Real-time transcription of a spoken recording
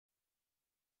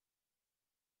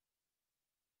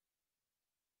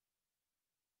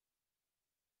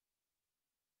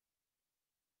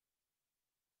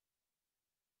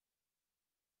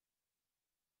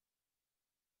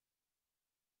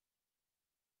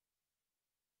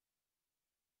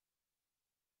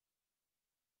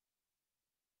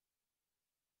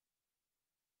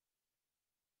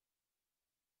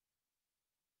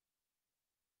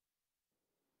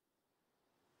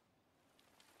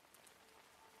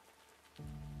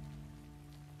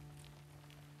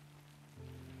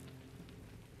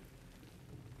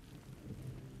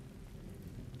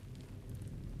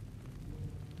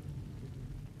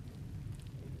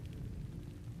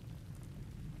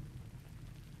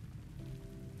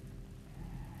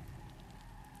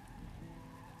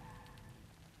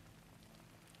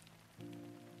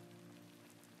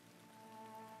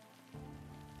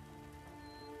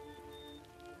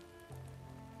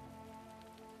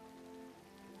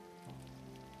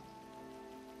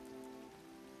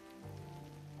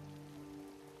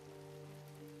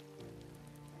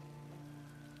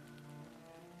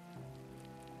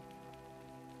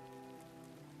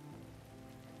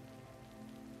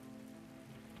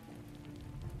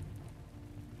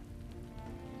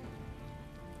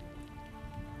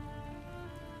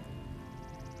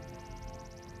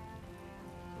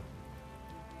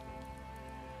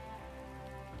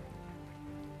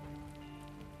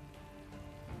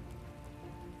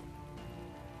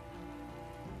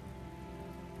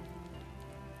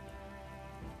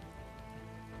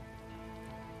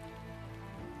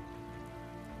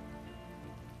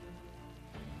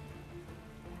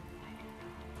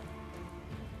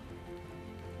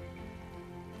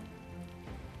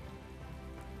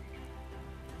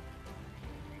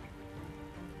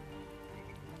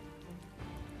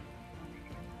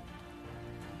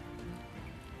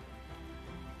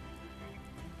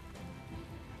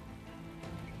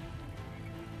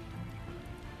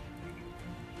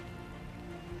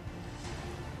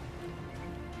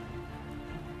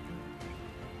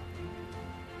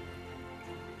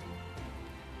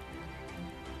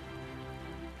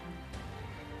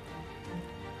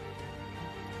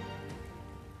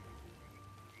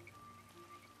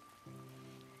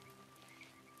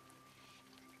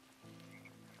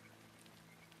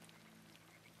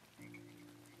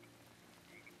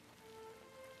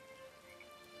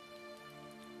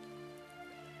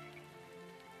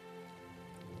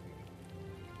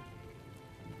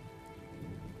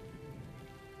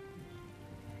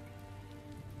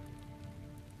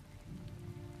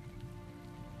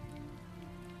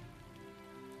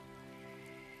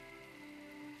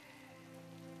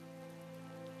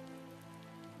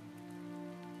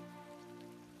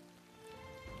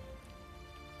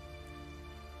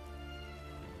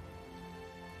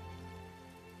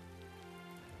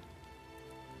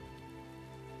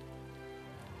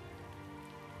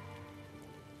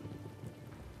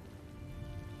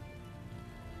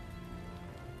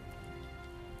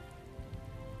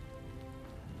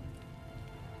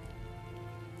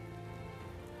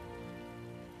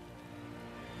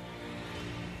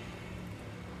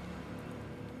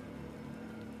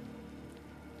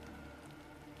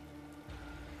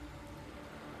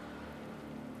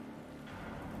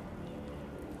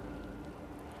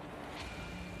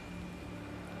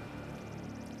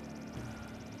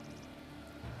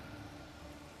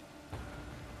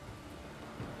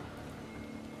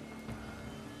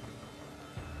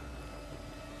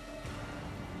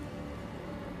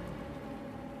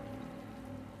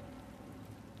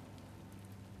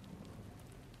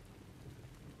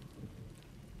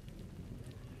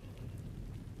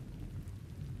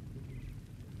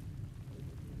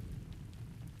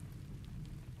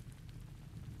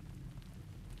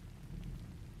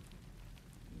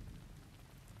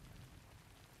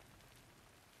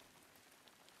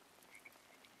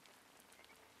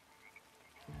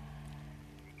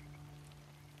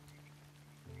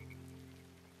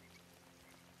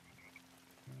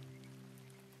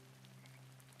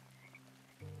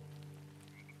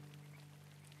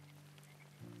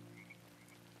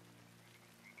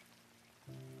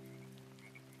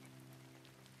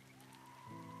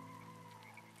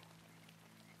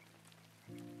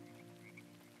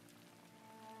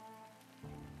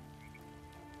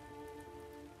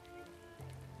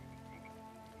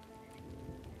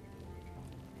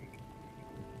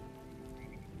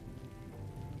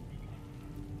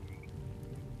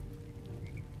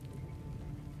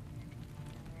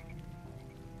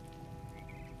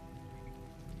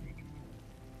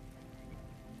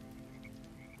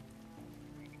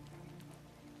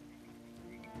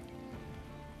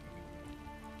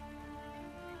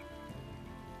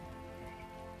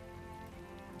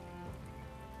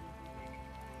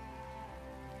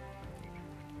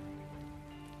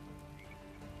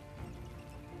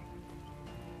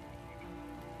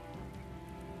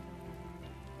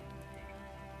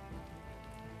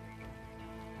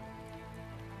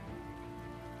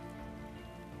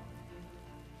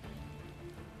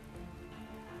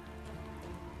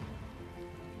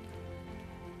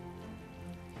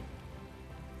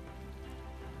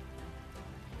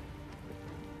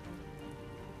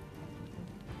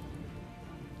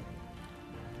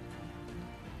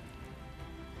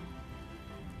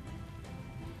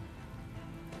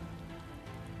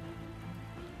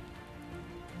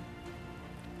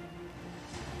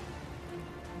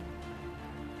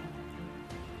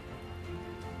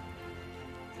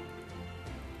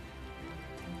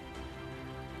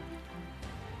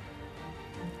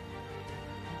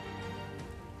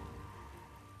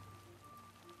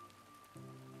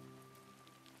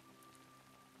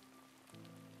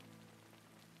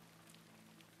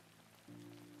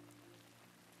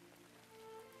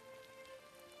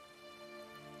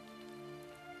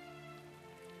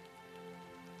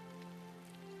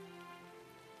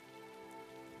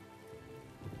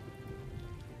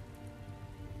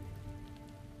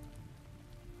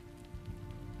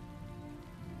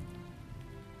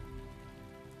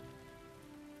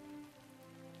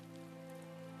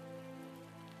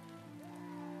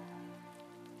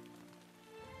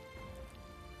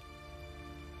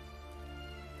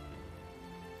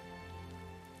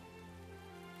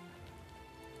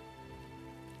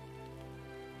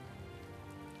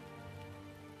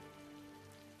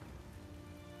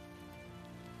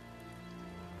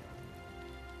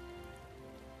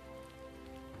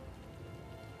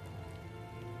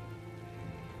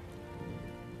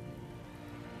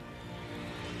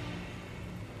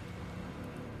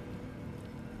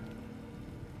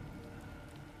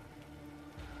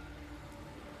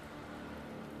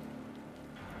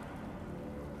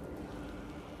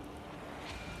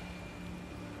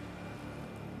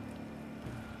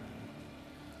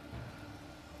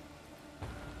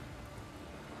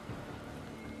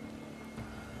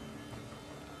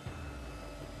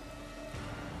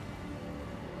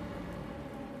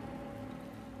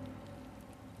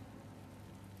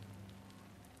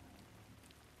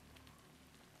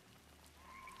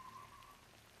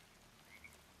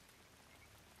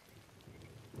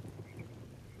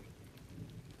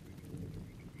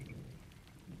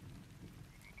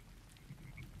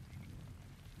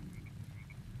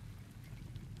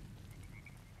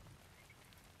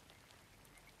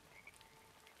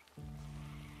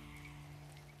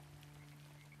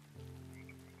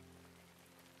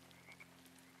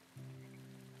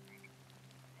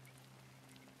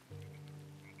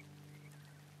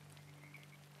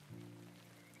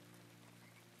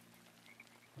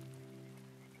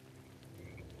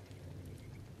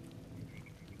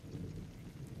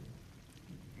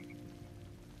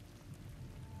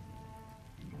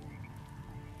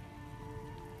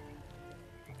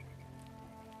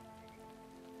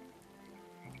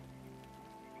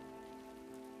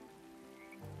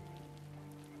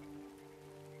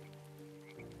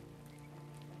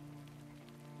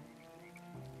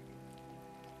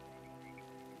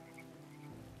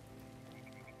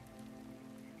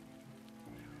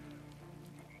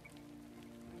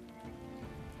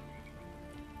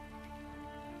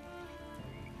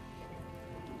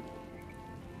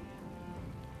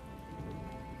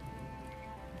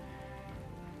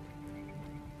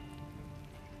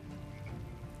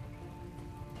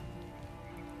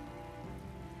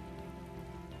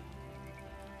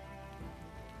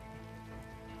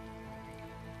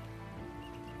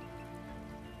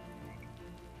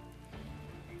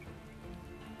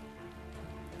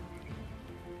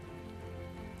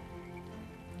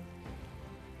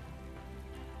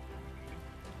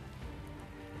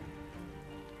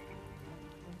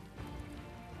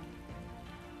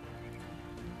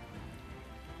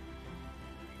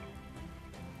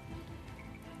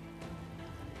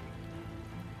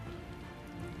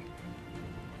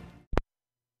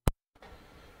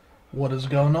What is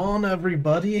going on,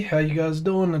 everybody? How you guys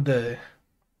doing today?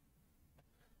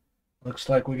 Looks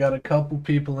like we got a couple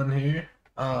people in here.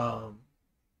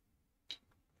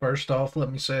 First off,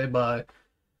 let me say bye.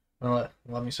 Let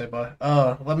me say bye.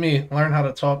 Let me learn how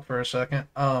to talk for a second.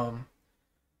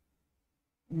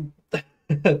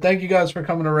 Thank you guys for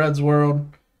coming to Red's World.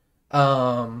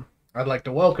 I'd like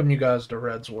to welcome you guys to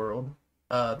Red's World.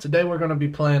 Today we're going to be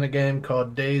playing a game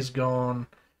called Days Gone.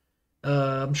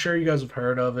 I'm sure you guys have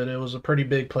heard of it. It was a pretty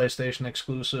big PlayStation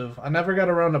exclusive. I never got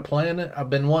around to playing it. I've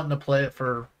been wanting to play it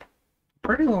for a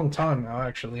pretty long time now,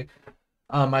 actually.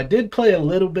 I did play a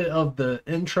little bit of the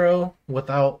intro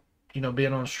without,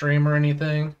 being on stream or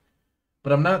anything,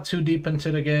 but I'm not too deep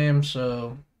into the game,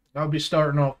 so I'll be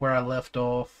starting off where I left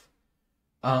off.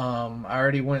 I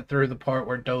already went through the part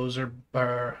where Dozer,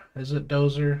 or is it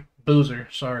Dozer? Boozer,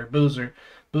 sorry, Boozer.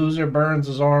 Boozer burns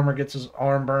his arm or gets his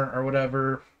arm burnt or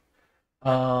whatever.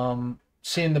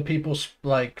 Seeing the people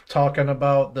like talking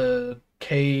about the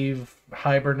cave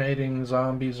hibernating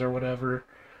zombies or whatever.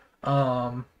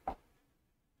 Um,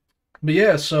 but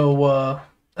yeah, so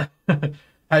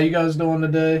how you guys doing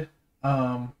today?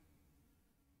 Um,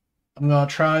 I'm gonna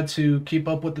try to keep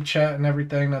up with the chat and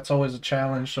everything. That's always a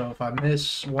challenge. So if I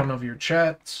miss one of your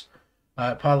chats, I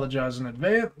apologize in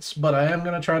advance. But I am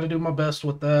gonna try to do my best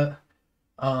with that.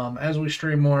 As we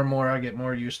stream more and more, I get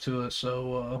more used to it.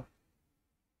 So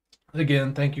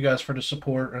again, thank you guys for the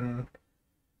support and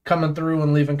coming through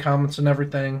and leaving comments and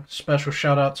everything. Special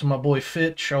shout out to my boy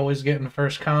Fitch, always getting the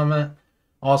first comment.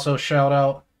 Also, shout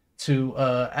out to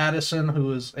Addison,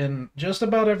 who is in just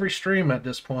about every stream at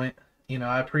this point.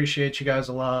 I appreciate you guys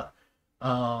a lot.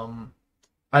 Um,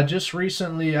 I just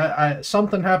recently,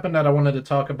 something happened that I wanted to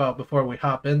talk about before we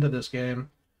hop into this game.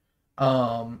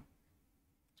 Um,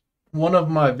 One of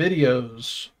my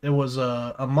videos, it was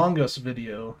a Among Us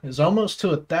video, is almost to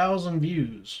 1,000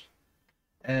 views,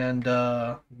 and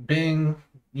being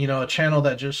a channel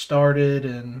that just started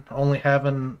and only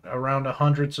having around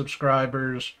 100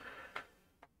 subscribers,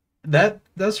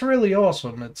 that's really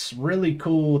awesome. It's really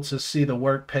cool to see the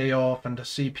work pay off and to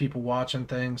see people watching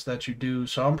things that you do.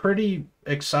 So I'm pretty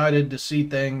excited to see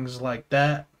things like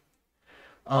that.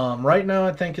 Right now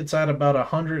I think it's at about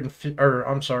 150, or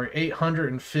I'm sorry,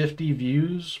 850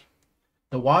 views.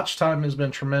 The watch time has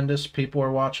been tremendous. People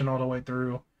are watching all the way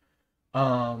through.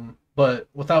 But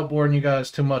without boring you guys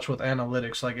too much with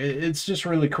analytics, like it's just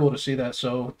really cool to see that.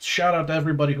 So shout out to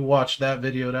everybody who watched that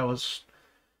video. That was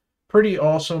pretty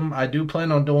awesome. I do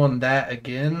plan on doing that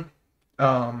again.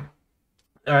 Um,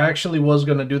 I actually was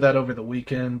gonna do that over the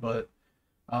weekend, but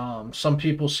some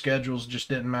people's schedules just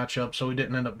didn't match up, so we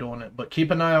didn't end up doing it. But keep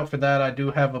an eye out for that. I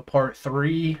do have a part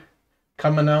 3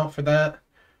 coming out for that.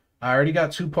 I already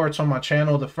got 2 parts on my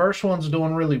channel. The first one's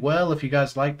doing really well. If you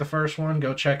guys like the first one,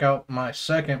 go check out my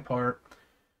second part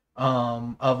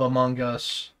of Among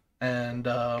Us. And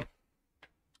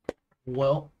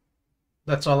well,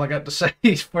 that's all I got to say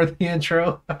for the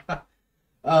intro.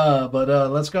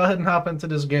 But let's go ahead and hop into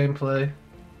this gameplay.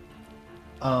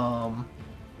 Um,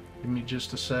 Give me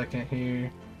just a second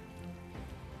here.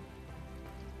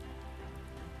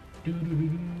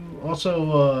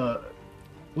 Also,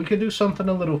 we could do something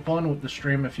a little fun with the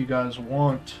stream if you guys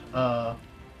want. I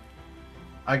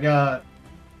got,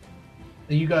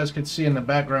 you guys could see in the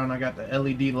background, I got the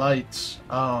LED lights.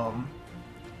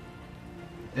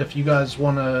 If you guys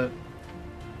want to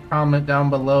comment down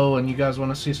below and you guys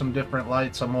want to see some different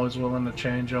lights, I'm always willing to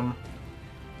change them.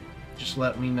 Just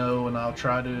let me know and I'll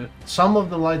try to. Some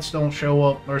of the lights don't show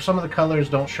up, or some of the colors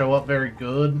don't show up very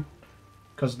good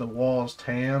because the wall's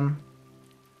tan.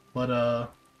 But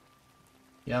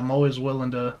yeah, I'm always willing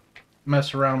to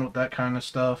mess around with that kind of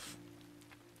stuff.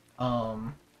 I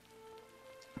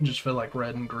just feel like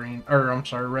red and green, or I'm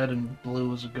sorry, red and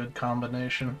blue is a good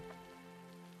combination.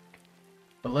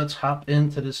 But let's hop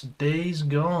into this Days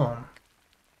Gone.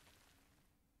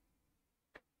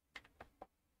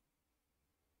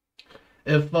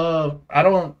 If I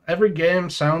don't, every game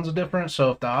sounds different,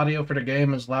 so if the audio for the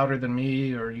game is louder than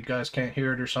me or you guys can't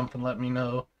hear it or something, let me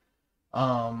know.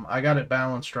 I got it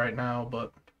balanced right now,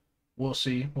 but we'll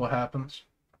see what happens.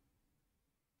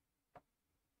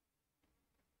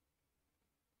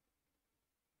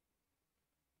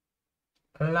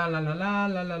 La la la la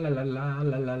la la la la la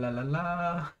la la la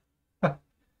la la.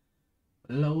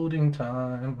 Loading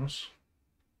times.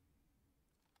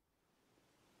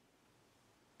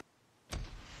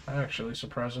 Actually,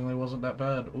 surprisingly, wasn't that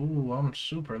bad. Ooh, I'm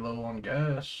super low on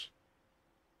gas.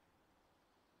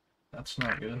 That's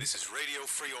not good. This is Radio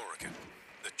Free Oregon.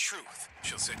 The truth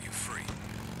shall set you free.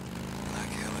 Black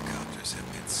helicopters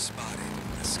have been spotted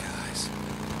in the skies.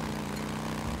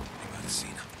 Anybody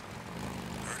seen them?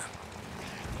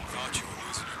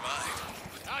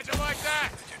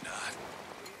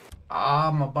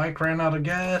 Ah, my bike ran out of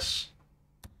gas.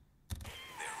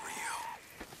 They're real.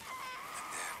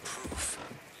 And they're proof.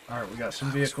 Alright, we got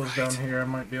some vehicles down here. I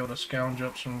might be able to scrounge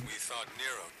up some We thought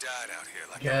Nero died out here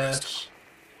like the rest of gas. them,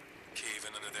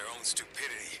 caving under their own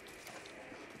stupidity.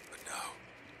 But no.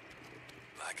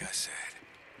 Like I said,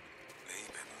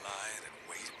 they've been lying in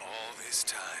wait all this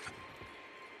time.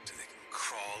 So they can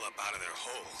crawl up out of their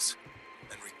holes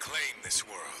and reclaim this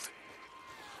world.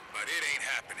 But it ain't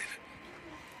happening.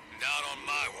 Not on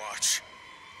my watch.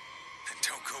 And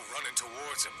don't go running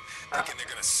towards them, thinking they're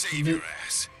gonna save your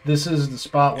ass. This is the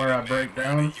spot where I Man break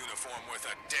wearing a down. uniform worth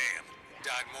a damn.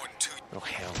 Died more than 2. Oh,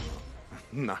 hell no.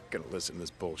 I'm not gonna listen to this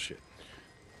bullshit.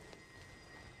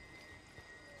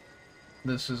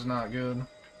 This is not good.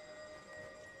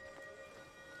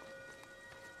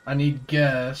 I need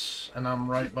gas, and I'm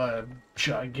right by a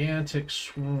gigantic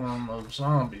swarm of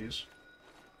zombies.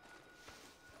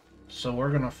 So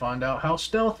we're gonna find out how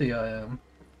stealthy I am.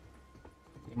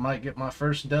 Might get my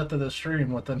first death of the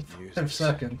stream within 5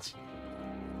 seconds.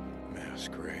 Mass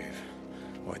grave.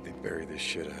 Why'd they bury this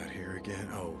shit out here again?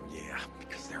 Oh, yeah,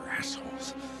 because they're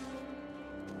assholes.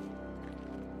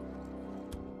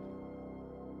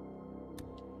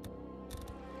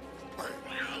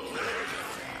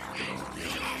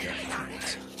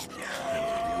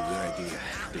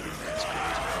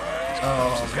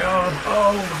 Oh god,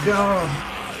 oh god.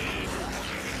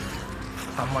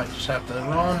 I might just have to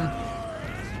run.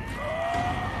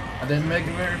 I didn't make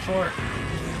it very far.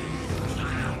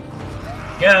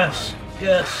 Yes,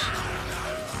 yes.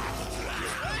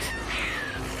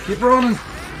 Keep running.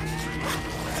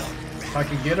 If I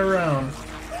could get around,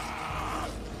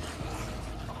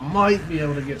 I might be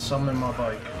able to get some in my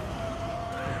bike.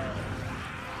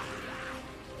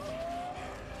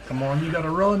 Come on, you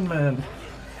gotta run, man.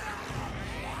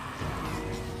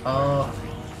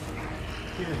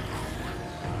 Here.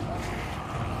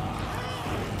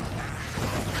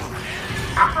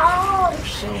 Ah,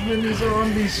 there's so many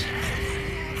zombies.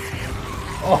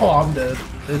 Oh, I'm dead.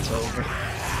 It's over.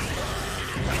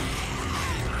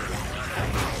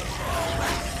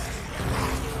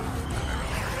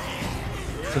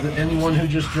 To anyone who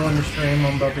just joined the stream,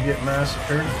 I'm about to get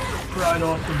massacred right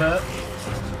off the bat.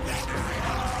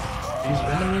 These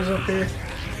enemies up here.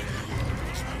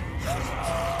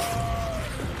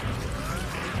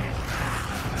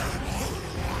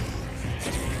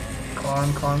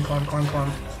 Climb, climb, climb, climb,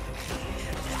 climb.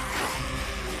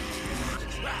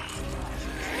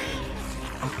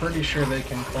 I'm pretty sure they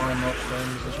can climb up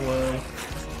things as well.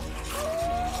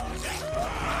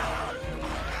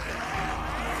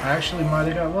 I actually might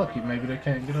have got lucky. Maybe they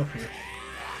can't get up here.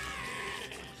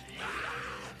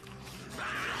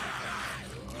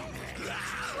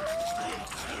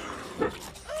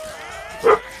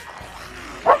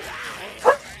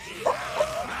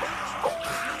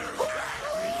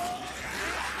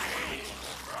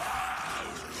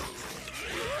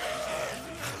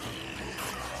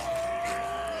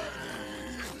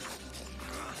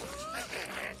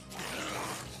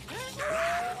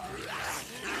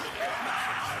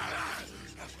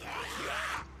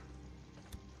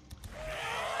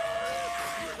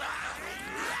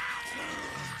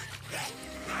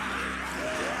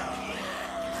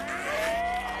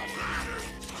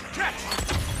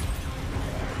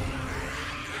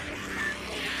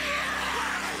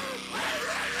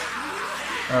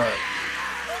 Alright.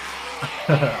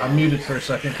 I muted for a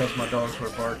second because my dogs were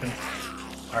barking.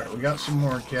 Alright, we got some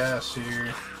more gas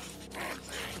here.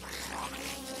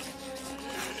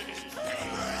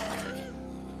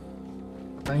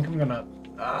 I think I'm gonna...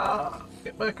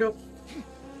 get back up.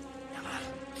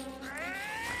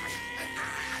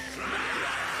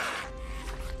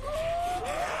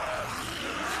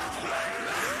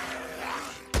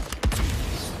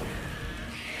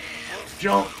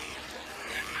 Jump!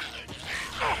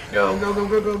 Go, go, go,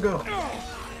 go, go, go!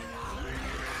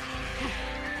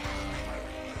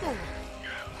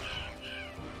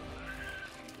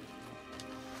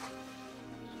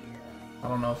 I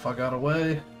don't know if I got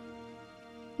away.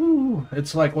 Ooh,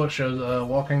 it's like what shows,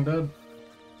 Walking Dead?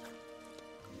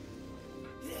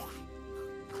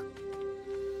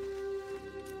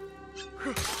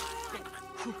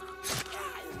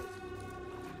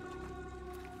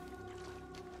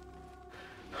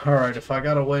 Alright, if I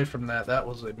got away from that, that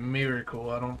was a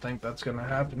miracle. I don't think that's gonna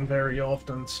happen very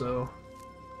often, so...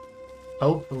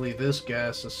 Hopefully this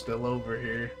gas is still over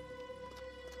here.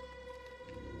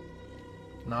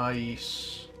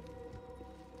 Nice.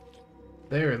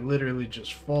 They're literally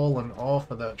just falling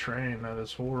off of that train. That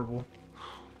is horrible.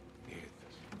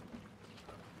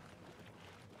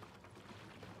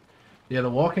 Yeah, The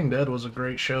Walking Dead was a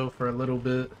great show for a little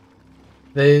bit.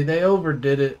 They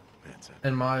overdid it, That's it.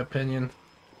 in my opinion.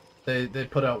 They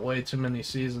put out way too many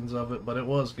seasons of it, but it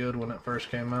was good when it first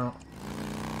came out.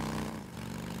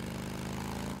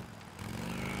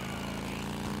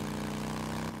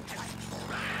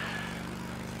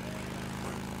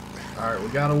 Alright, we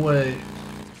got away.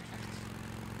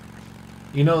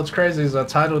 You know what's crazy is I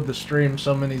titled the stream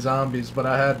So Many Zombies, but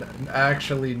I had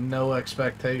actually no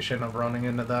expectation of running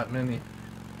into that many.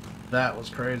 That was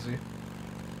crazy.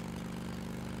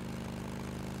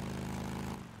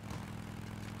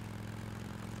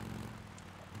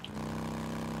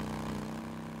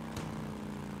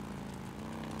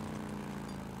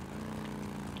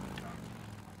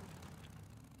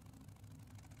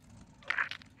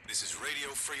 This is Radio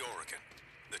Free Oregon.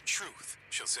 The truth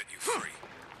shall set you free.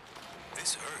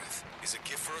 This Earth is a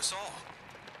gift for us all,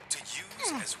 to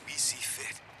use as we see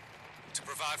fit, to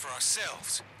provide for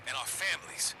ourselves and our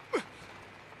families.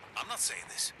 I'm not saying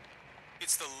this.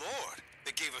 It's the Lord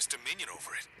that gave us dominion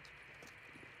over it.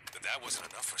 But that wasn't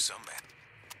enough for some men.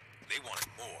 They wanted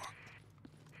more.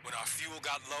 When our fuel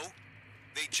got low,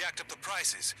 they jacked up the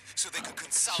prices so they could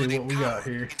consolidate what we power got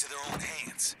here. into their own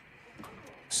hands.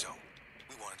 So,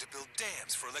 we wanted to build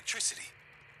dams for electricity.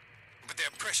 But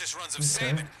their precious runs of Okay,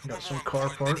 salmon got were some more car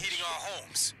important than parts. heating our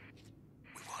homes.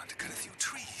 We wanted to cut a few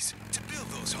trees to build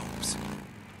those homes.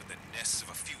 But the nests of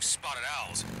a few spotted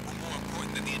owls were more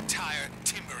important than the entire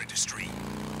timber industry.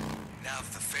 Now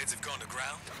that the feds have gone to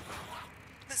ground,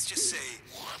 let's just say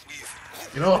we've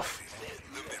Get off.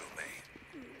 the middleman.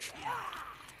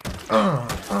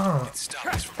 It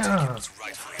stopped us from taking what's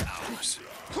rightfully ours.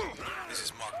 This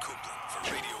is Mark Copeland for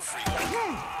Radio Free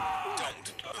Oregon. Don't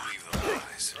believe the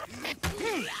lies.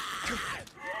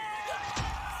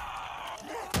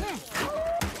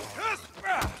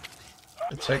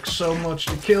 It takes so much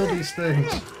to kill these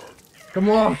things. Come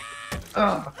on.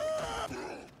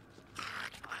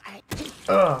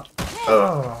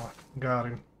 Got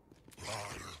him.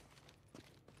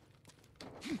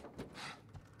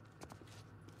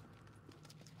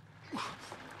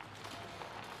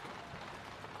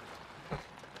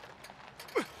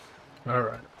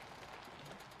 Alright.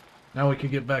 Now we can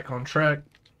get back on track.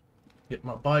 Get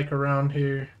my bike around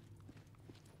here.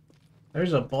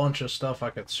 There's a bunch of stuff I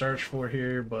could search for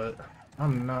here, but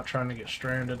I'm not trying to get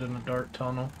stranded in a dark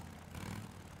tunnel.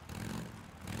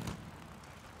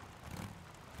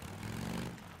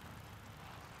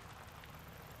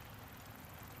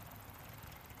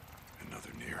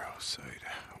 Another Nero site.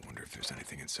 I wonder if there's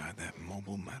anything inside that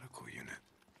mobile medical unit.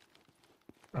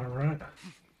 Alright.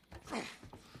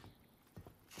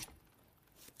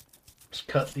 Let's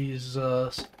cut these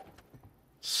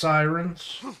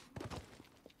sirens.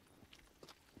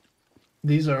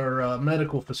 These are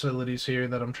medical facilities here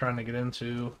that I'm trying to get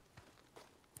into.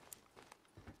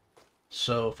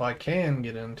 So if I can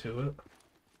get into it,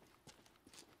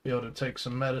 be able to take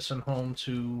some medicine home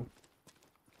to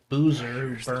Boozer,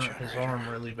 who burnt his arm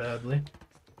really badly.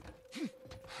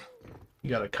 You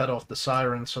gotta cut off the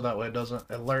siren so that way it doesn't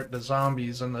alert the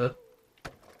zombies and the...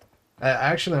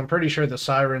 Actually, I'm pretty sure the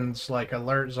sirens, like,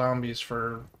 alert zombies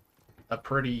for a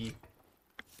pretty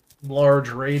large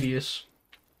radius.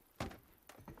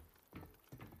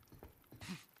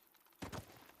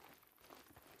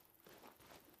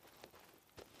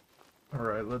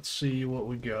 Alright, let's see what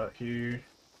we got here.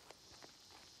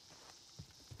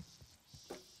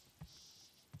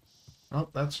 Oh,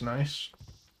 that's nice.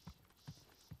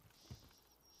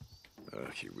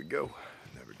 Here we go.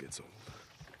 Never gets old.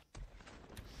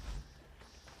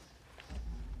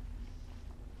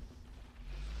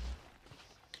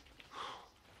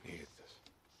 Needed this.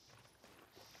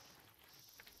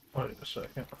 Wait a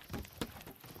second.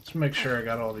 Let's make sure I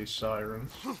got all these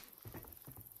sirens.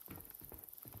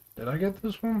 Did I get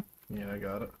this one? Yeah, I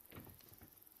got it.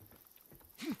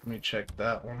 Let me check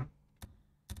that one.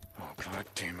 Oh, god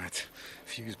damn it.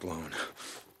 Fuse blown.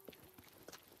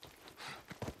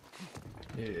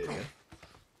 Yeah.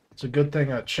 It's a good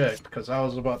thing I checked, because I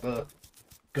was about to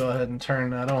go ahead and turn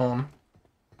that on.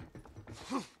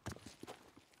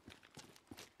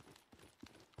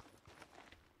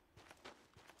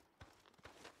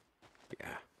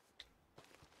 Yeah.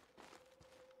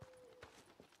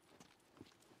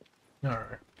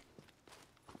 Alright.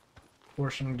 Pour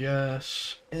some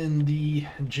gas in the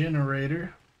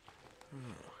generator.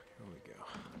 Here we go.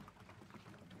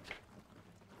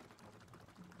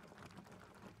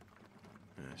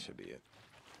 That should be it.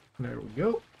 There we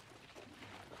go.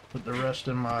 Put the rest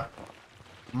in my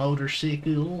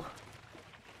motorcycle.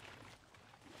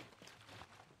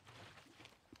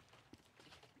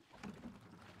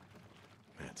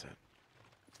 That's it.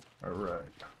 Alright.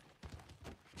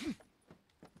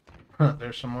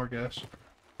 There's some more gas.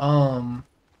 Um,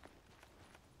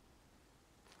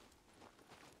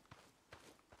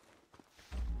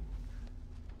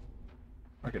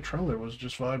 my controller was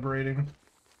just vibrating.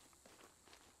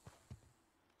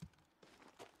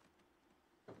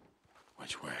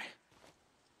 Which way?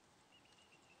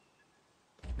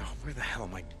 No, where the hell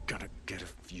am I gonna get a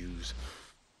fuse?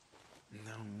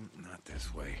 No, not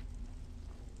this way.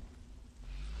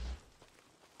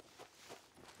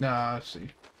 Nah, I see.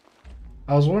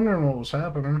 I was wondering what was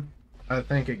happening. I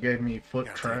think it gave me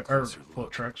footprints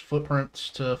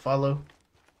to follow.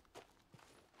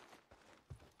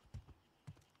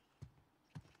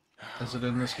 Is it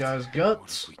in this guy's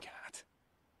guts? What have we got?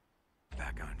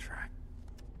 Back on track.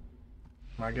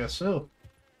 I guess so.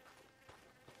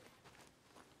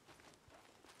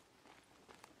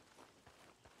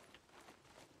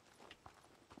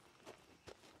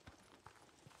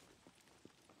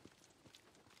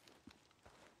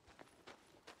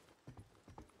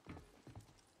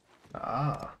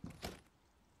 Ah.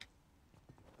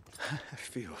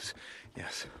 Feels,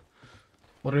 yes.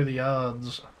 What are the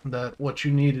odds that what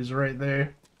you need is right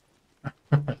there?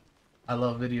 I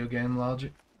love video game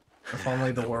logic. If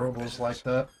only the world was like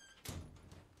that.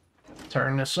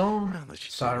 Turn this on. I'll let you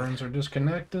do Sirens are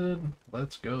disconnected.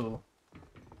 Let's go.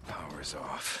 Power's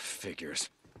off. Figures.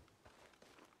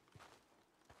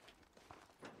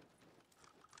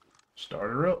 Start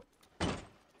her up.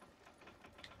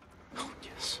 Oh,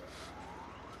 yes.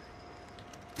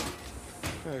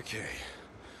 Okay.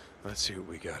 Let's see what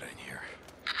we got in here.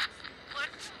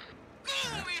 Let's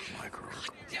go! Micro.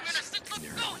 Yes. Yes. Let's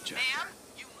go, ma'am.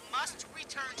 You must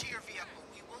return to your vehicle.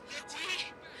 We will get to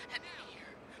you. We have been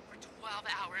here for 12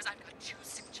 hours. I've got 2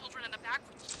 sick children in the back.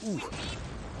 Ooh.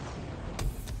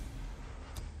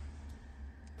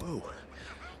 Whoa.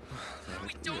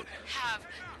 We don't have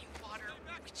any water.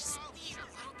 We just need a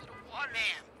little bit of water.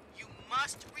 Ma'am, you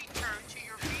must return to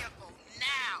your vehicle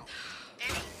now.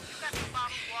 Eddie, you got the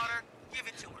bottled water? Give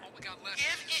it to her. All we got left.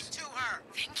 Give it to her.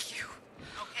 Thank you.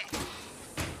 Okay.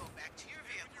 Go back to your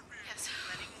vehicle. Yes.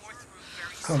 Letting more through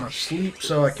very Gonna soon. sleep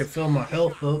so I can fill my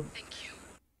health up. Thank you.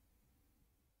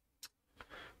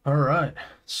 Alright,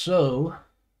 so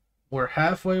we're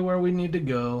halfway where we need to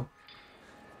go.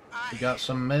 We got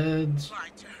some meds.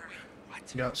 Lied to her.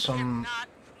 We got some Not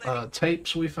letting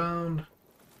tapes we found.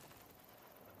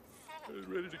 I was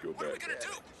ready to go What are we back. gonna do?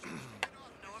 I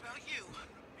don't know about you,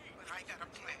 but I got a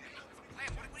plan. Plan?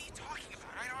 What are you talking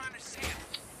about? I don't understand.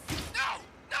 No!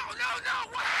 No! No!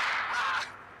 No! What?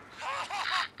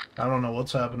 I don't know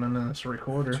what's happening in this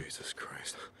recorder. Jesus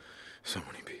Christ. So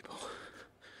many people.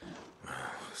 Wow,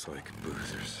 it's like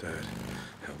Boozer said.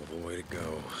 Hell of a way to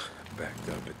go. Backed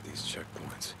up at these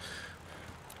checkpoints.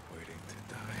 Waiting to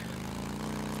die.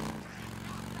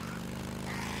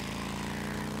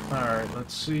 Alright,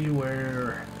 let's see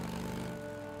where...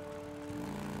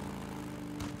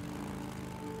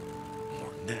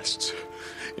 More nests.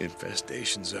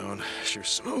 Infestation zone. Sure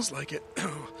smells like it.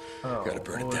 Oh, Gotta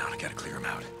burn boy. it down. I gotta clear them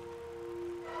out.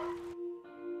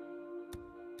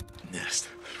 Nest.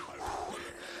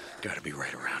 Gotta be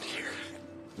right around here.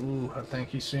 Ooh, I think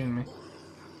he's seen me.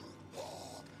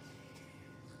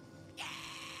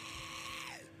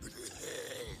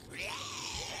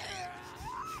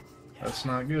 That's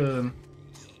not good.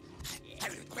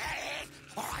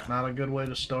 Not a good way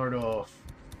to start off.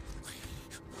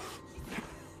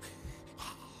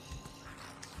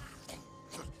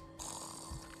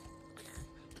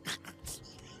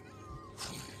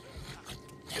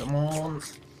 Come on.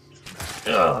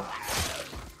 Ugh.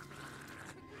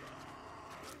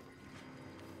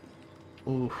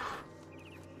 Oof.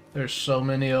 There's so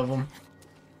many of them.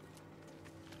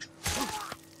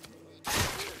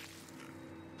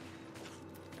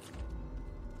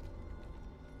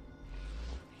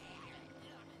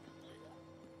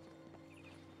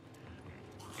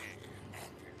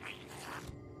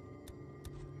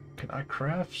 Can I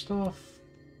craft stuff?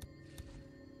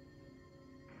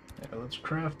 Yeah, let's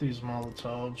craft these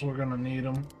Molotovs. We're gonna need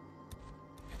them.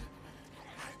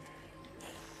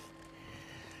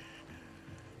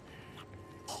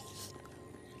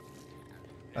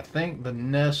 I think the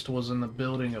nest was in the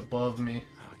building above me.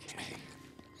 Okay.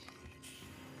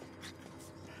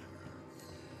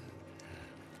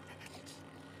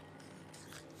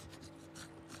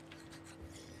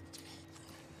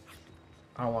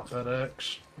 I want that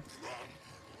X.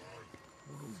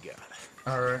 What do we got?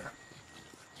 Alright.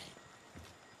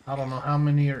 I don't know how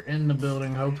many are in the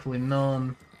building. Hopefully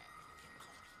none.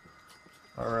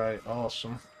 Alright,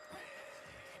 awesome.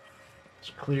 It's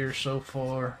clear so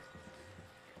far.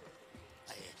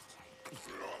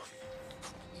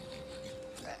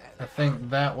 I think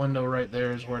that window right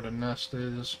there is where the nest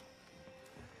is.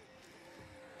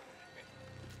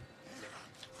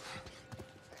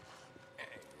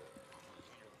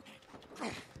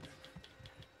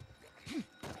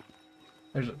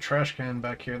 There's a trash can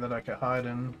back here that I could hide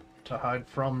in to hide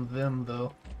from them,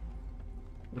 though,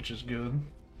 which is good.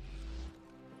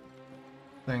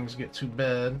 Things get too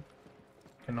bad,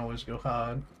 can always go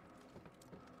hide.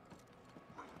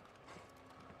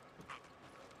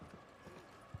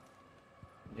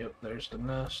 Yep, there's the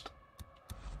nest.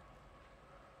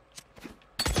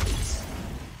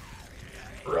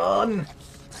 Run!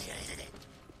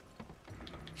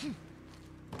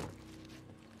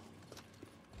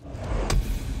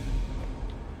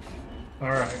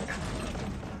 Alright.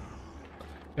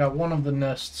 Got one of the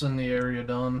nests in the area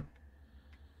done.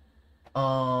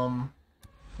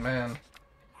 Man.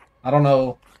 I don't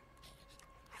know.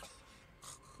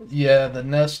 Yeah, the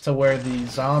nest to where the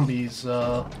zombies,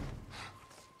 I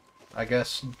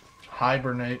guess,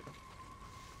 hibernate.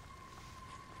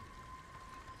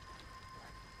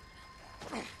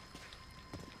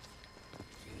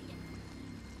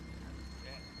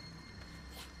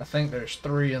 I think there's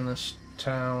 3 in this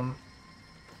town.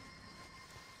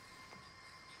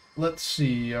 Let's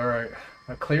see, alright.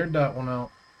 I cleared that one out.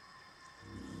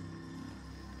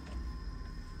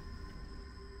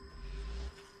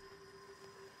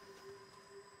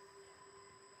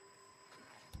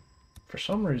 For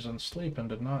some reason, sleeping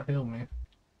did not heal me.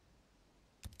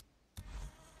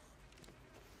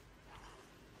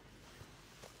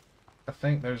 I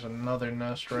think there's another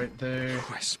nest right there.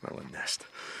 Oh, I smell a nest.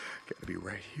 Gotta be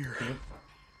right here.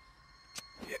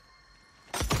 Yep.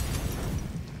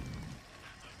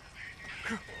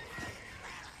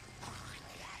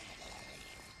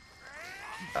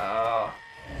 Ah.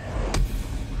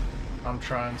 I'm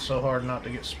trying so hard not to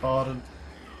get spotted.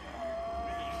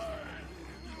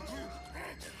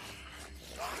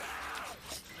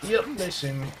 Yep, they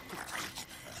see me.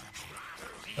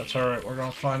 That's alright, we're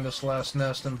gonna find this last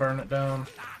nest and burn it down.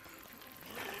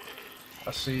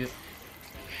 I see it.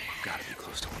 Gotta be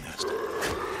close to a nest.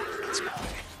 Let's go.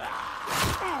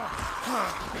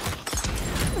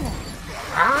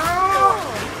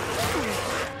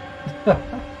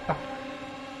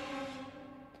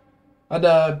 I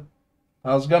died.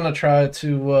 I was gonna try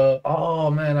to,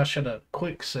 oh man, I should have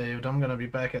quick saved. I'm gonna be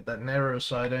back at that narrow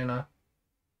side, ain't I?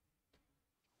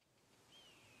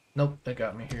 Nope, they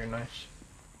got me here, nice.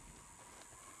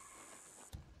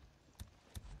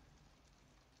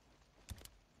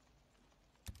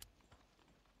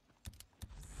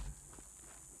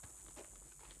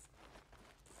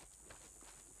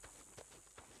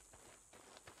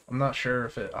 I'm not sure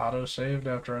if it auto-saved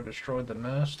after I destroyed the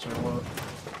nest or what.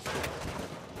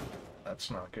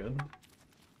 That's not good.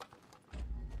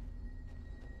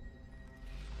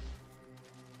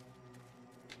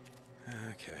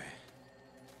 Okay.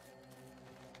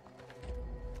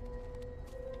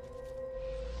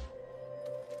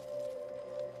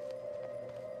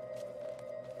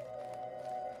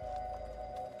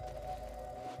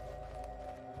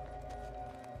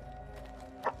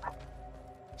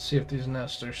 See if these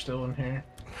nests are still in here.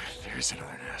 There's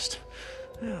another nest.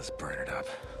 Yeah, let's burn it up.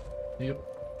 Yep.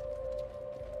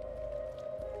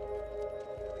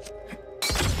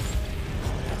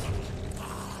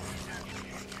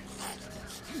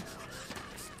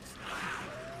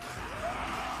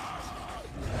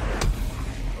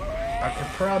 I could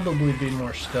probably be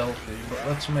more stealthy, but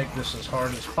let's make this as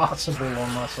hard as possible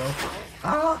on myself.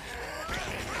 Ah!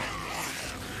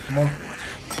 Come on.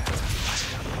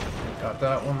 Got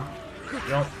that one.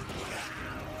 Jump.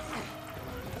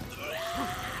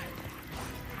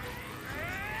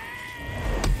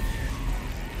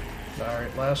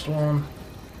 Alright, last one.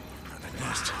 Another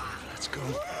nest. Let's go.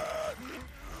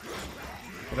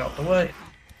 Get out the way.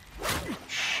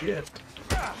 Shit.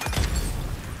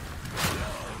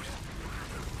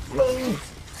 Whoa.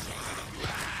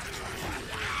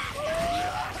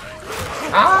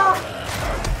 Ah!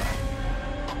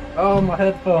 Oh, my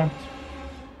headphones.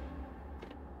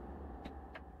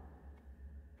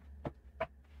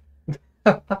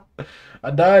 I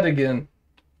died again.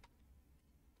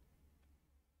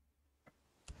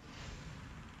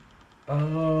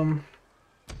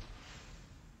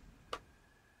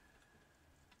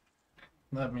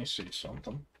 Let me see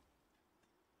something.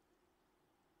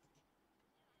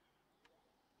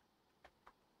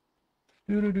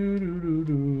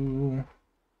 Do.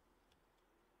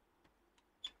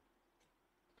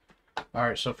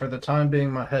 Alright, so for the time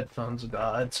being, my headphones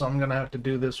died, so I'm gonna have to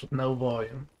do this with no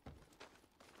volume.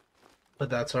 But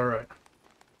that's alright.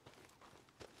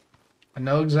 I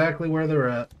know exactly where they're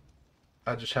at.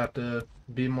 I just have to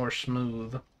be more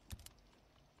smooth.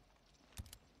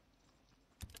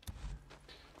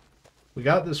 We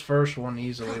got this first one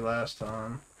easily last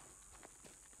time.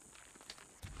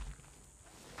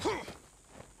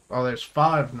 Oh, there's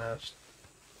 5 nests.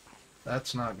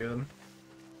 That's not good.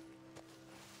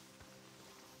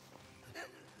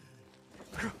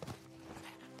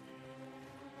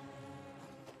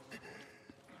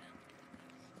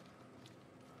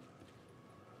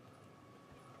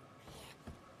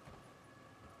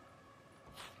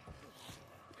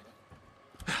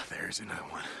 There's another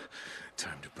one.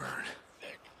 Time to burn.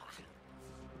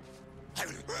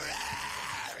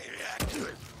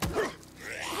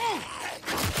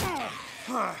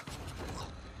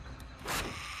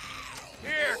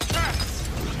 Here,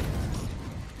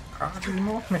 Ah,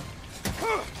 you off me.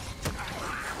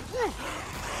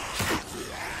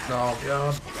 Oh,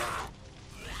 God.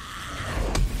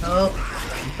 Oh,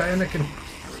 I'm panicking.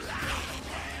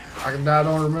 I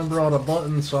don't remember all the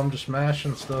buttons, so I'm just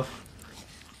mashing stuff.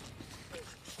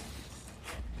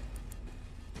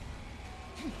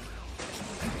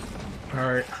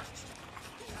 Alright.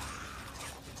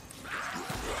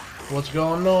 What's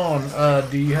going on?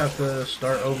 Do you have to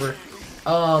start over?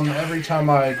 Every time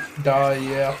I die,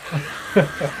 yeah.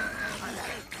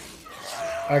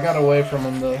 I got away from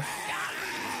him, though.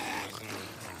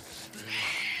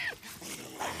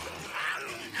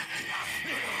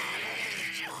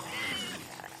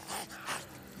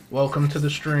 Welcome to the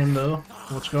stream, though.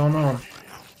 What's going on?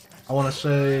 I want to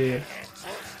say,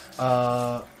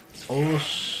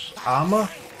 Osama?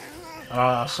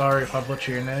 Sorry if I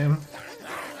butcher your name.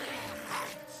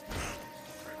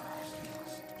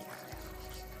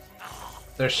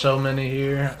 There's so many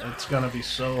here, it's gonna be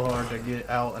so hard to get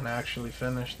out and actually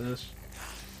finish this.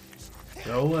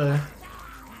 Go away.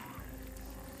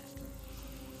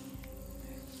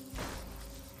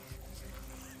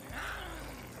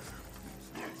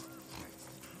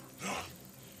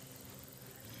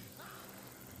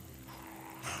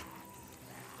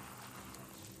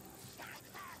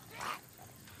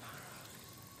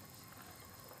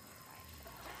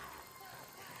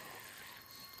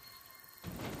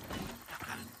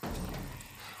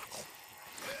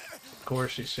 Of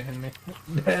course he's seeing me.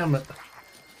 Damn it.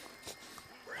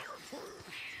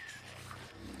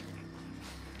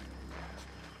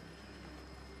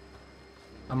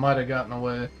 I might have gotten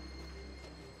away.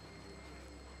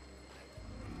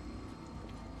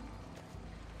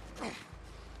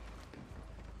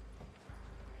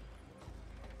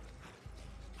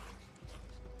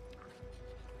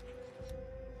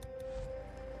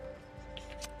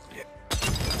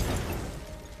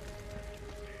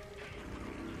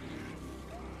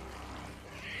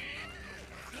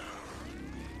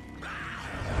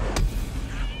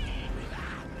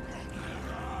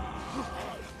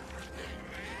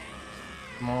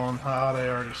 Come on, they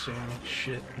already seen me.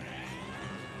 Shit.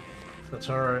 That's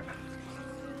alright.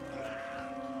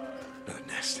 Another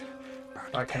nest.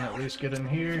 I can at least get in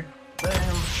here.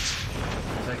 Bam!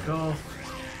 Take off.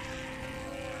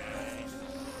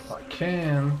 If I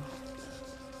can,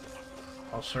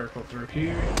 I'll circle through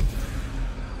here.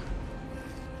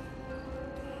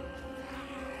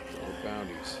 Little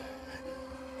bounties.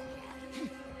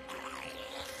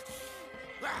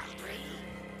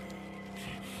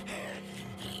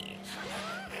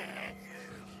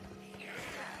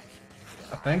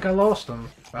 I think I lost him.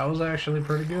 That was actually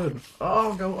pretty good.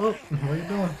 Oh, go up. What are you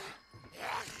doing?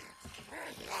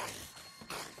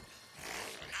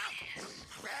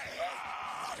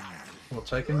 We'll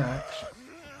take an axe.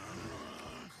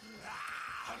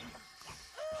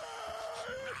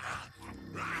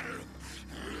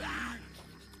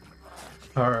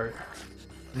 Alright.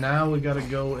 Now we gotta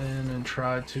go in and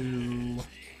try to...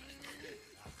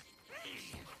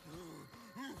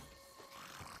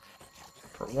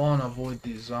 for one, avoid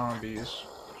these zombies.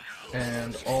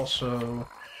 And also...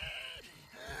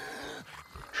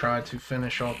 try to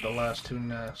finish off the last 2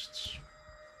 nests.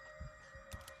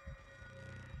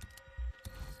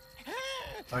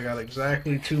 I got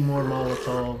exactly 2 more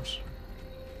Molotovs.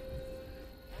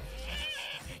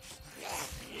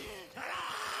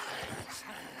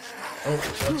 Oh,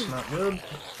 that's not good.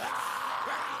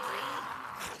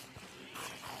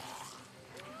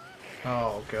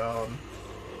 Oh, God.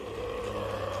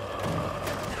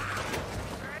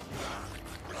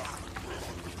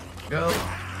 Go.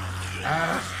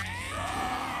 Ah.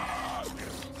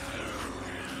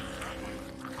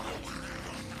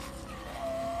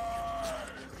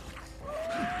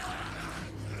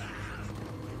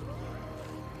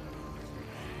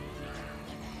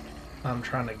 I'm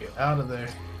trying to get out of there.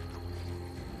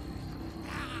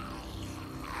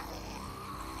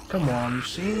 Come on, you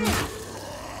see me?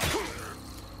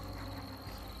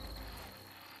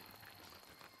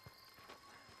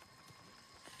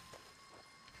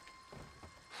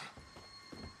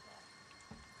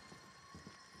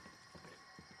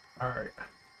 Alright.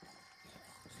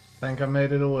 Think I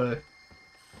made it away.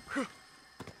 Is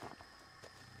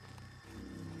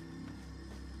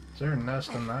there a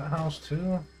nest in that house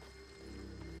too?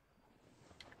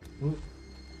 Oop.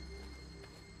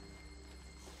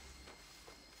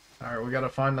 Alright, we gotta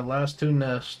find the last two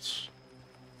nests.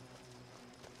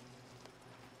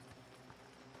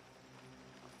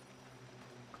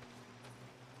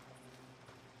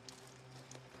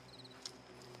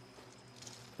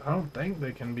 I don't think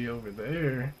they can be over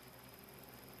there.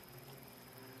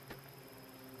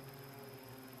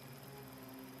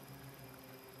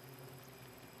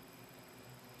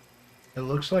 It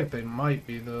looks like they might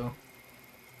be, though.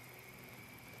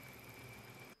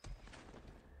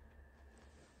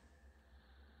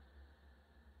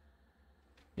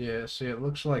 Yeah, see, it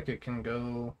looks like it can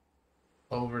go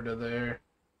over to there.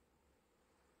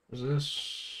 Is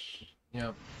this...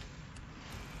 Yep.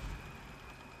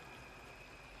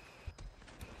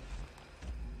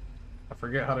 I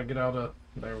forget how to get out of...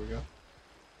 There we go.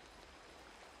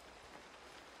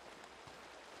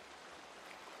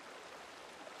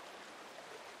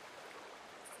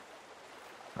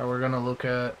 Alright, we're gonna look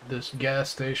at this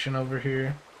gas station over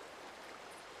here.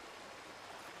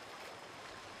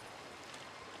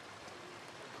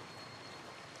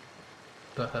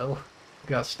 The hell?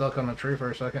 Got stuck on a tree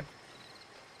for a second.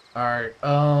 Alright,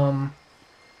 yeah,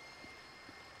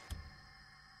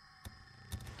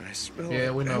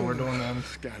 we know we're doing the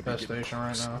infestation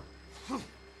right now.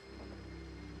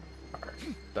 Alright,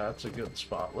 that's a good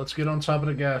spot. Let's get on top of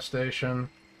the gas station.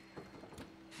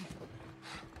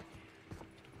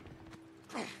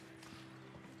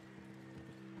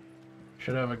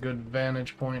 Should have a good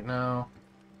vantage point now.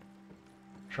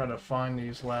 Try to find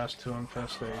these last two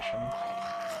infestations.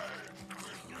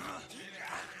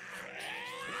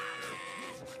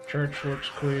 Church looks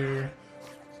clear.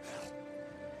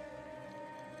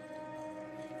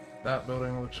 That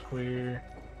building looks clear.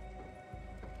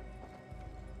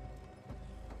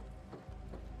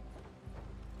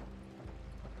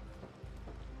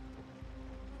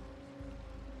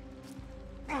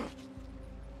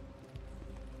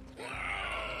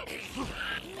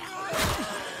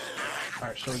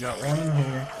 Alright, so we got one in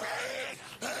here.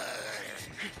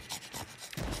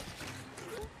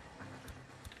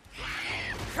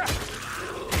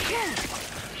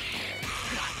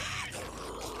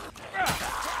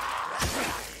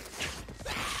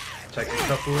 Take a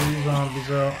couple of these zombies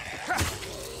out.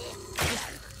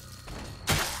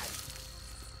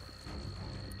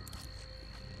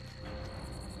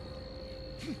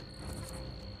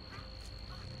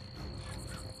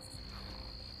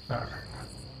 Alright.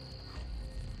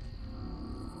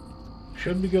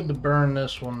 Should be good to burn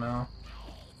this one now.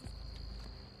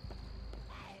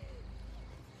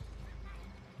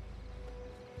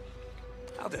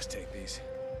 I'll just take these.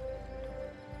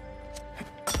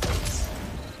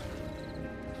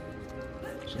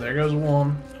 So there goes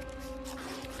one.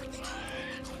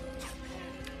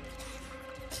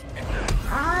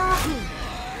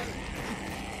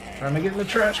 Trying to get in the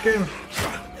trash can.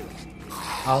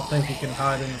 I don't think you can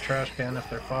hide in the trash can if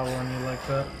they're following you like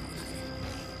that.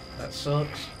 That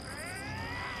sucks.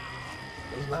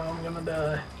 Because now I'm gonna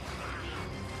die.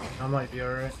 I might be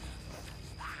alright.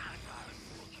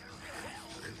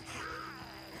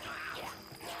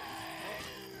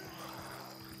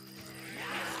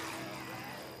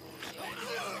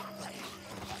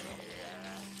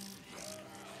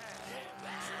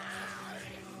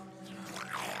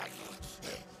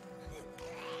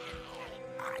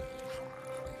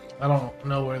 I don't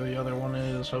know where the other one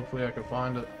is. Hopefully I can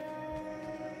find it.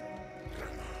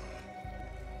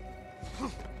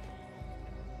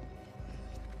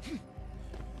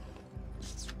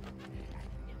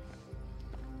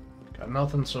 Got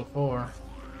nothing so far.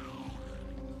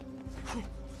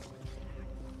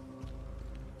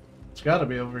 It's gotta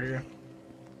be over here.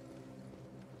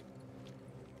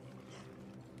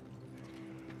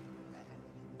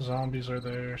 Zombies are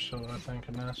there, so I think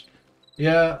a nest.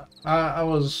 Yeah, I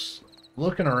was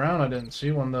looking around, I didn't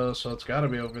see one though, so it's gotta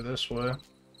be over this way.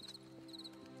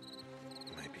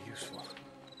 Might be useful.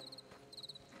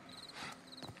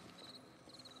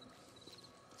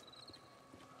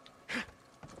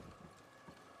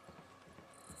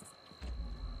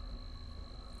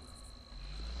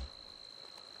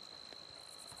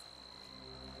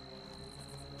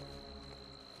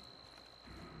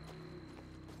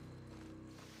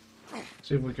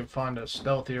 See if we can find a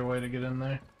stealthier way to get in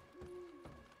there.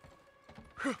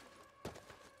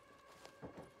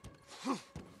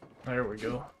 There we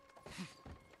go.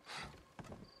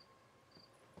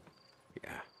 Yeah.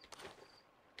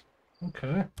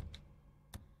 Okay.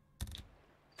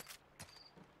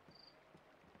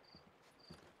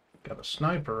 Got a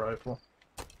sniper rifle.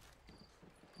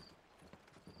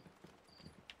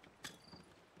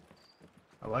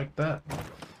 I like that.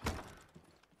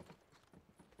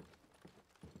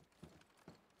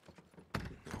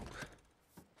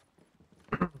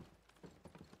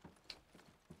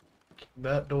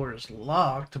 That door is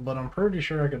locked, but I'm pretty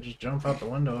sure I could just jump out the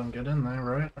window and get in there,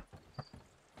 right?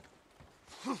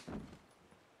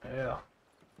 Yeah.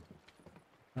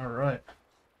 Alright.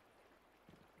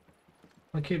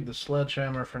 I'll keep the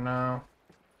sledgehammer for now.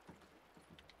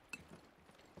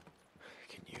 I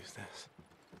can use this.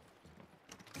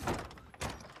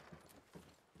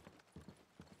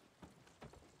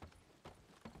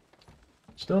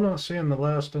 Still not seeing the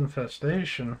last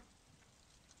infestation.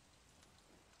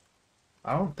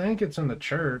 I don't think it's in the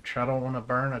church. I don't want to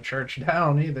burn a church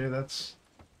down either. That's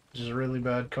just really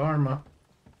bad karma.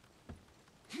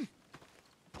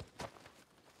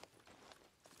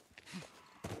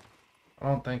 I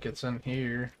don't think it's in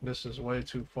here. This is way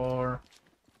too far.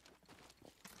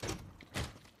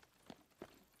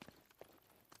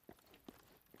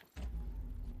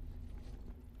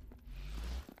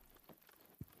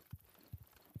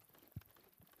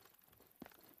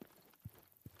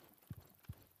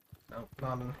 Nope,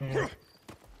 not in here.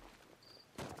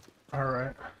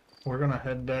 Alright, we're gonna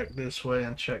head back this way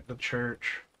and check the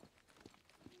church.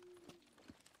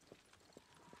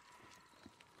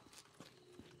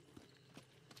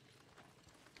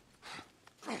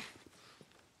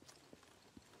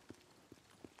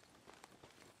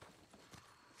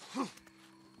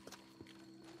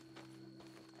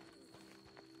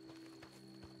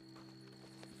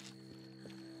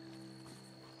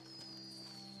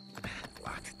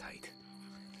 Locked tight.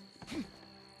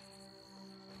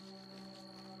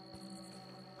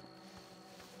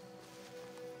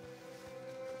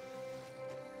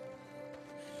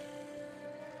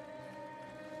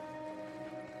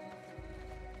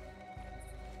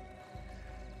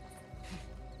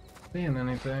 Seeing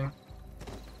anything?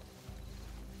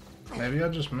 Maybe I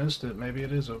just missed it. Maybe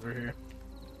it is over here.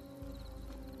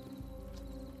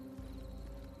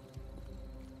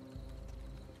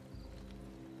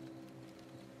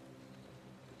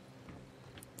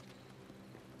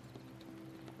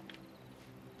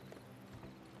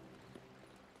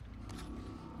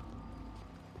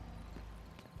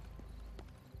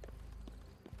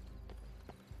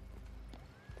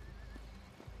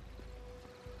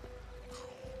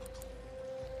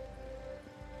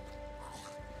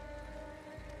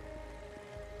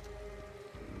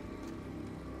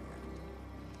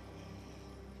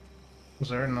 Was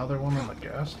there another one at the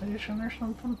gas station or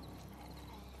something?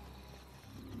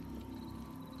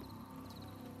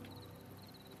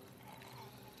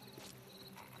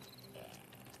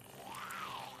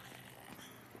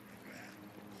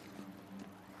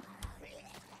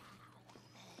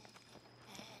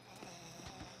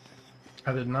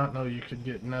 I did not know you could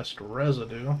get nest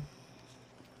residue.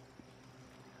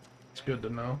 It's good to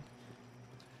know.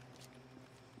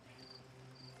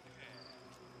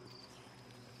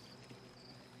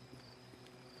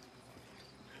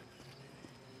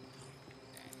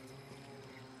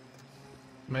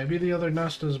 Maybe the other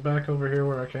nest is back over here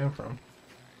where I came from.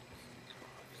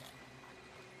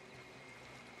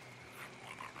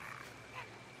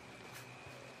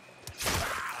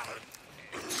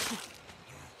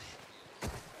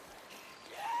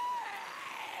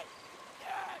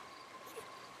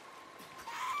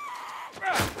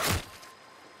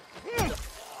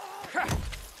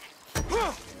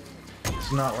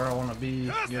 It's not where I want to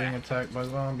be, getting attacked by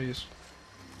zombies.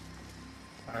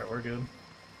 Alright, we're good.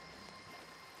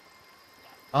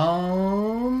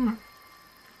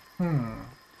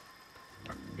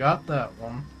 Got that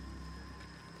one.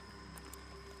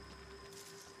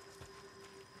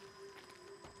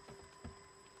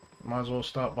 Might as well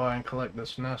stop by and collect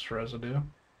this nest residue.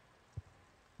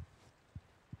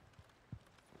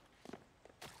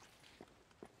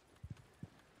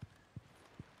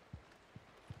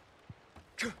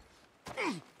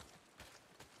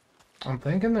 I'm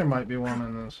thinking there might be one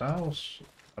in this house.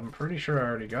 I'm pretty sure I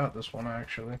already got this one,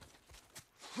 actually.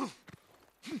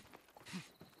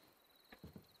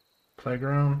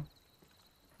 Playground?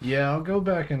 Yeah, I'll go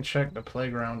back and check the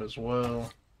playground as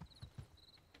well.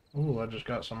 Ooh, I just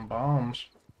got some bombs.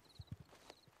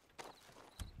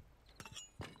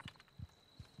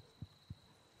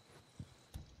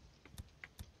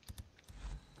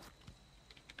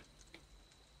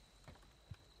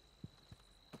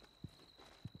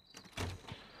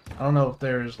 I don't know if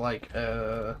there's like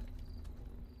a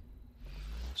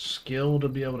skill to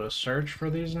be able to search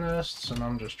for these nests, and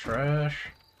I'm just trash.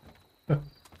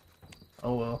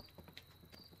 Oh well.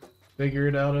 Figure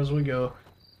it out as we go.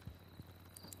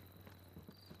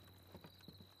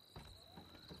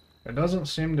 There doesn't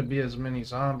seem to be as many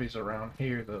zombies around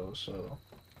here, though, so...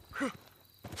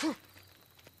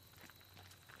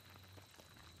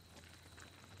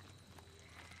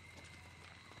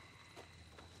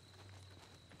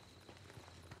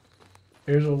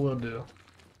 Here's what we'll do.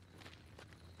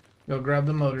 Go grab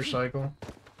the motorcycle.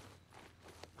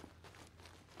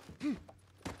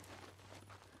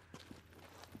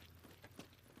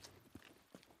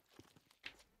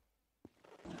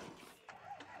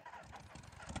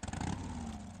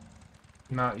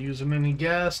 Not using any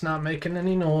gas, not making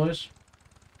any noise.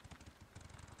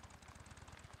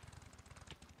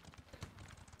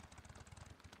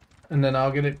 And then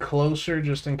I'll get it closer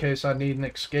just in case I need an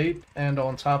escape. And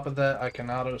on top of that, I can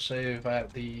autosave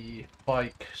at the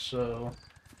bike, so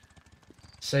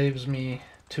saves me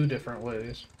 2 different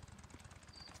ways.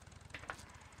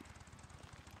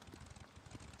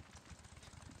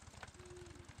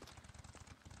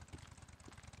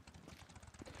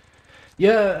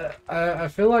 Yeah, I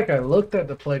feel like I looked at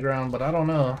the playground, but I don't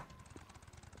know.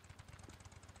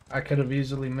 I could have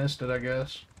easily missed it, I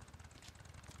guess.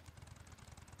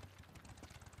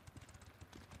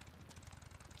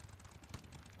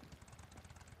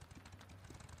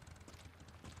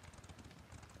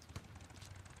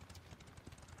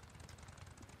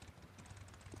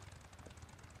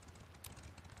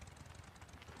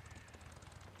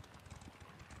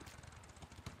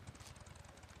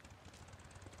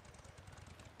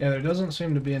 Yeah, there doesn't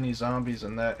seem to be any zombies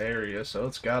in that area, so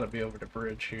it's gotta be over the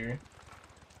bridge here.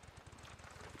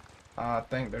 I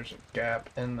think there's a gap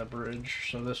in the bridge,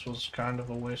 so this was kind of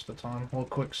a waste of time. We'll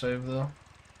quick save though.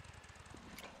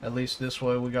 At least this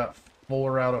way we got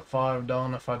 4 out of 5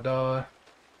 done if I die.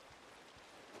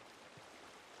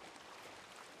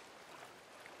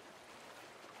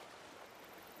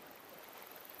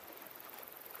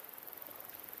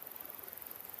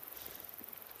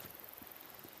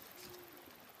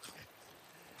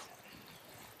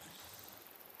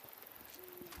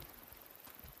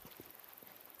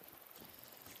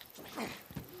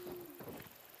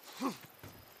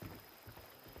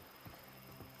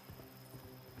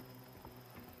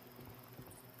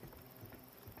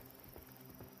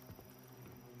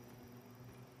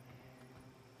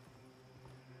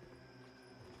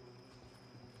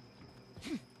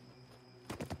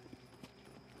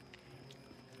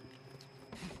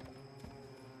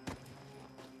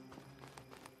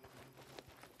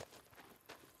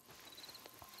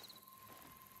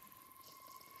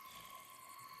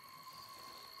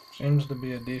 Seems to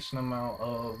be a decent amount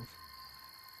of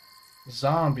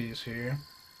zombies here.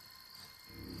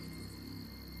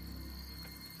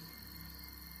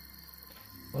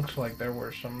 Looks like there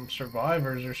were some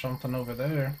survivors or something over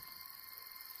there.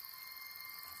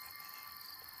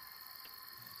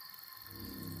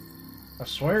 I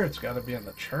swear it's got to be in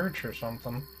the church or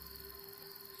something.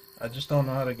 I just don't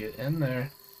know how to get in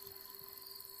there.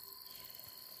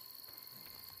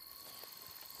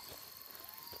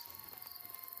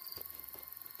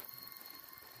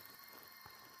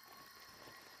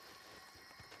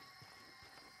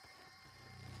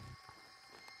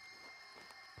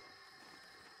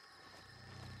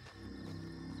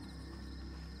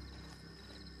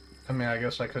 I mean, I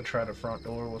guess I could try the front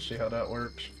door. We'll see how that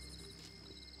works.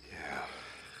 Yeah,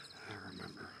 I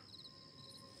remember.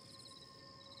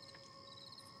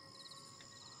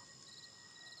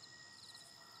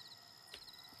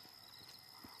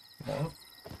 Well,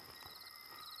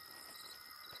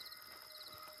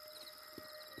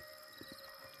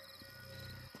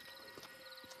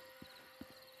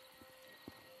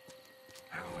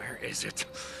 Where is it?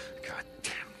 God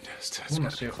damn nest. I'm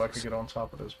gonna see if I could get on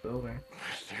top of this building.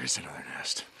 There's another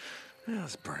nest. Well,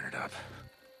 let's burn it up.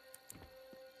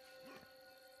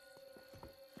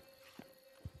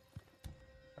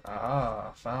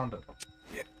 Ah, found it.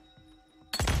 Yeah.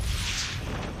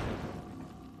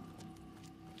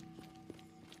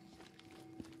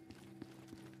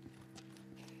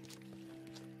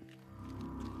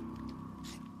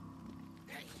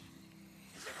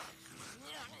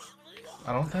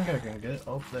 I don't think I can get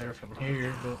up there from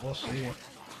here, but we'll see.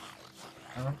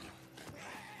 Huh?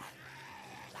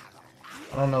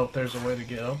 I don't know if there's a way to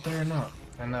get up there or not.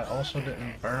 And that also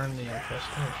didn't burn the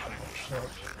infestation, which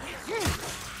sucks.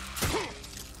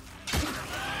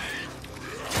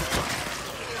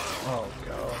 Oh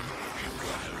god.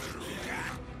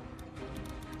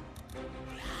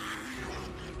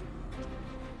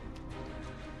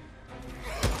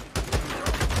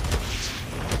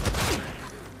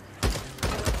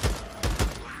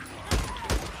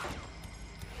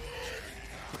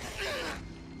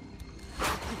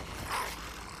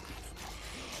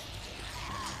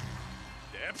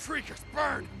 freakers,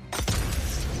 burn!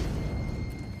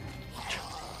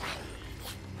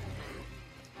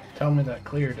 Tell me that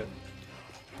cleared it.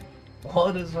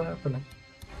 What is happening?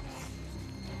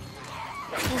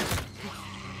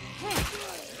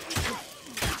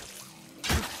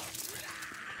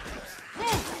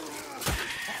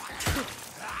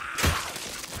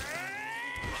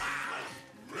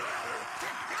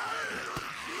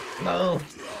 No.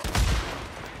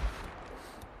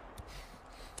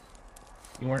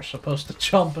 You weren't supposed to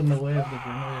jump in the way of the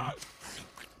grenade.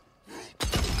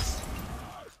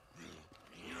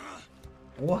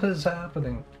 What is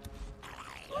happening?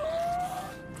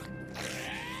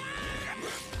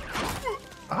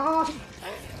 Ah!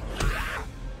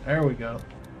 There we go.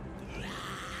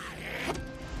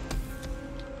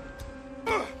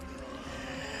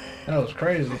 That was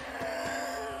crazy.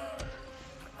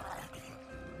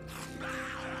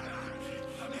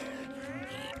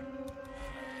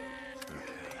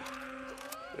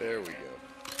 There we go.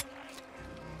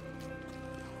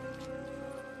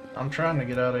 I'm trying to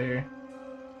get out of here.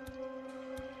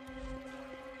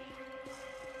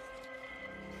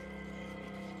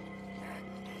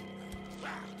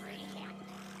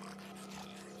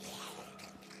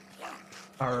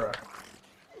 Alright.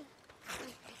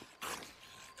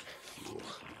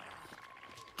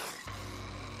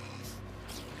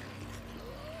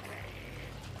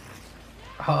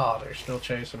 Ah, they're still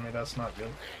chasing me. That's not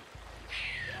good.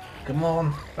 Come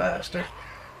on, faster.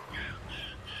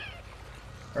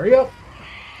 Hurry up.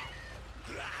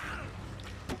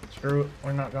 Screw it.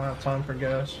 We're not gonna have time for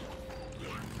gas.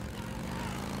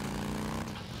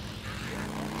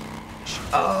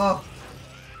 Ah!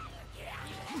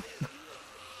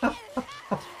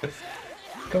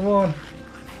 Come on.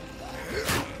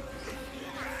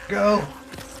 Go.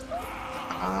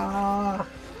 Ah.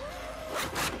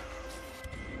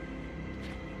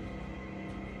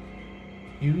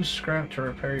 Use scrap to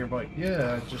repair your bike.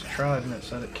 Yeah, I just tried and it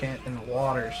said it can't in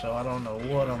water, so I don't know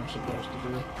what I'm supposed to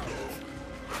do.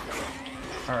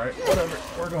 Alright, whatever.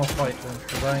 We're gonna fight then,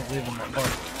 because I ain't leaving my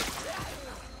bike.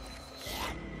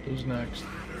 Who's next?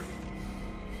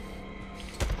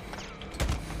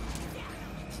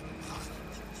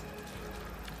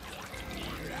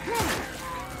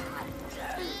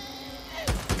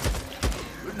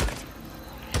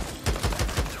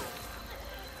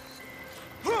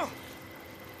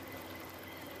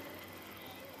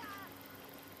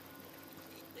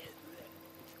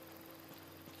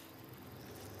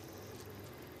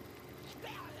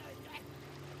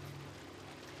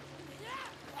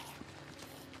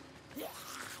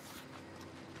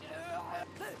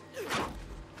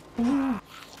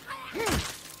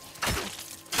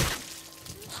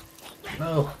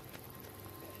 No.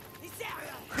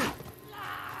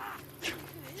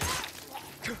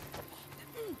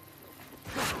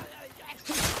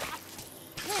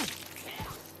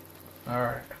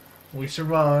 Alright. We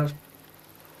survived.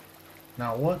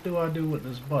 Now what do I do with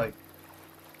this bike?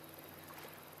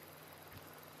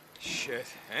 Shit,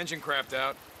 engine crapped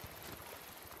out.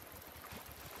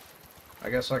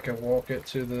 I guess I can walk it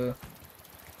to the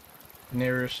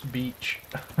nearest beach.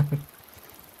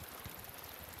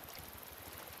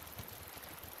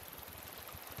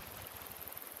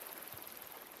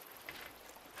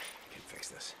 Can fix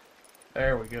this.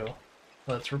 There we go.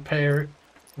 Let's repair it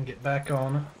and get back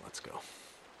on it. Let's go.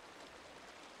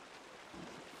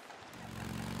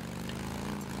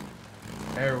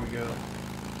 There we go.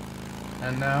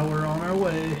 And now we're on our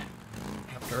way,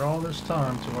 after all this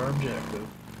time, to our objective.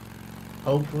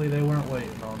 Hopefully they weren't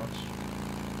waiting on us.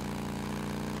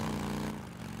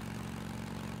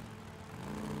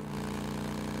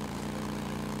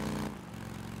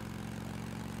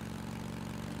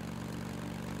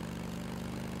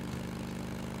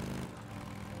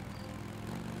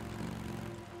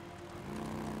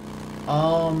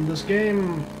 This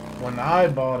game, when I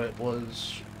bought it,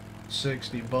 was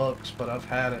 $60, but I've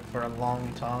had it for a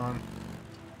long time.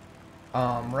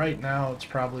 Right now it's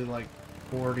probably like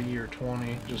 40 or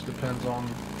 20, just depends on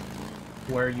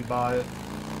where you buy it.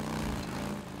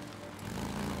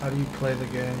 How do you play the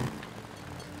game?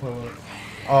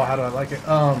 Oh, how do I like it?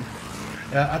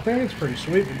 Yeah, I think it's pretty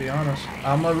sweet, to be honest.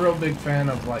 I'm a real big fan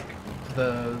of like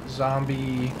the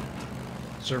zombie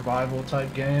survival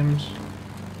type games.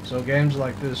 So games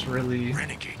like this really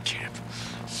Renegade camp.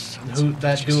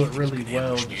 that do it really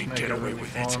well, just make it really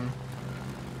fun.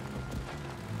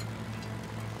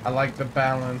 I like the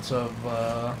balance of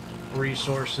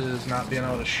resources, not being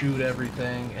able to shoot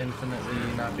everything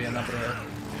infinitely, not being able to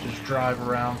just drive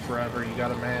around forever. You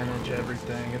gotta manage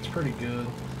everything. It's pretty good.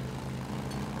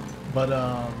 But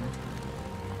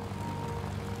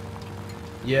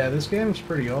Yeah, this game's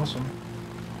pretty awesome.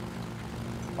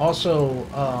 Also,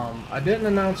 I didn't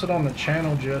announce it on the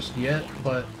channel just yet,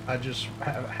 but I just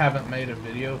haven't made a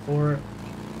video for it.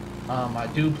 I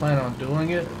do plan on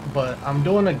doing it, but I'm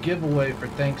doing a giveaway for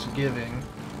Thanksgiving.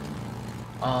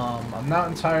 I'm not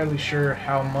entirely sure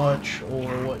how much or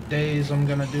what days I'm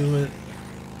gonna do it.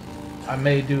 I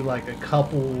may do like a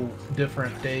couple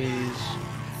different days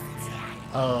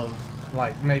of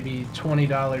like maybe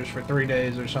 $20 for 3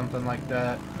 days or something like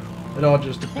that. It all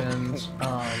just depends.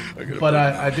 But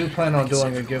I do plan on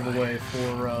doing a giveaway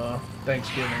for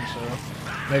Thanksgiving, so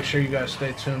make sure you guys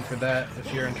stay tuned for that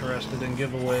if you're interested in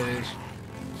giveaways.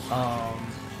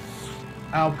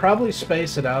 I'll probably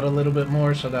space it out a little bit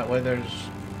more so that way there's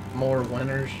more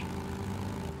winners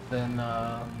than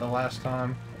the last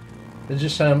time. It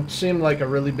just seemed like a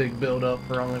really big build-up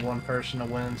for only one person to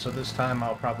win, so this time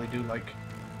I'll probably do like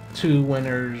 2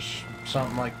 winners,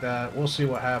 something like that. We'll see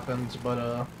what happens,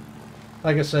 but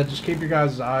like I said, just keep your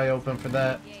guys' eye open for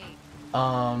that.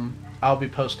 I'll be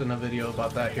posting a video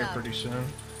about that here pretty soon.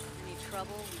 Any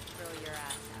trouble, we throw your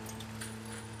ass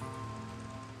out.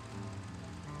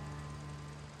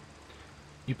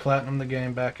 You platinum the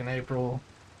game back in April.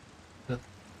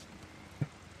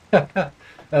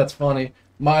 That's funny.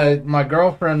 My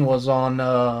girlfriend was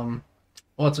on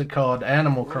what's it called?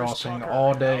 Animal Crossing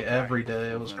all day, every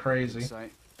day. It was crazy.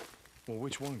 Well,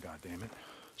 which one, goddammit?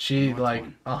 She like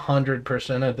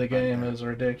 100% of the game. Is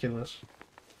ridiculous.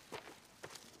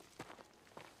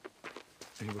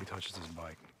 If anybody touches this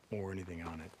bike or anything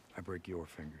on it, I break your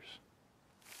fingers.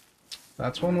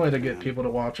 That's one way to get people to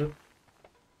watch it.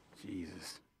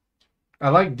 Jesus. I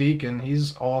like Deacon.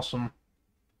 He's awesome.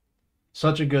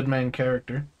 Such a good main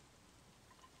character.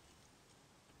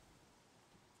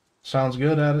 Sounds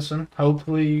good, Addison.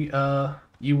 Hopefully,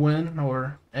 you win,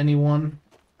 or anyone.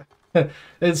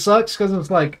 It sucks because it's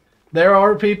like, there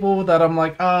are people that I'm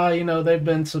like, you know, they've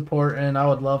been supporting. I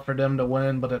would love for them to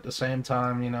win, but at the same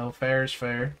time, you know, fair is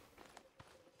fair.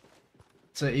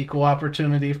 It's an equal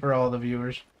opportunity for all the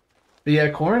viewers. But yeah,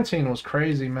 quarantine was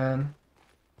crazy, man.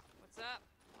 What's up?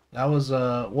 That was,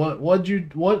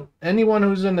 anyone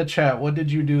who's in the chat, what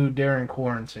did you do during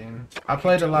quarantine? I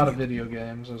played a lot of video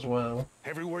games as well.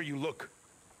 Everywhere you look,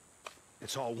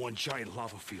 it's all one giant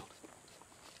lava field.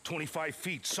 25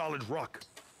 feet solid rock.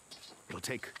 It'll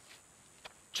take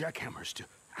jackhammers to...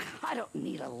 I don't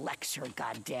need a lecture,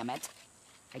 goddammit.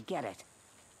 I get it.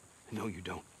 No, you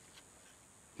don't.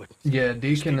 But Yeah,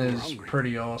 Deacon people are is hungry.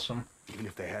 pretty awesome. Even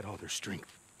if they had all their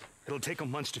strength, it'll take them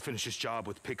months to finish this job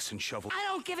with picks and shovels. I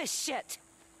don't give a shit.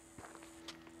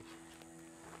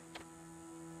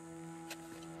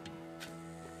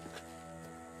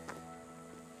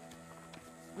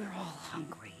 We're all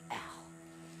hungry, Al.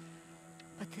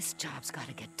 But this job's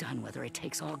gotta get done whether it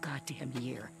takes all goddamn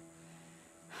year.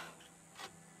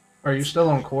 Are you still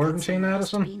on quarantine,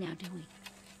 Addison? Me now, do we?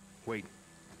 Wait.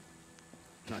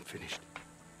 Not finished.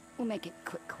 We'll make it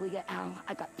quick, will ya, Al?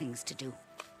 I got things to do.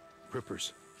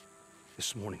 Rippers.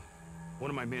 This morning,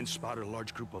 one of my men spotted a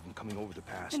large group of them coming over the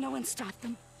pass. And no one stopped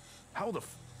them? How the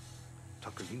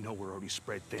Tucker, you know we're already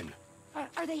spread thin.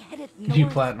 Are they headed north? You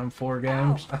platinum 4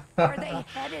 games. Al, are they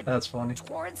headed That's funny.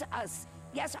 towards us?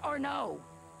 Yes or no?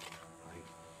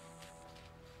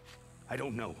 I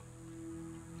don't know.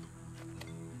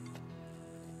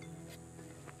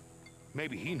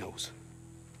 Maybe he knows.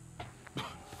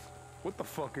 What the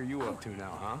fuck are you up to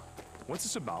now, huh? What's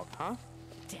this about, huh?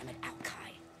 Damn it,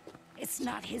 Alkai. It's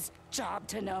not his job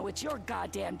to know. It's your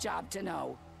goddamn job to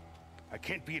know. I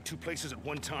can't be at 2 places at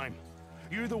one time.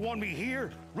 You either want me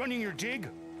here, running your dig,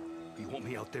 or you want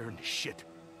me out there in the shit,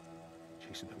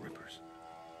 chasing the Rippers.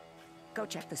 Go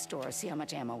check the store, see how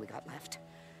much ammo we got left.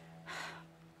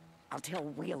 I'll tell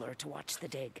Wheeler to watch the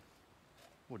dig.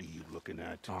 What are you looking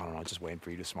at? I don't know, just waiting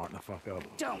for you to smarten the fuck up.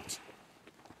 Don't!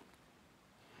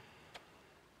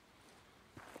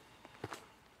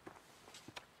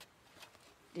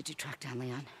 Did you track down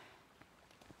Leon?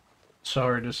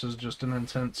 Sorry, this is just an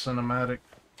intense cinematic.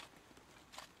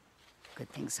 Good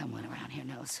thing someone around here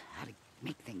knows how to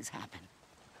make things happen.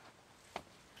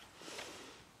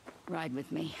 Ride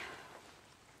with me.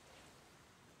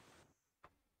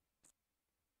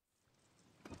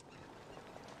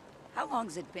 How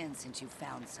long's it been since you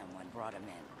found someone, brought him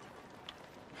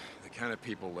in? The kind of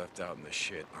people left out in the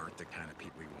shit aren't the kind of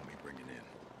people you want me bringing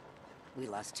in. We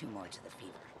lost 2 more to the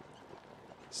fever.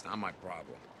 It's not my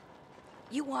problem.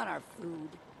 You want our food?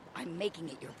 I'm making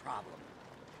it your problem.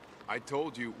 I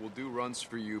told you we'll do runs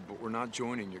for you, but we're not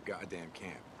joining your goddamn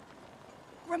camp.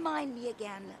 Remind me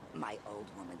again, my old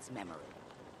woman's memory.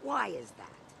 Why is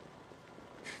that?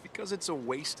 Because it's a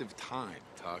waste of time,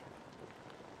 Tuck.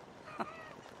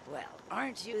 Well,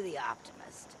 aren't you the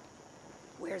optimist?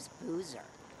 Where's Boozer?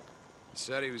 He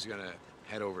said he was gonna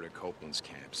head over to Copeland's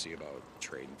camp, see about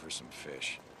trading for some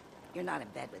fish. You're not in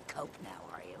bed with Cope now,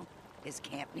 are you? Is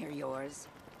camp near yours?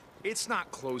 It's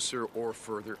not closer or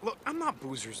further. Look, I'm not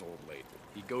Boozer's old lady.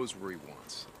 He goes where he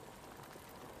wants.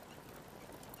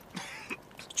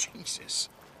 Jesus.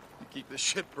 You keep this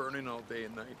shit burning all day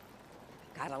and night.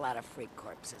 Got a lot of freak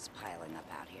corpses piling up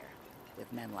out here.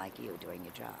 With men like you doing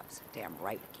your jobs. Damn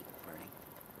right we keep it burning.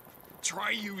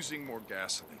 Try using more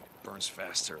gasoline. It burns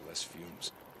faster, less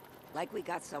fumes. Like we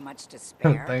got so much to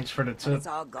spare. Thanks for the but tip. it's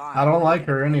all gone. I don't We're like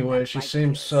gonna her clean anyway. that She fight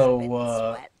seems to a spit and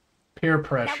so sweat. peer Now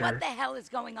pressure what the hell is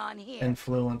going on here?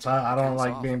 influence. I don't Counts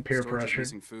like off. being peer Storage is pressured.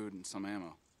 missing food and some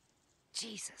ammo.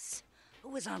 Jesus. Who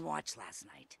was on watch last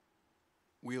night?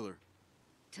 Wheeler,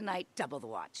 Tonight, double the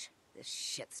watch. This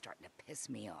shit's starting to piss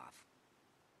me off.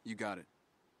 you got it.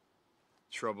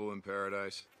 Trouble in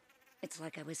paradise. It's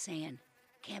like I was saying.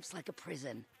 Camp's like a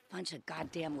prison. Bunch of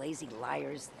goddamn lazy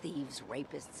liars, thieves,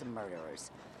 rapists, and murderers.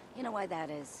 You know why that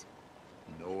is?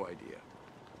 No idea.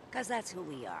 'Cause that's who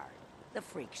we are. The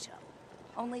freak show.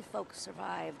 Only folks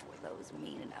survived were those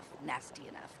mean enough, nasty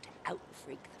enough to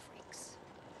out-freak the freaks.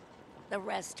 The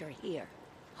rest are here.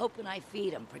 Hoping I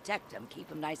feed them, protect them, keep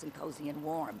them nice and cozy and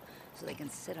warm, so they can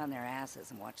sit on their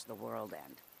asses and watch the world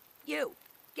end. You!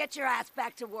 Get your ass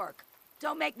back to work.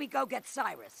 Don't make me go get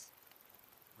Cyrus.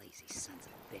 Lazy sons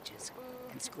of bitches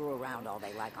can screw around all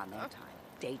they like on their time.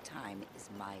 Daytime is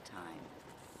my time.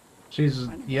 She's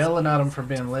yelling at him for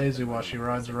being lazy while she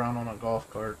rides around on a golf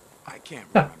cart. I can't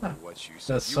remember what you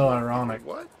said. That's You so were- ironic.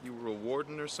 What? You were a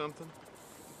warden or something?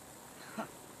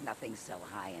 Nothing so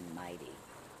high and mighty.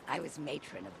 I was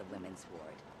matron of the women's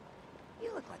ward.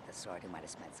 You look like the sort who might have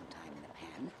spent some time in the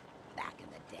pen, back in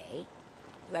the day.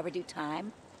 You ever do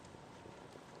time?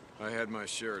 I had my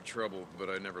share of trouble, but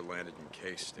I never landed in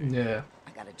K-State. Yeah.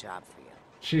 I got a job for you.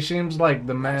 She seems like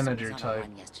the Larson manager was on a type.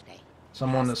 run yesterday.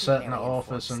 Someone to Asked sit me in the very informed,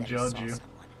 office and said he judge saw you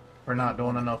someone. for not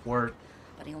doing enough work.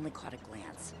 But he only caught a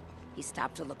glance. He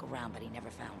stopped to look around, but he never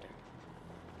found her.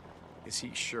 Is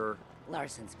he sure?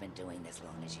 Larson's been doing this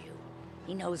long as you.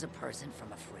 He knows a person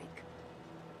from a freak.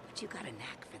 But you got a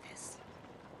knack for this.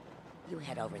 You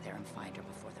head over there and find her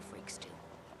before the freaks do.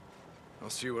 I'll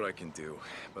see what I can do.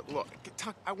 But look,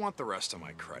 Tuck, I want the rest of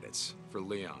my credits for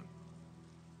Leon.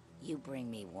 You bring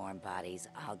me warm bodies,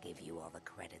 I'll give you all the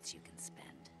credits you can spend.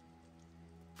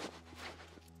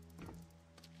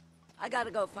 I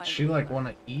gotta go find. Does she like want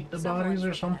to eat the bodies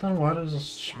or something?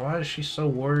 Why is she so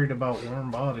worried about warm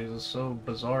bodies? It's so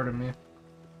bizarre to me.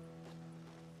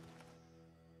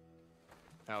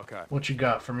 Alcott, What you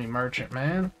got for me, merchant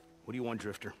man? what do you want,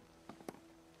 Drifter?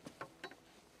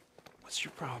 What's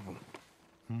your problem?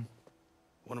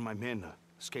 One of my men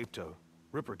escaped a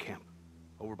Ripper camp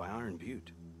over by Iron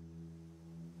Butte.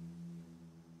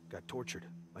 Got tortured,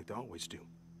 like they always do.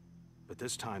 But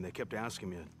this time they kept asking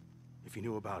me if you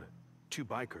knew about it. Two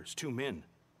bikers, two men,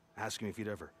 asking me if you'd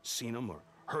ever seen them or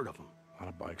heard of them. A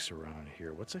lot of bikes around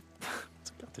here. What's it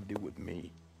got to do with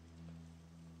me?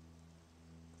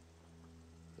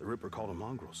 The Ripper called them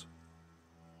mongrels.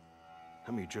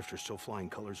 How many drifters still flying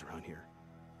colors around here?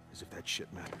 As if that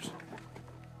shit matters.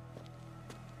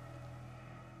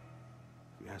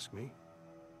 If you ask me,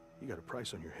 you got a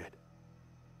price on your head.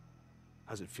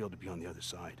 How's it feel to be on the other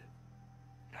side?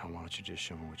 Now, why don't you just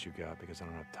show me what you got, because I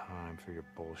don't have time for your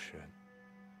bullshit.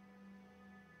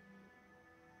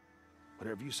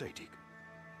 Whatever you say, Deke.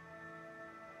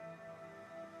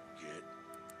 Get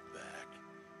back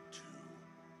to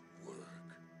work.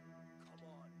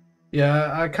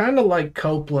 Yeah, I kind of like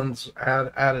Copeland's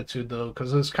attitude though,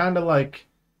 because it's kind of like,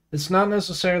 it's not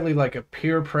necessarily like a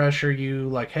peer pressure you,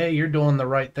 like, hey, you're doing the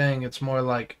right thing. It's more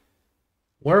like,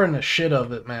 we're in the shit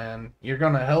of it, man. You're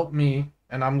gonna help me,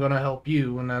 and I'm gonna help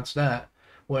you, and that's that.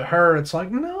 With her, it's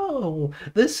like, no,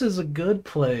 this is a good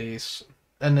place.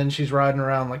 And then she's riding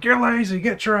around like, you're lazy,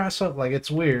 get your ass up. Like, it's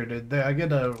weird. I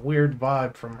get a weird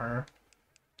vibe from her.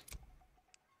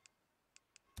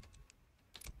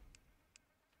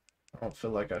 I don't feel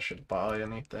like I should buy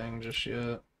anything just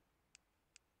yet.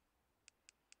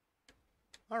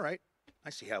 All right. I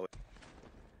see how it...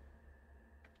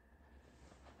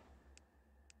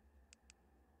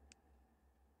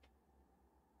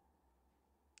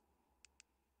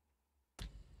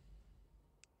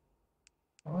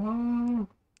 Um,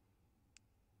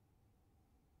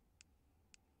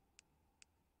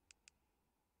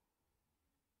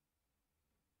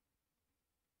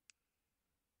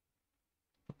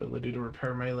 ability to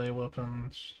repair melee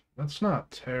weapons. That's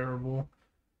not terrible.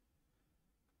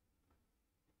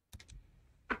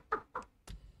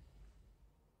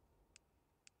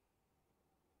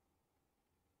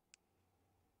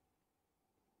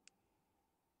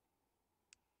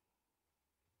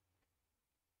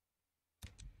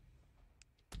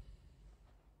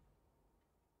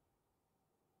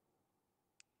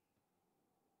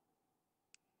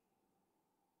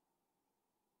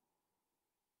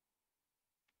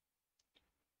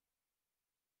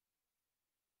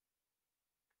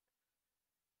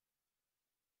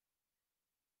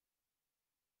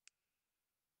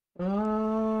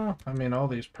 I mean, all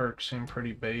these perks seem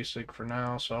pretty basic for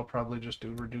now, so I'll probably just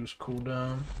do reduce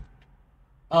cooldown.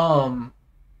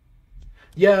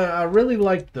 Yeah, I really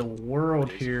like the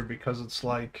world here because it's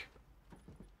like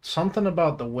something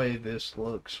about the way this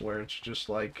looks, where it's just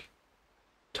like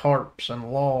tarps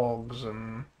and logs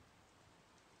and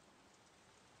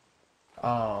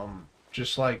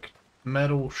just like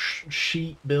metal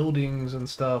sheet buildings and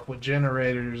stuff with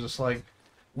generators. It's like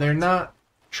they're not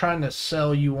trying to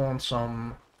sell you on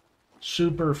some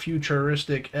super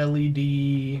futuristic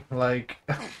LED, like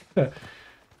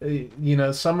you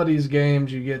know, some of these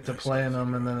games you get to playing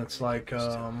them and then it's like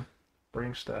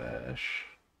bring stash.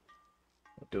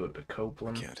 I'll do it to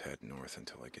Copeland. Can't head north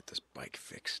until I get this bike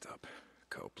fixed up.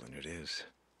 Copeland it is.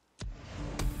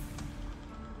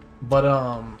 But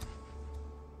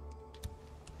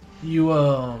you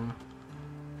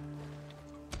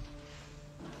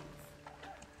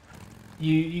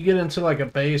you get into like a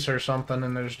base or something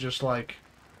and there's just like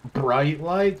bright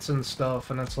lights and stuff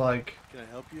and it's like, can I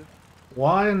help you?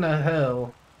 Why in the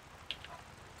hell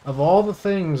of all the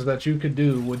things that you could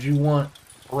do would you want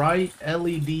bright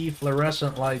LED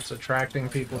fluorescent lights attracting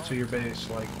people to your base?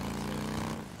 Like,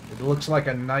 it looks like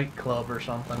a nightclub or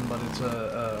something, but it's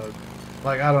a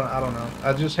like, I don't know.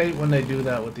 I just hate when they do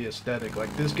that with the aesthetic.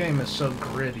 Like, this game is so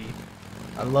gritty.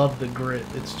 I love the grit.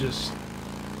 It's just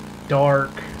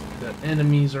dark. The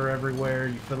enemies are everywhere.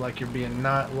 You feel like you're being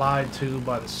not lied to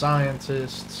by the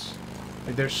scientists.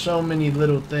 Like, there's so many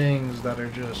little things that are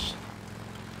just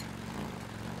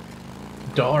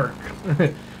dark.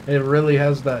 It really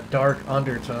has that dark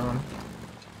undertone.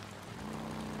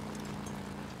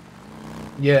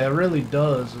 Yeah, it really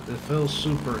does. It feels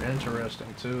super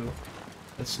interesting, too.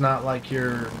 It's not like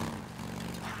you're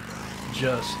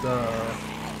just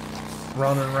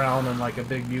running around in like a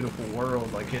big beautiful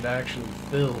world. Like, it actually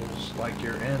feels like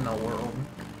you're in a world.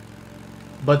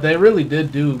 But they really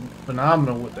did do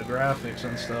phenomenal with the graphics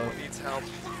and stuff. Needs help.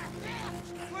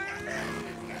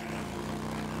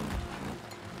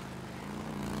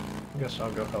 I guess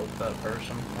I'll go help that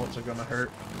person. What's it gonna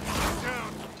hurt?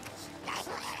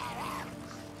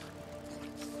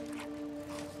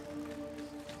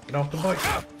 Get off the bike.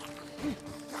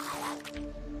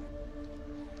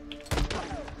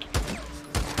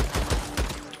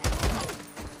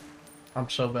 I'm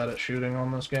so bad at shooting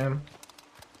on this game.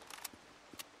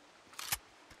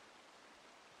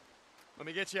 Let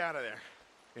me get you out of there.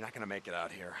 You're not gonna make it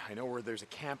out here. I know where there's a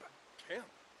camp. Camp?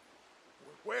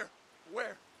 Where?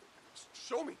 Where?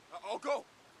 Show me. I'll go.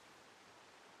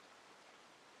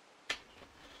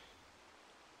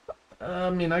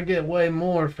 I mean, I get way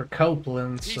more for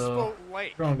Copeland, so Peaceful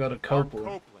Lake. we're gonna go to Copeland.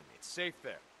 Copeland. It's safe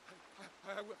there.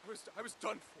 I was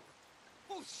done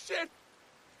for. Oh shit!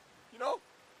 You know?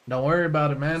 Don't worry about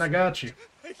it, man. I got you.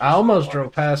 I almost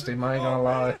drove past him, I ain't gonna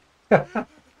lie.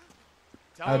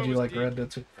 How'd you like Red Dead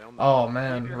 2? Oh,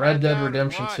 man. Red Dead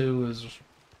Redemption 2 is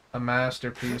a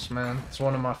masterpiece, man. It's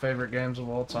one of my favorite games of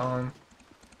all time.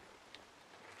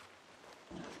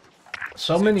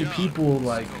 So many people,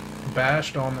 like,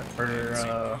 bashed on it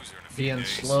for being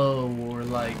slow or,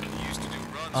 like,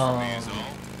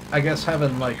 I guess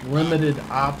having, like, limited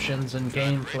options in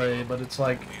gameplay, but it's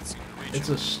like, it's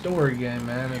a story game,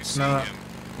 man. It's not,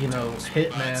 you know,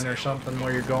 Hitman or something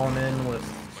where you're going in with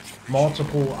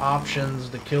multiple options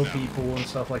to kill people and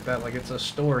stuff like that. Like, it's a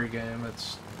story game.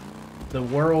 It's, the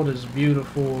world is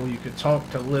beautiful. You could talk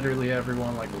to literally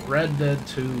everyone. Like, Red Dead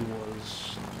 2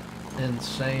 was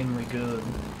insanely good.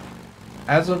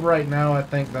 As of right now, I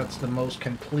think that's the most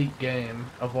complete game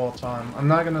of all time. I'm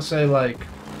not gonna say, like,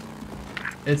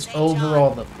 it's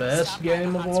overall the best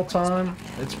game of all time.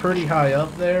 It's pretty high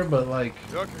up there, but, like,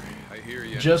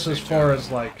 just as far as,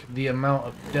 like, the amount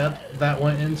of depth that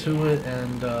went into it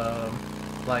and,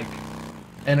 like,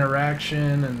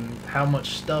 interaction and how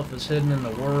much stuff is hidden in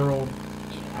the world,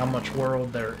 how much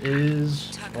world there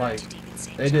is, like,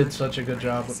 they did such a good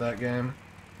job with that game.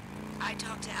 I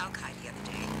talked to Alkai the other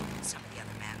day, and some of the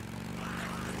other men.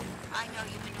 I know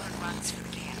you've been doing runs for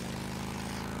the camp.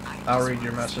 I'll read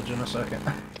your message in a second.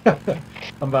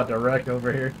 I'm about to wreck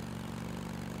over here.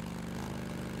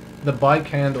 The bike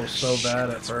handle's so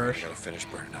bad at first. I gotta finish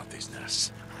burning out these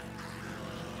nests.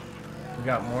 We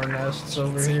got more nests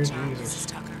over here. Jesus. This is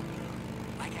Tucker.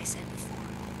 Like I said before,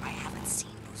 I haven't seen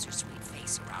Booster's sweet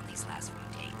face around these last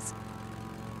few days.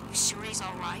 You sure he's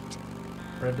all right?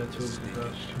 Red Dead 2 is the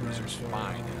best. Boozer's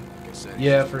fine. Like I said,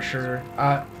 Yeah, for sure.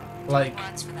 Like,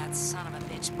 Runs for that son of a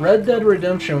bitch. Red Dead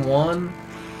Redemption 1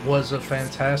 was a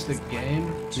fantastic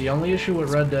game. The only issue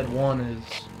with Red Dead 1 is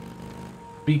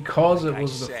because it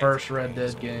was the first Red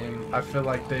Dead game, I feel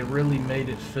like they really made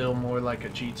it feel more like a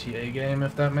GTA game,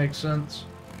 if that makes sense.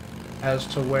 As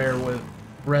to where with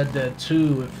Red Dead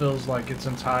 2, it feels like its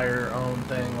entire own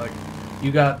thing. Like,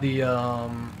 you got the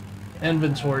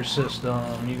inventory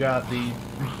system, you got the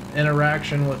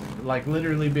interaction with, like,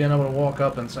 literally being able to walk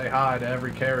up and say hi to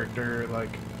every character. Like,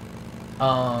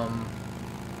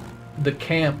 the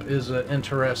camp is an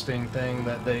interesting thing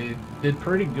that they did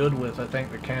pretty good with. I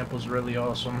think the camp was really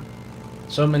awesome.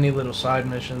 So many little side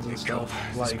missions and stuff.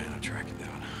 Like,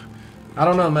 I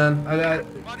don't know, man.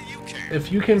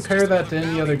 If you compare that to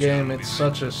any other game, it's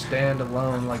such a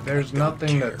standalone. Like, there's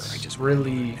nothing that's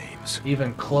really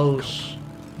even close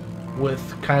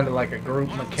with kind of like a group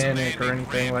mechanic or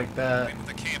anything like that.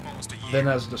 Then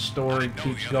as the story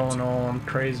keeps going on,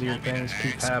 crazier things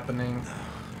keep happening.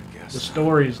 The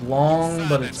story's long,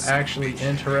 but it's actually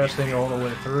interesting all the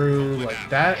way through. Like,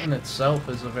 that in itself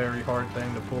is a very hard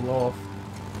thing to pull off.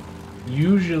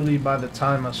 Usually by the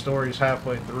time a story's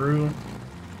halfway through,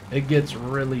 it gets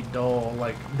really dull.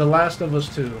 Like, The Last of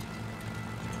Us 2.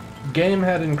 Game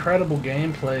had incredible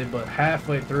gameplay, but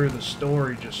halfway through the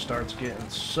story just starts getting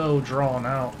so drawn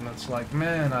out, and it's like,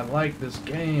 man, I like this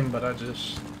game, but I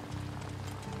just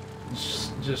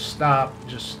stop,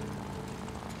 just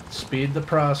speed the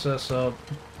process up.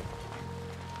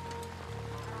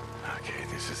 Okay,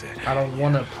 this is it. I don't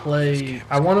want to play.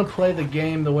 I want to play the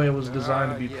game the way it was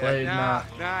designed to be played, not.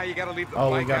 Nah, you gotta leave the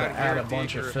Oh, we bike gotta out add here, a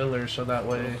bunch of Deeker. fillers so that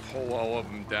way. Pull all of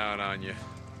them down on you.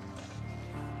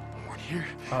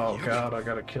 Oh god, I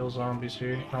gotta kill zombies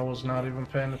here. I was not even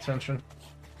paying attention.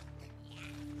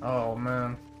 Oh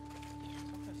man.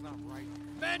 That's not right.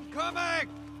 Men coming!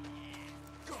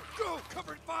 Go, go,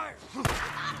 cover fire!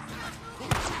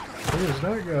 Who is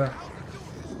that guy?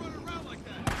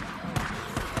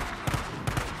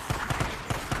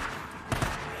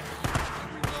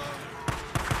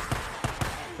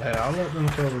 Hey, I'll let them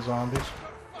kill the zombies.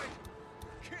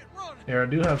 Here, I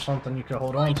do have something you can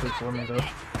hold on to for me, though.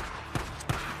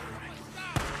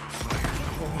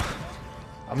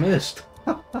 I missed.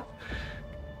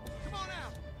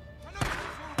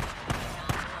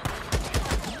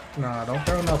 Nah, don't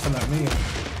throw nothing at me.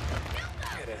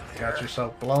 Got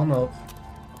yourself blown up.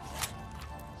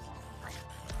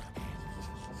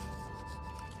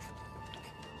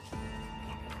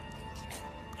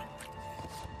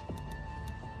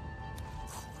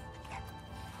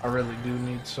 I really do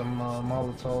need some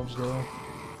Molotovs, though.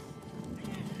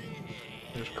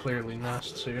 There's clearly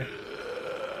nests here.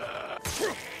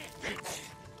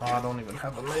 Oh, I don't even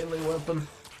have a melee weapon.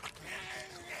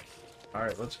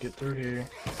 Alright, let's get through here.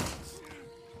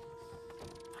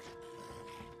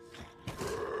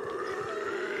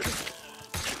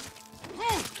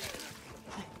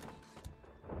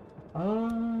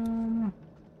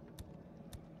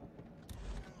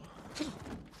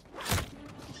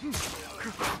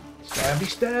 Stabby,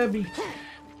 stabby.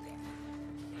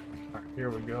 Alright,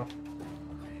 here we go.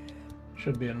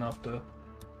 Should be enough to...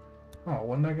 Oh,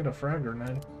 wouldn't I get a frag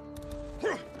grenade?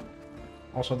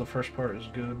 Also, the first part is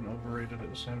good and overrated at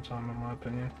the same time, in my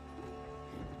opinion.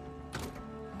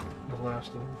 The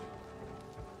Last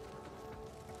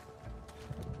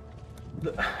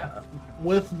of...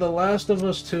 With The Last of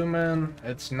Us 2, man,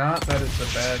 it's not that it's a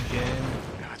bad game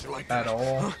at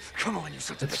all.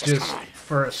 It's just,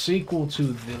 for a sequel to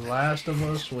The Last of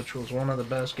Us, which was one of the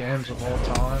best games of all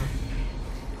time,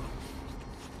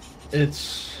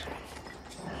 it's,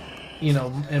 you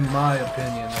know, in my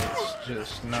opinion, it's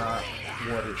just not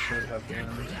what it should have been.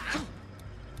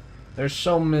 There's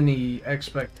so many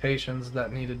expectations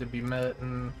that needed to be met,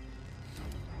 and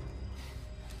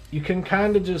you can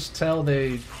kind of just tell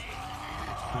they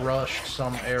rushed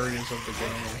some areas of the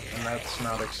game, and that's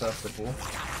not acceptable.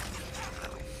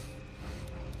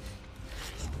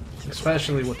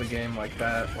 Especially with a game like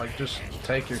that. Like, just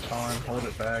take your time, hold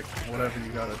it back, whatever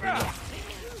you gotta do.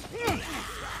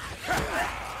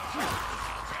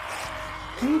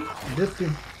 Dipped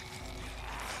him.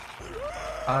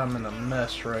 I'm in a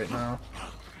mess right now.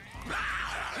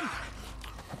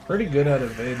 Pretty good at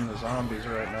evading the zombies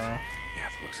right now. Yeah,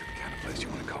 it looks like the kind of place you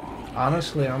want to go home.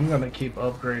 Honestly, I'm gonna keep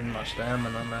upgrading my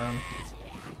stamina, man.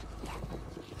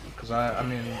 Cause I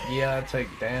mean, yeah, I take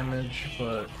damage,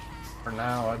 but for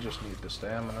now, I just need the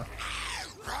stamina.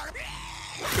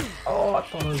 Oh, I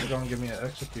thought it was gonna give me an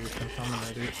execution. I'm an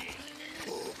idiot.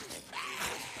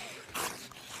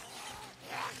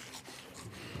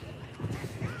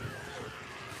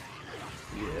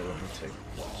 Yeah, let me take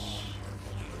this.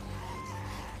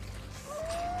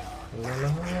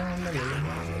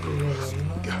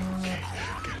 Okay,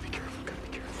 gotta be careful, gotta be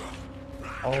careful.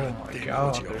 Oh my Damn,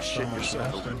 god, you gotta there's so shit much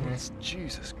yourself nest in over here. this.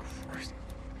 Jesus Christ.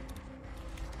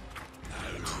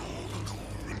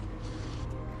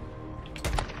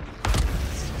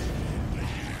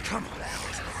 Come on,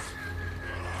 Alex.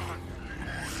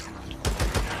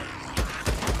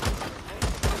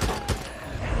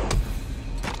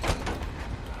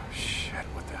 Shit,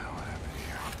 what the hell happened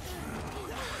here?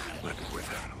 Might be worth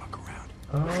having a look around.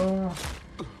 Oh.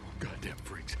 Goddamn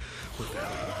freaks. What the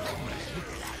hell?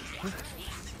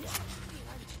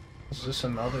 Is this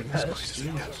another nest? This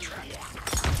Jesus. trap.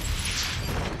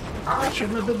 I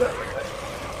shouldn't have did that.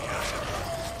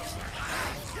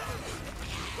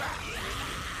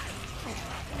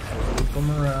 Loop them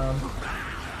around.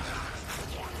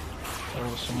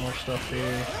 Oh, some more stuff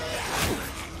here.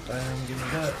 Bam, give me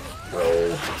that.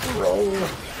 Roll, roll.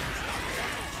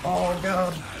 Oh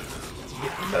god.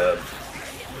 Get me that.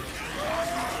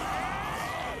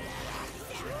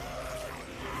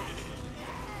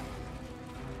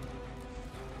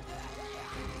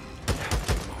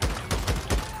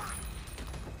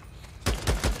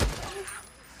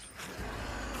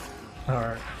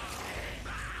 Alright.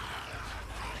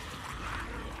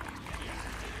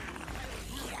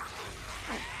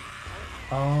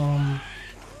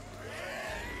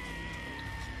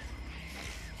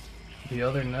 The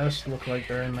other nests look like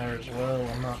they're in there as well.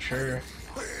 I'm not sure.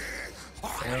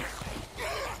 Yep.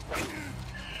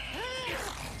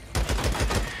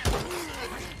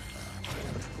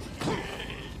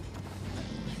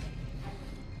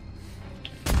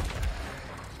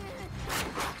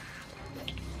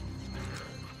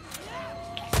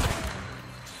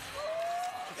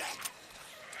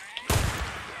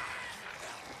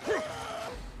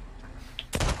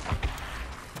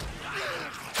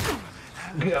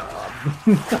 God.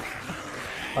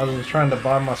 I was just trying to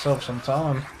buy myself some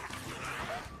time.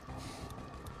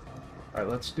 Alright,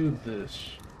 let's do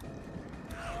this.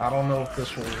 I don't know if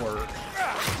this will work,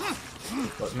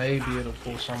 but maybe it'll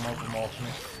pull some of them off me.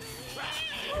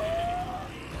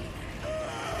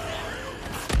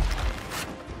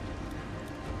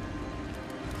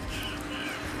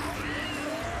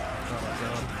 Oh my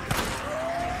god.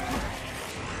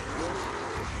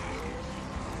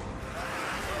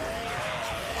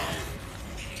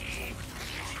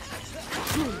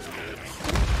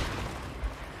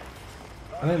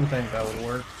 I didn't think that would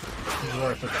work. It was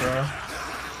worth a try.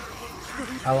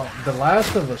 The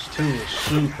Last of Us 2 is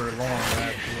super long,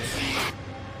 actually.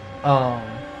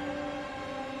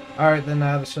 Alright then,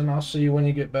 Addison, I'll see you when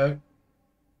you get back.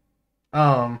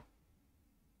 Well,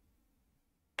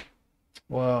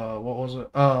 what was it?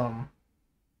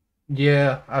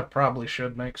 Yeah, I probably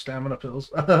should make stamina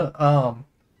pills. The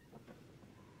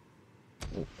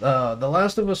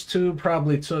Last of Us 2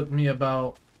 probably took me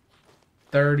about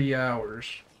 30 hours.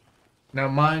 Now,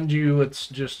 mind you, it's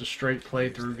just a straight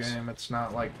playthrough game. It's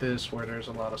not like this where there's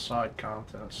a lot of side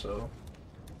content, so...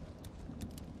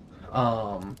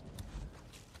 I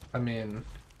mean,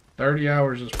 30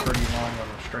 hours is pretty long on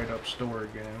a straight-up story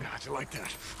game. How'd you like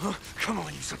that? Huh? Come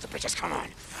on, you sons of bitches, come on!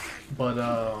 But,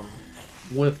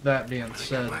 with that being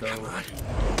said, though,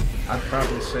 I'd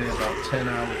probably say about 10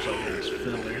 hours of it is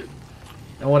filler.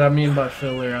 And what I mean by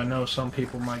filler, I know some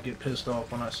people might get pissed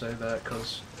off when I say that,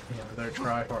 because, you know, they're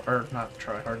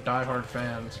die-hard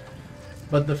fans.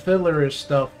 But the filler is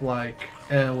stuff like,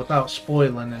 and without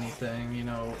spoiling anything, you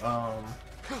know,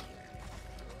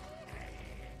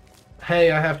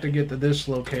 hey, I have to get to this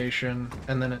location,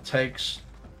 and then it takes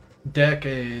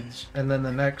decades, and then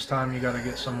the next time you gotta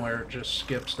get somewhere, it just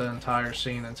skips the entire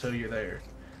scene until you're there.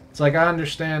 It's like, I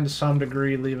understand to some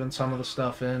degree leaving some of the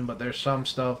stuff in, but there's some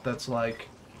stuff that's like,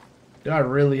 do I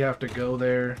really have to go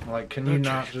there? Like, can you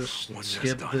not just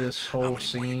skip this whole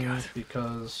scene?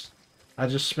 Because I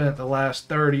just spent the last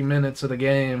 30 minutes of the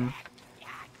game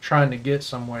trying to get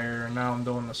somewhere, and now I'm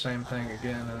doing the same thing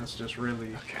again, and it's just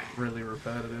really, really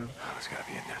repetitive. There's gotta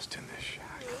be a nest in this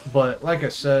shack. But, like I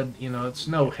said, you know, it's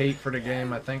no hate for the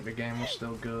game. I think the game was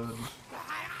still good.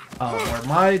 Where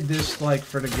my dislike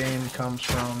for the game comes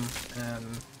from,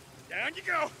 and Down you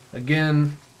go!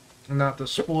 again, not to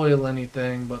spoil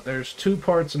anything, but there's two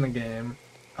parts in the game.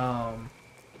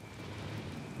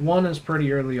 One is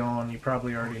pretty early on, you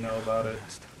probably already know about it.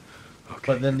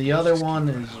 But then the other one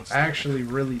is actually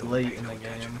really late in the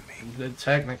game. It's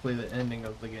technically the ending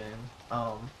of the game.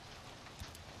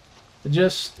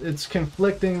 It's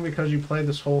conflicting because you play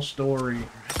this whole story,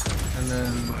 and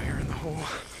then Fire in the hole.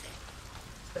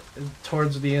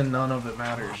 towards the end, none of it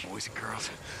matters. Boys and girls.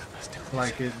 Let's do this.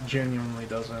 Like, it genuinely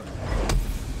doesn't.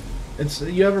 It's,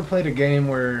 you ever played a game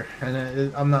where,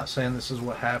 and I'm not saying this is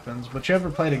what happens, but you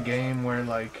ever played a game where,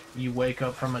 like, you wake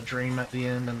up from a dream at the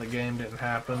end and the game didn't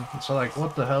happen? And so, like,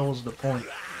 what the hell was the point?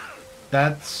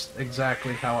 That's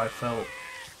exactly how I felt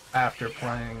after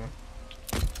playing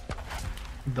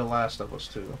The Last of Us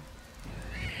 2.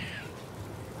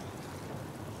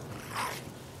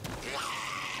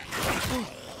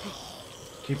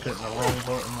 Keep hitting the wrong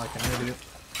button like an idiot.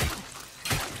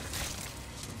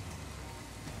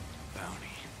 Bounty.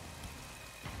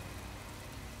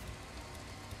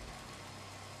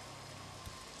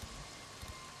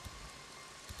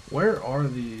 Where are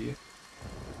the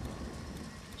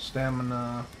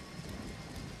stamina?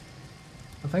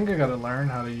 I think I gotta learn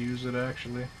how to use it,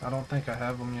 actually. I don't think I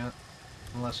have them yet.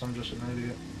 Unless I'm just an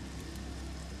idiot.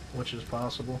 Which is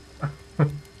possible.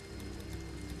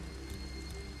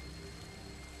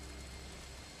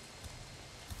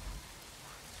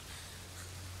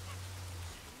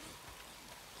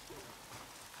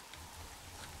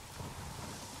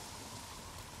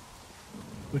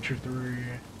 Witcher 3,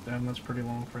 damn, that's pretty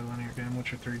long for a linear game.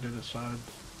 Witcher 3 did its side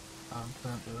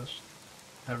content to this.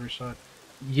 Every side.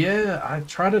 Yeah, I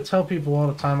try to tell people all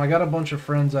the time. I got a bunch of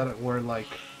friends at it where, like,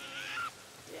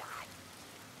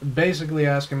 basically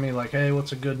asking me, like, hey,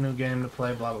 what's a good new game to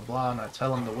play, blah, blah, blah, and I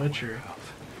tell them The Witcher.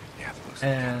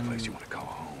 And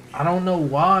I don't know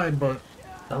why, but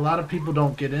a lot of people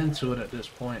don't get into it at this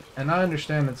point. And I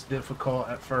understand it's difficult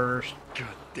at first,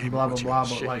 blah, blah, blah,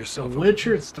 but, like, The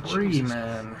Witcher 3,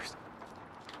 man.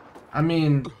 I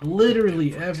mean,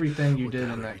 literally everything you did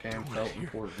in that game felt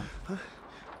important.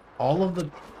 All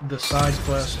of the side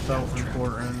quests felt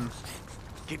important.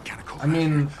 I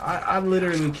mean, I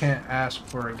literally can't ask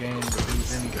for a game to do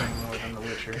anything more than The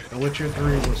Witcher. The Witcher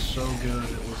 3 was so good,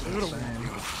 it was insane.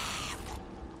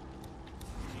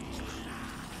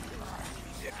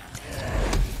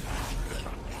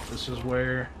 This is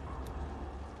where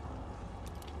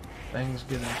things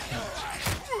get intense.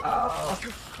 Oh.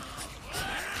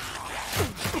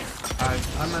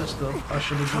 I messed up. I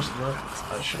should have just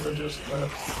left. I should have just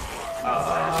left.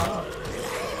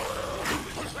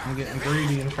 I'm getting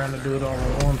greedy and trying to do it all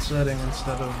in one setting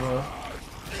instead of,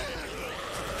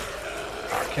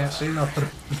 I can't see nothing.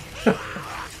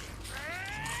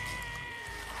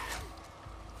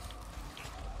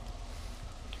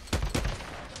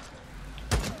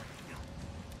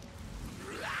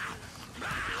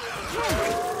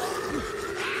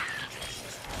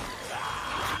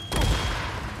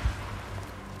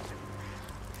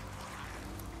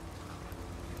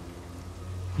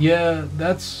 Yeah,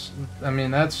 I mean,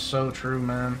 that's so true,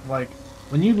 man. Like,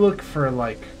 when you look for,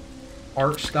 like,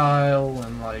 art style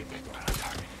and, like,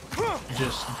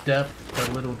 just depth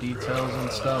to little details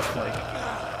and stuff, like,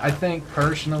 I think,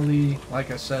 personally, like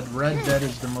I said, Red Dead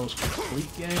is the most complete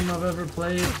game I've ever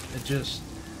played. It just,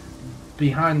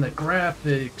 behind the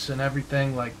graphics and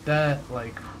everything like that,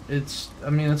 like,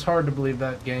 I mean, it's hard to believe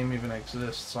that game even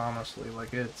exists, honestly.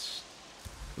 Like, it's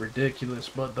ridiculous.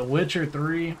 But The Witcher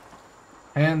 3...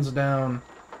 hands down,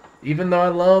 even though I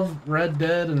love Red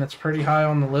Dead and it's pretty high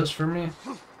on the list for me,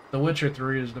 The Witcher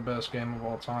 3 is the best game of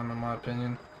all time in my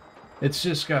opinion. It's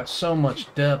just got so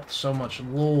much depth, so much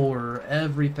lore,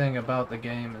 everything about the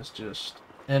game is just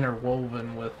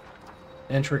interwoven with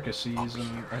intricacies,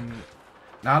 and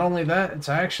not only that, it's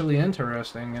actually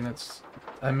interesting, and it's,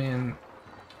 I mean,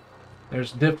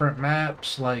 there's different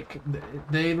maps, like,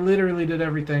 they literally did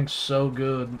everything so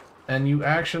good, and you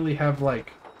actually have,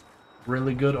 like,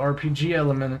 really good RPG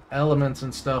elements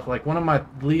and stuff. Like, one of my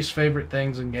least favorite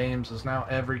things in games is now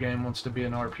every game wants to be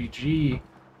an RPG,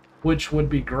 which would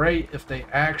be great if they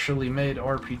actually made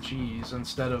RPGs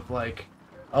instead of like,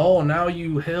 oh, now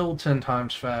you heal 10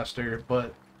 times faster,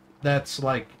 but that's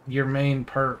like your main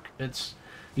perk. It's,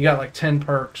 you got like 10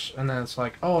 perks and then it's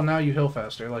like, oh, now you heal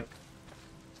faster. Like,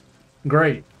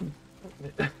 great.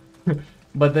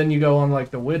 But then you go on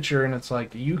like The Witcher and it's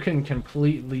like you can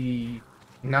completely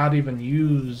not even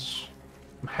use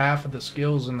half of the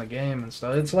skills in the game and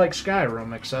stuff. It's like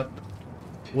Skyrim, except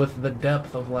with the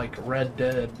depth of like Red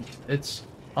Dead. It's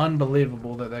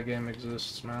unbelievable that that game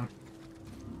exists, man.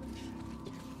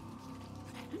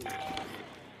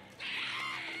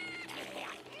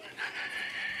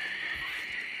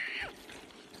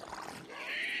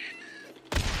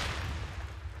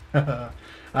 I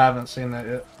haven't seen that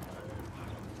yet.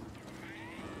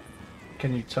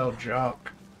 Can you tell Jock?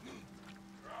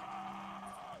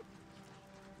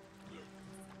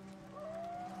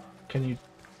 Can you...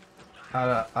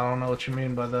 I don't know what you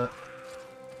mean by that.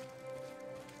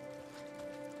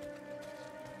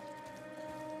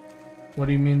 What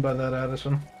do you mean by that,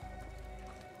 Addison?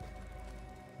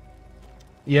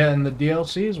 Yeah, and the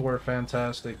DLCs were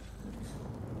fantastic.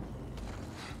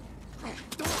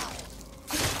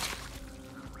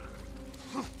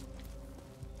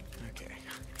 Okay.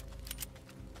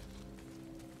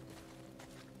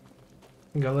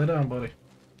 Go lay down, buddy.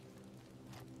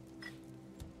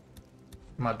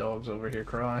 My dog's over here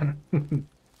crying.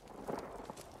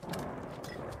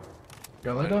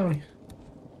 Go lay down.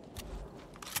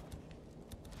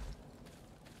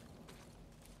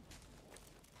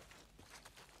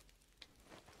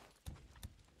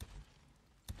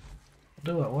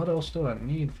 What else do I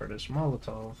need for this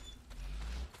Molotov?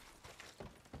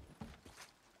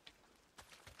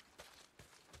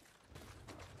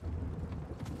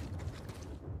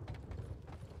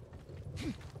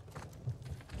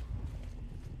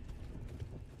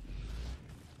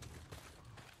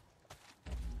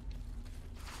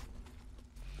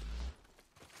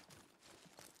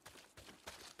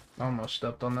 Almost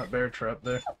stepped on that bear trap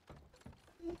there.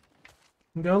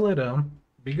 Go lay down.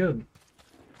 Be good.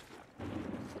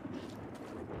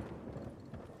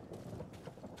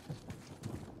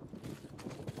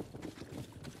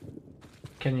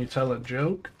 Can you tell a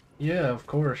joke? Yeah, of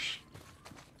course.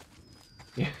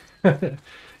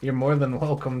 You're more than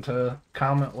welcome to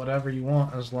comment whatever you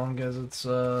want as long as it's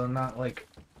not like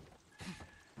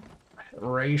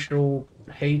racial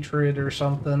hatred or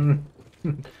something.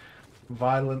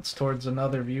 Violence towards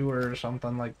another viewer or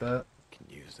something like that. Can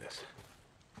use this.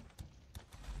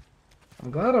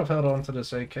 I'm glad I've held on to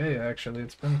this AK actually.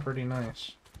 It's been pretty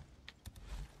nice.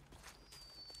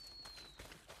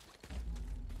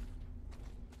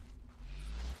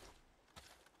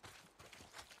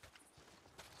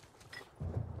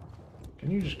 Can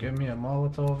you just give me a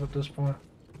Molotov at this point?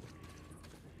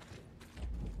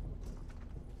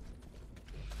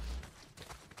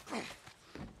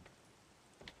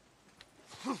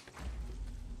 I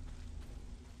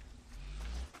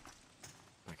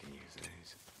can use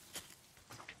these.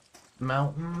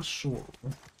 Mountain Sword.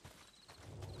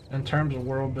 In terms of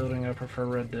world building, I prefer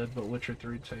Red Dead, but Witcher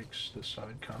 3 takes the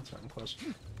side content plus.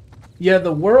 Yeah,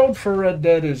 the world for Red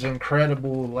Dead is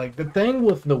incredible. Like, the thing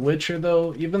with The Witcher,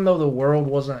 though, even though the world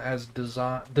wasn't as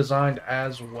designed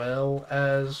as well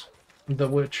as The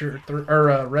Witcher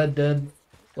or Red Dead,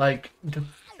 like,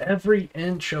 every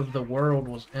inch of the world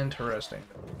was interesting.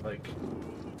 Like,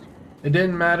 it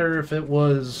didn't matter if it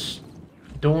was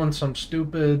doing some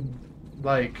stupid,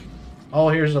 like, oh,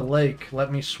 here's a lake,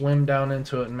 let me swim down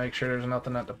into it and make sure there's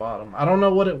nothing at the bottom. I don't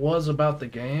know what it was about the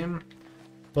game,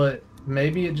 but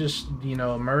maybe it just, you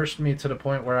know, immersed me to the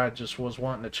point where I just was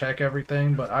wanting to check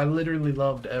everything, but I literally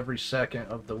loved every second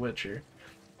of The Witcher.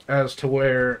 As to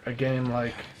where a game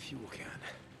like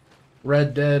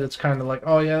Red Dead, it's kind of like,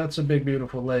 oh yeah, that's a big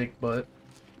beautiful lake, but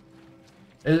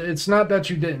it's not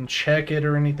that you didn't check it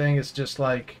or anything, it's just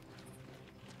like,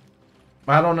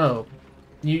 I don't know.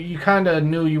 You kind of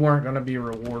knew you weren't going to be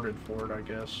rewarded for it, I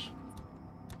guess.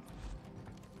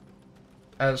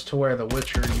 As to where The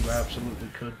Witcher, you absolutely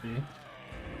could be.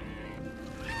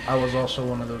 I was also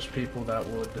one of those people that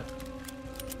would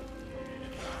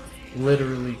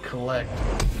literally collect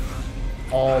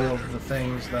all of the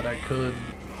things that I could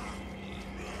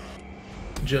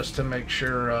just to make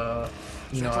sure,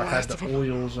 you know, I had the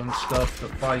oils and stuff to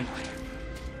fight.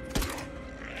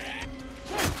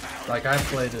 Like, I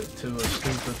played it to a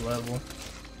stupid level.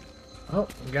 Oh,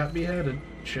 got beheaded.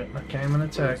 Shouldn't have came and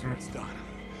attacked me. It's done.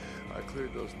 I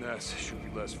cleared those nests. Should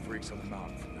be less freaks on the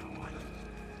mountain from now on.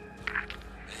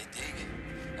 Hey, Dig.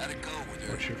 How'd it go with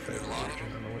her? What's your favorite version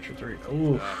of The Witcher 3?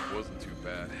 Ooh. It wasn't too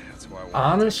bad. That's why I wanted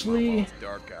Honestly, to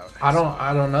dark out.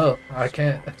 I don't know. I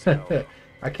can't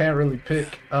I can't really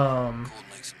pick.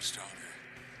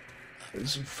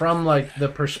 From like the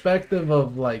perspective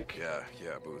of like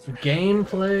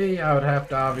gameplay, I would have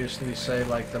to obviously say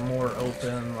like the more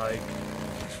open, like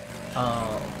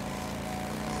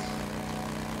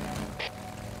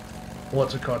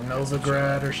what's it called,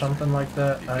 Novigrad or something like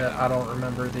that. I don't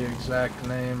remember the exact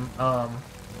name.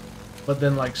 But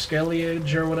then like Skelly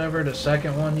Age or whatever, the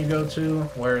second one you go to,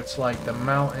 where it's like the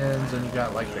mountains and you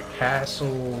got like the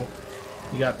castle,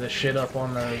 you got the shit up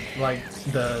on the like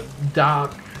the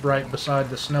dock right beside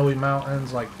the snowy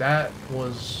mountains, like that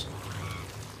was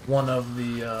one of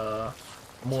the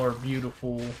more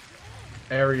beautiful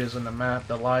areas in the map.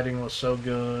 The lighting was so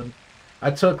good.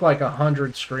 I took like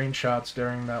 100 screenshots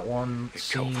during that one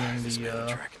scene in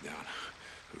the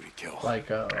like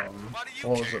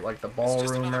what was it, like the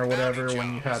ballroom or whatever,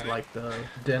 when you had like the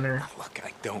dinner. Look,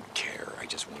 I don't care. I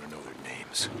just want to know their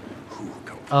names. Who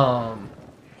go? One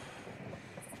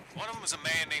of them was a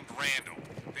man named Randall.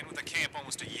 Been with the camp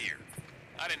almost a year.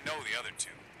 I didn't know the other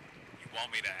two. You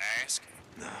want me to ask?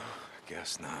 No,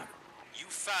 guess not. You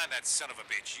find that son of a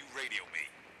bitch, you radio me.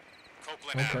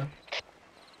 Copeland Okay. out.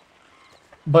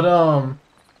 But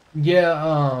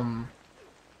yeah,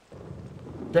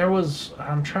 there was,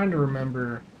 I'm trying to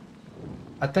remember.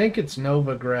 I think it's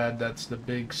Novigrad that's the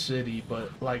big city, but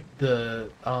like the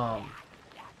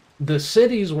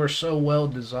cities were so well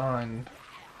designed.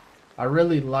 I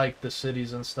really liked the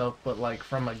cities and stuff, but like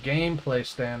from a gameplay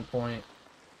standpoint,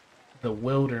 the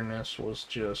wilderness was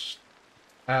just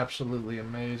absolutely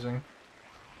amazing.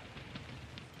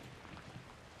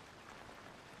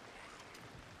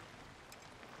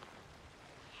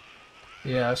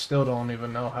 Yeah, I still don't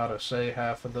even know how to say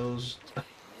half of those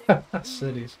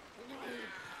cities.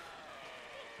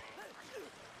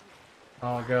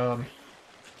 Oh god.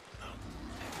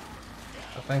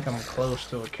 I think I'm close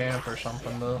to a camp or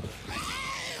something though.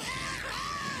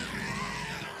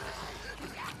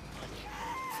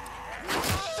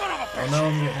 Oh no,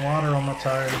 I'm getting water on my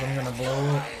tires, I'm gonna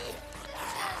blow it.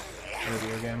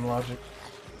 Video game logic.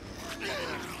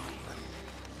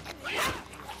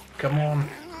 Come on,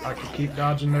 I can keep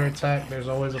dodging their attack. There's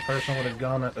always a person with a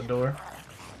gun at the door.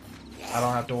 I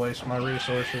don't have to waste my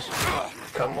resources.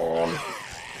 Come on.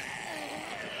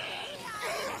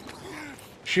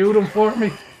 Shoot him for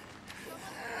me.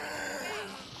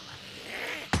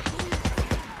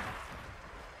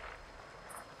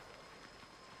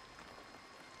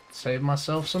 Save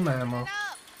myself some ammo.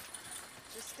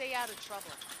 Just stay out of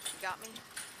trouble. You got me?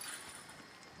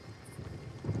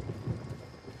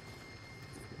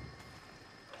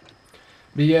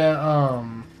 But yeah,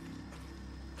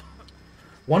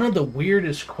 one of the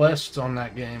weirdest quests on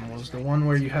that game was the one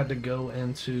where you had to go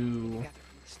into...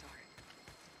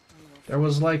 There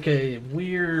was like a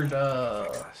weird,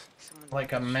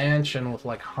 like a mansion with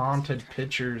like haunted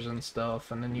pictures and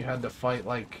stuff, and then you had to fight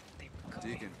like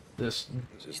this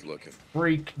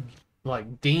freak,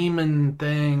 like demon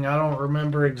thing. I don't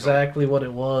remember exactly what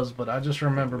it was, but I just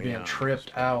remember being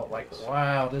tripped out. Like,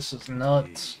 wow, this is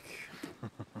nuts.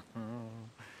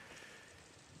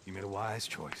 You made a wise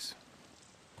choice.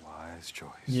 Wise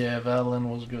choice. Yeah, Valen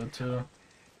was good too.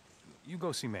 You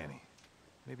go see Manny.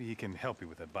 Maybe he can help you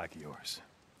with that bike of yours.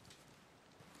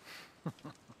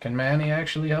 Can Manny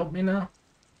actually help me now?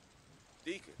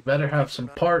 You better have some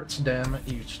parts, damn it.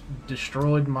 You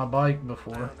destroyed my bike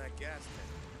before. The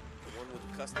one with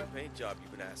the custom paint job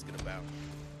you've been asking about.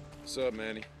 What's up,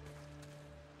 Manny?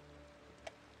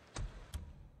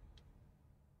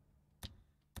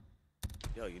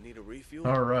 Yo, you need a refuel?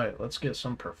 Alright, let's get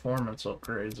some performance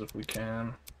upgrades if we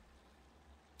can.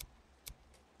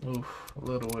 Oof, a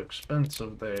little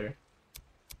expensive there.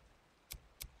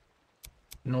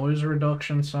 Noise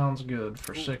reduction sounds good.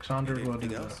 For 600, what is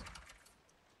that?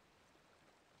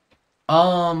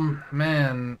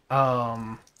 Man,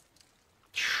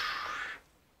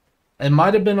 it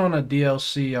might have been on a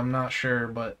DLC, I'm not sure,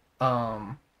 but,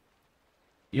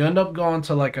 you end up going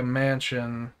to, like, a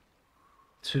mansion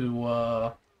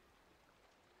to,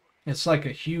 it's like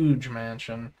a huge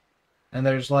mansion, and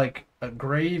there's, like, a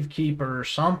gravekeeper or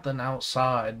something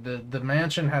outside. The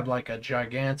mansion had, like, a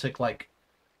gigantic, like,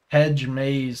 hedge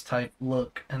maze type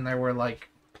look, and there were, like,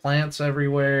 plants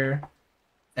everywhere,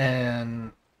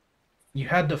 and you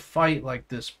had to fight like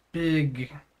this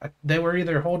big, they were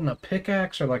either holding a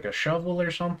pickaxe or like a shovel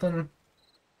or something,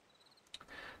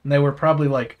 and they were probably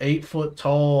like 8 foot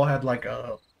tall, had like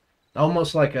a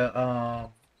almost like a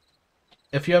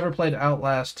if you ever played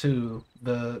Outlast 2,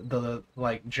 the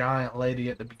like giant lady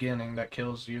at the beginning that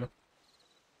kills you,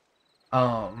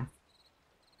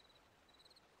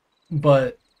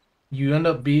 but you end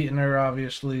up beating her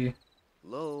obviously.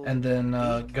 Hello? And then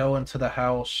go into the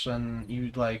house, and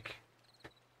you like,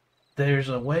 there's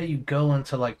a way you go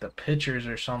into like the pictures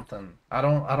or something. I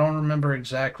don't remember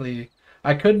exactly.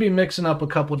 I could be mixing up a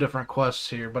couple different quests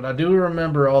here, but I do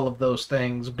remember all of those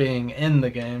things being in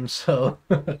the game, so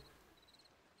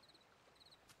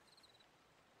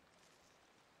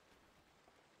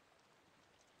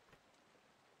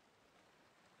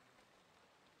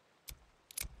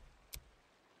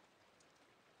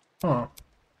huh.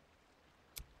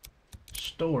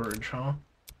 Storage, huh?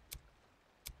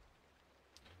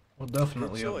 We'll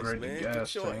definitely upgrade the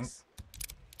gas tank.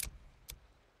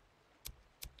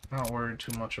 Not worried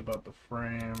too much about the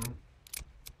frame.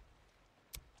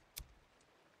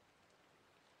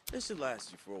 This should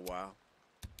last you for a while.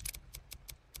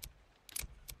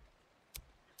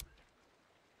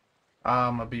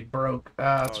 I'm gonna be broke.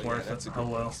 Ah, it's Oh, yeah, worth that's it. a good Oh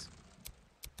well. piece.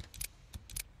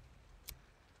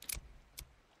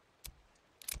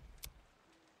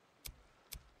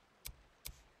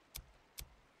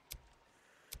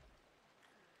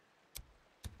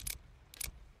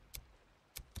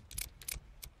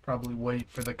 Probably wait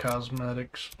for the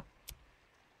cosmetics.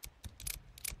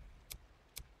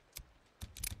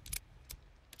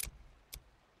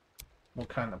 What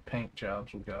kind of paint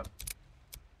jobs we got?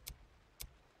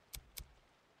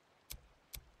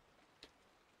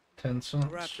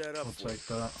 $0.10. Wrap that up I'll for take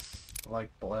that. I like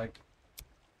black.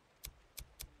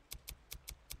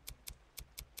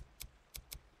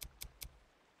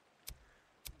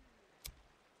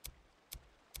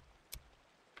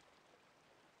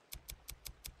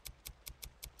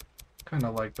 Kind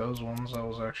of like those ones. That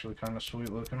was actually kind of sweet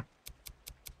looking.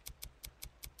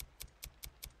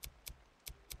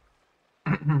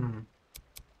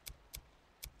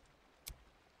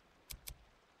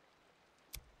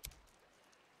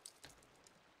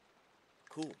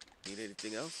 Cool. Need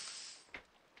anything else?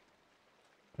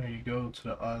 There you go to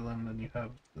the island and you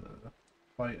have the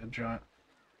fight a giant.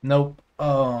 Nope.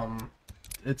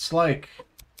 It's like,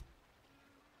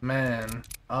 man,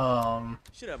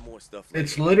 Should have more stuff.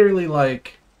 it's later. literally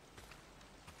like,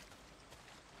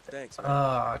 Thanks, man.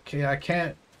 okay, I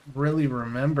can't really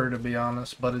remember to be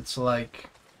honest, but it's like,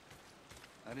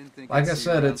 I didn't think like I'd I see you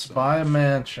said, around it's so by a much.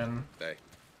 mansion. Hey.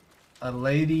 A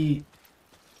lady,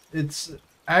 it's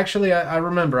actually I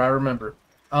remember.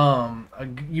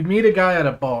 You meet a guy at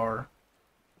a bar,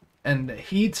 and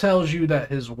he tells you that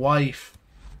his wife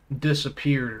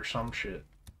disappeared or some shit,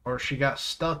 or she got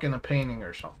stuck in a painting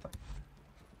or something,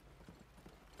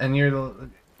 and you're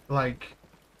like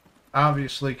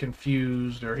obviously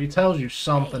confused, or he tells you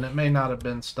something. It may not have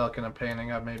been stuck in a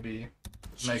painting. I may be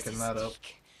making that up.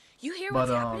 You hear But,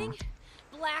 what's happening?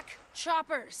 Black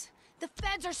choppers. The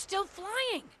feds are still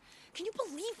flying. Can you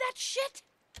believe that shit?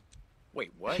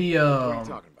 Wait, what? He What are you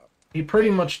talking about? he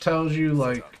pretty much tells you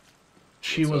like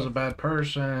she What's was up? a bad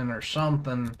person or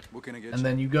something, What can I get and you?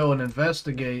 then you go and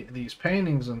investigate these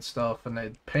paintings and stuff, and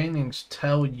the paintings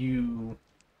tell you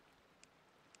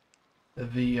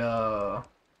the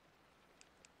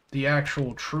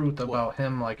actual truth about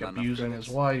him like Not enough abusing his credits?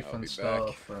 wife I'll and be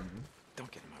stuff and Don't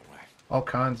get in my way. all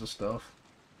kinds of stuff.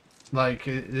 Like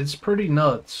it's pretty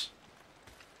nuts.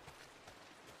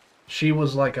 She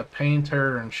was like a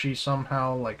painter, and she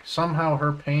somehow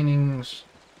her paintings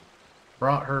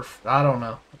brought her. I don't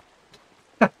know.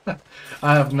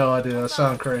 I have no idea. That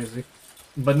sounds crazy,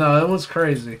 but no, it was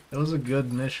crazy. It was a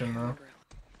good mission though.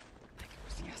 Like it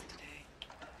was yesterday.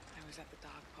 I was at the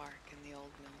dog park in the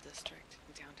old Mill District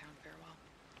in downtown Farewell.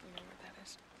 You know where that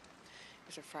is? It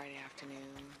was a Friday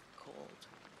afternoon, cold,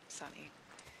 sunny.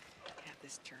 I had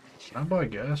this German Can I buy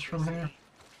gas from here?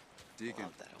 Deacon.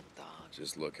 Love that old dog.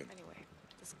 Just looking. Anyway,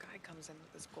 this guy comes in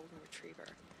with this golden retriever.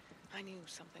 I knew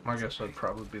something. I wasn't guess I'd right.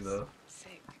 probably be the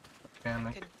Sick.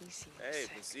 mechanic. Couldn't we see him Hey,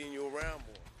 sick? been seeing you around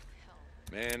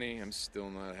more. Manny, I'm still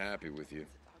not happy with you.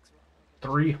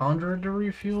 300 to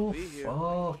refuel? Be here.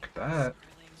 Fuck that.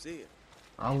 See ya.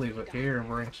 I'll leave it here and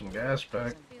bring some gas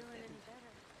back.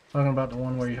 Talking about the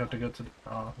one where you have to go to.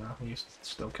 Oh no, you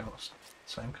still count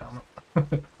same comment.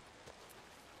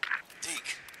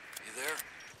 Deke, you there?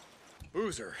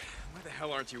 Boozer, why the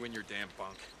hell aren't you in your damn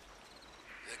bunk?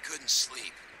 I couldn't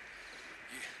sleep.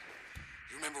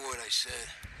 You remember what I said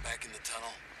back in the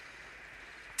tunnel?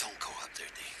 Don't go up there,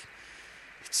 Deke.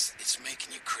 It's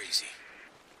making you crazy.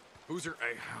 Boozer,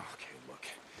 okay, look.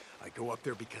 I go up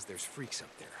there because there's freaks up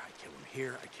there. I kill them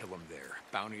here, I kill them there.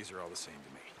 Bounties are all the same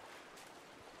to me.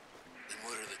 Then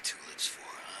what are the toolets for,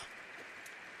 huh?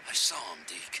 I saw them,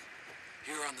 Deke.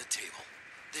 Here on the table.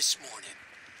 This morning.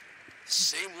 The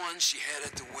same ones she had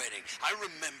at the wedding. I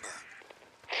remember.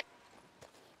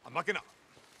 I'm not gonna...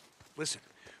 Listen,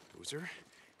 Boozer,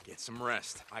 get some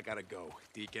rest. I gotta go.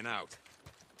 Deacon out.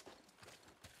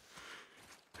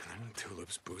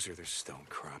 Tulips, Boozer, they're stone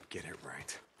crop. Get it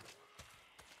right.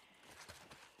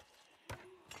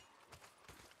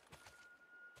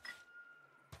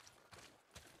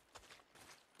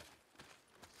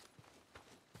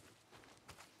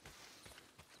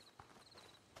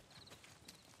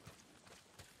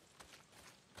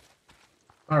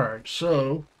 Alright,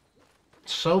 so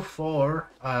far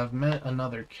I've met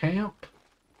another camp.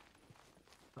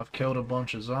 I've killed a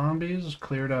bunch of zombies,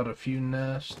 cleared out a few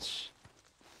nests,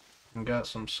 and got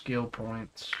some skill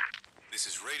points. This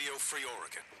is Radio Free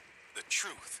Oregon. The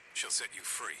truth shall set you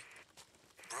free.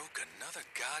 Broke another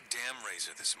goddamn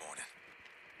razor this morning.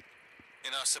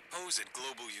 In our supposed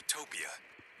global utopia,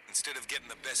 instead of getting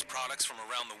the best products from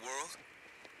around the world,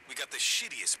 we got the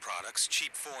shittiest products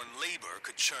cheap foreign labor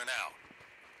could churn out.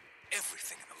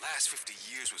 Everything in the last 50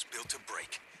 years was built to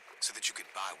break, so that you could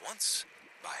buy once,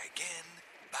 buy again,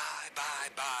 buy.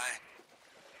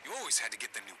 You always had to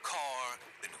get the new car,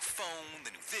 the new phone,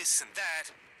 the new this and that,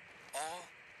 all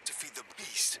to feed the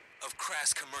beast of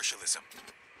crass commercialism.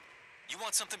 You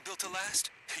want something built to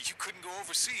last? You couldn't go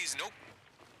overseas, nope.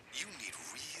 You need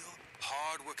real,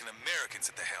 hard-working Americans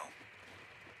at the helm.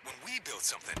 When we build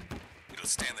something,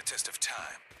 it'll stand the test of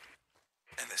time.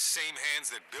 And the same hands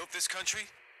that built this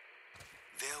country,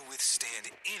 they'll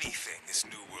withstand anything this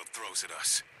new world throws at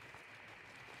us.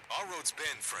 Our roads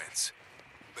bend, friends,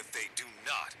 but they do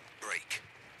not break.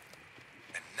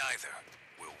 And neither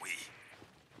will we.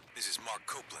 This is Mark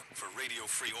Copeland for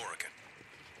Radio Free Oregon.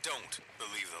 Don't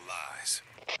believe the lies.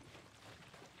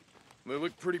 They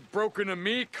look pretty broken to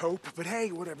me, Cope, but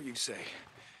hey, whatever you say.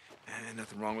 And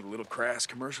nothing wrong with a little crass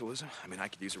commercialism. I mean, I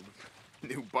could use a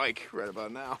new bike right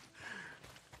about now.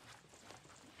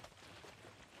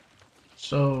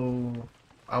 So,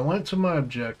 I went to my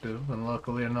objective, and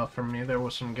luckily enough for me, there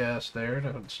was some gas there.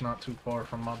 It's not too far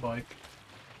from my bike.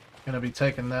 Gonna be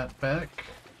taking that back,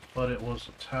 but it was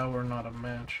a tower, not a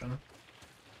mansion.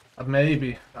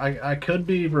 Maybe. I could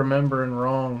be remembering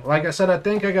wrong. Like I said, I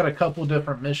think I got a couple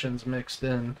different missions mixed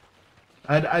in.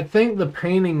 I think the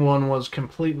painting one was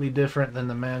completely different than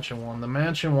the mansion one. The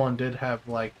mansion one did have,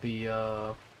 like,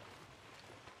 the,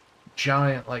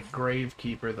 giant, like,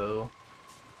 gravekeeper, though.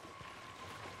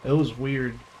 It was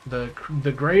weird. The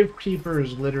gravekeeper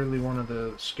is literally one of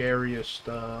the scariest,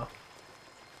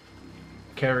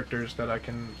 characters that I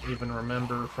can even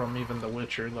remember from even The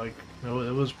Witcher. Like, it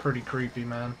was pretty creepy,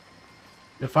 man.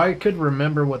 If I could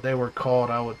remember what they were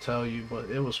called, I would tell you, but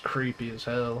it was creepy as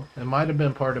hell. It might have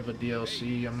been part of a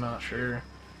DLC, I'm not sure.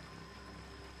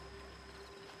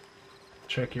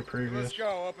 Check your previous. Let's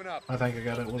go, open up. I think I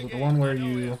got it. Was it the one where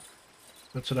you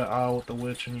go to the aisle with the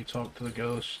witch and you talk to the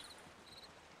ghost?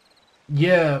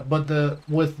 Yeah, but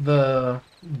with the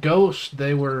ghost,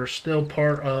 they were still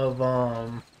part of,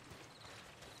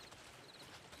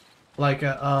 like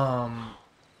a,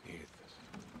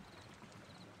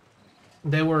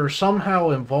 they were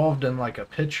somehow involved in, like, a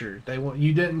picture.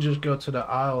 You didn't just go to the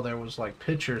aisle, there was, like,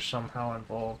 pictures somehow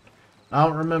involved. I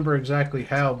don't remember exactly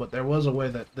how, but there was a way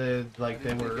that they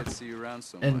were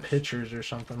in pictures or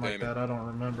something like that. I don't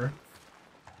remember.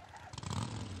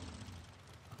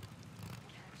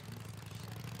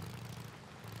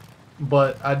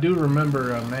 But I do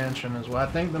remember a mansion as well. I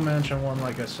think the mansion one,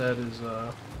 like I said, is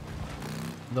the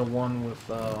one with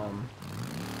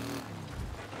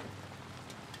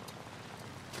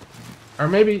or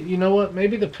maybe, you know what?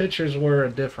 Maybe the pictures were a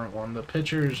different one. The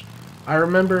pictures, I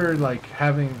remember, like,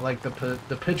 having, like,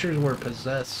 the pictures were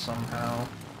possessed somehow.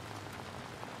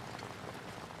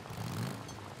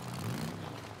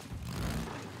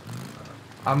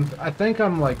 I think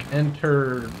I'm, like,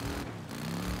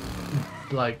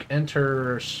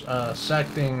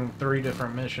 intersecting 3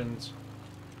 different missions.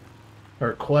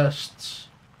 Or quests.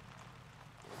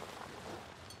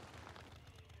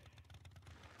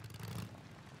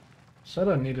 Said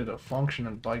I needed a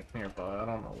functioning bike nearby. I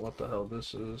don't know what the hell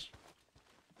this is.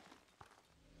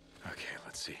 Okay,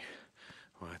 let's see.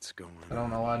 What's going on? I don't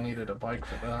know why I needed a bike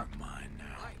for that. Mine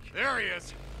now. There he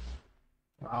is.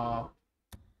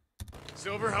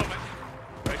 Silver helmet.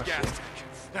 Red gas tank.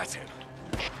 That's him.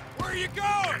 Where are you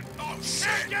going? Oh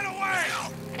shit! Get away!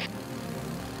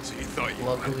 So you thought you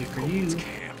luckily for you,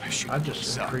 I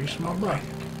just increased my bike.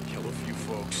 Kill a few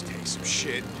folks, take some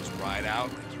shit, just ride out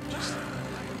like you just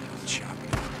chop it.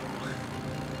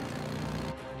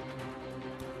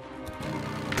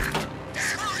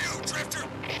 Screw you, Drifter!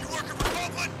 You working for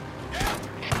Copeland? Yeah.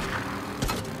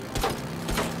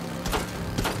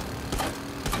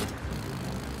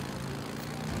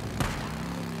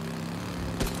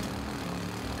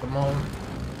 Come on.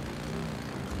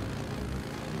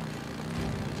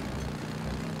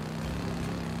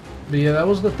 But yeah, that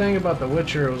was the thing about The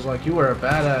Witcher. It was like you were a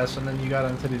badass, and then you got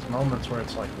into these moments where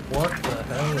it's like, what the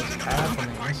hell is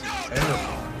happening? This is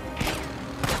terrible.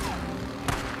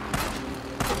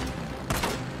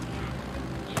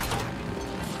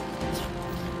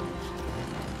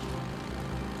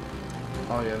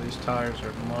 Oh yeah, these tires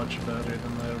are much better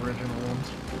than the original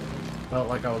ones. Felt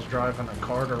like I was driving a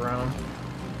cart around.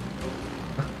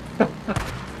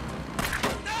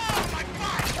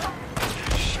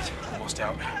 Shit, almost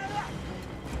out.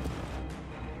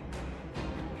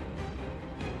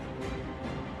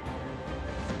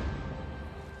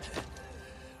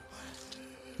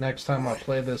 Next time I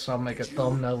play this, I'll make a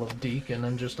thumbnail of Deacon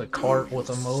and just a cart with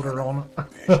a motor on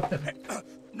it.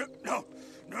 No.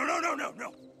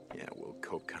 Yeah, well,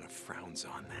 Cope kind of frowns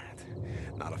on that.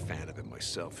 Not a fan of it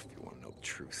myself, if you want to know the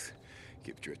truth.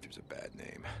 Give Drifters a bad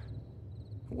name.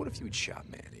 What if you'd shot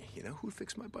Manny? You know, who'd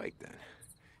fix my bike then?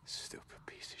 Stupid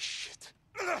piece of shit.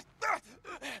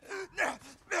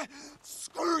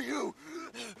 Screw you!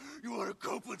 You want to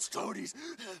Copeland's toadies?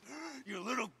 You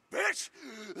little bitch!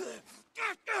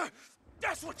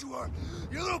 That's what you are,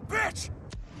 you little bitch!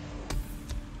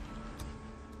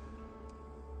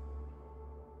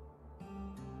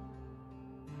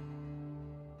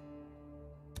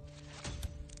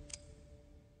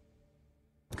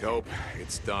 Cope,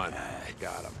 it's done. I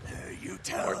got him. You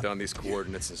tell Mark down these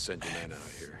coordinates and send your man out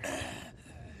here.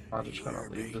 I'm just gonna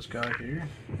leave this guy here.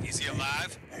 Is he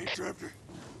alive? Hey, Drifter.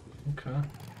 Okay.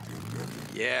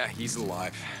 Yeah, he's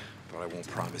alive. But I won't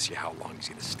promise you how long he's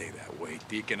gonna stay that way.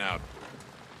 Deacon out.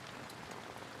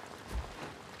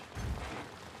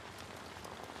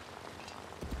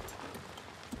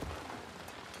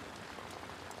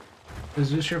 Is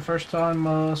this your first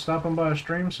time stopping by a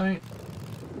stream, Saint?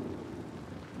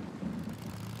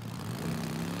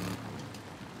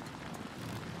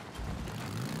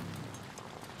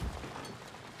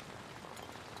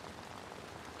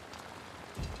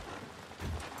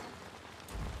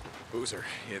 Boozer,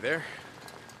 you there?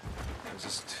 I was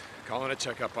just calling to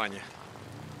check up on you.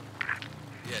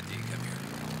 Yeah, Deke, I'm here.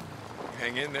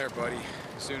 Hang in there, buddy.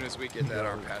 As soon as we get that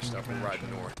arm patched up, we'll ride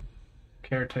north.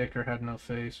 Caretaker had no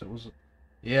face. It was...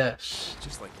 Yes.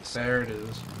 Just like you said. There it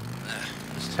is.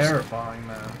 It's terrifying,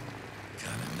 man. God,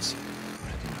 I miss you.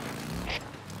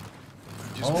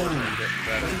 Just working on getting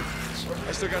better.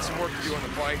 I still got some work to do on the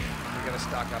bike. We gotta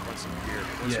stock up on some gear.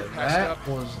 Once Yeah, we're patched that up,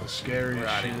 was the scariest we're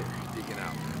out shit. of here. Deacon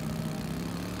out.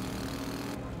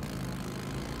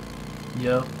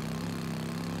 Yep.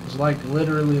 It was like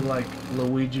literally like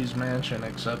Luigi's Mansion,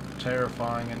 except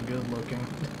terrifying and good looking.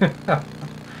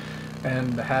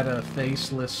 And had a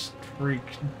faceless freak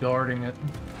guarding it.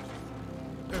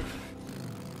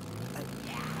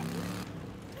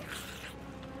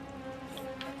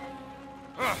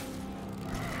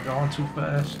 Going too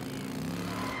fast.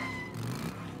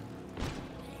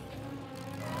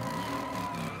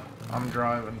 I'm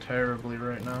driving terribly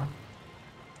right now.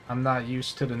 I'm not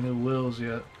used to the new wheels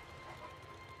yet.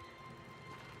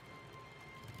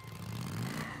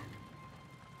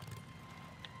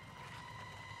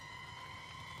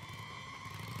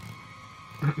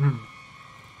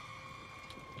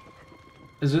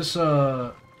 Is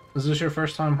this your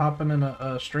first time hopping in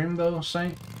a stream though,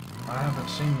 Saint? I haven't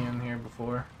seen you in here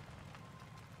before.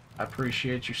 I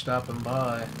appreciate you stopping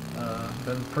by.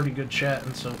 Been pretty good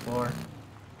chatting so far.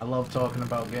 I love talking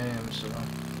about games, so.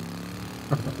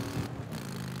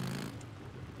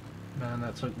 Man,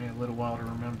 that took me a little while to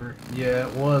remember. Yeah,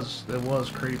 it was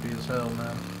creepy as hell,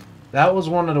 man. That was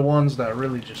one of the ones that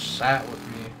really just sat with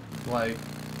me. Like,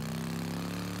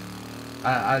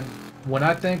 when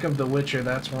I think of The Witcher,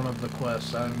 that's one of the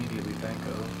quests I immediately think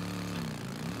of.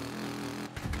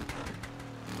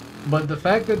 But the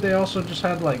fact that they also just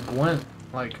had, like, Gwent.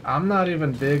 Like, I'm not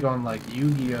even big on, like,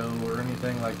 Yu-Gi-Oh! Or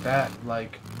anything like that.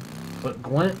 Like, but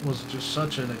Gwent was just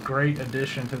such a great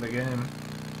addition to the game.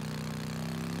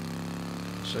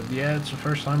 So, yeah, it's the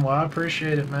first time. Well, I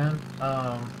appreciate it, man.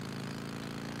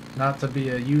 Not to be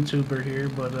a YouTuber here,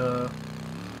 but,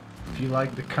 if you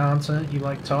like the content, you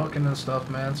like talking and stuff,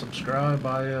 man, subscribe.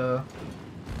 I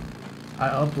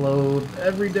upload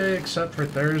every day except for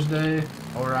Thursday,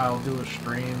 or I'll do a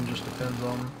stream, just depends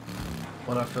on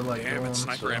what I feel like doing.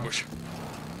 Sniper ambush.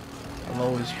 I'll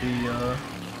always be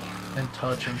in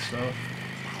touch and stuff.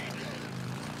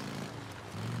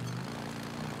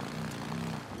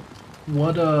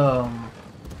 What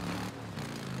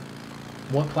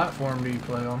platform do you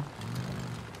play on?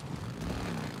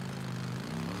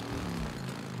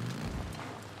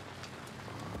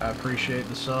 I appreciate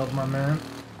the sub, my man.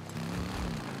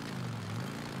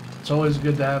 It's always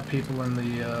good to have people in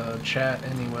the chat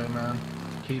anyway, man.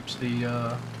 Keeps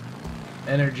the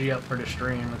energy up for the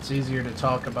stream. It's easier to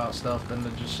talk about stuff than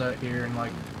to just sit here and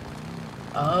like,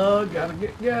 oh, gotta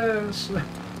get gas.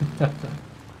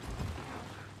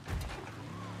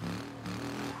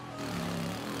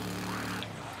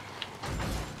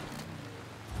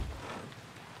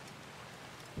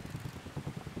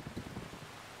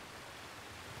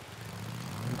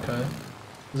 Okay.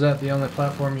 Is that the only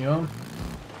platform you own?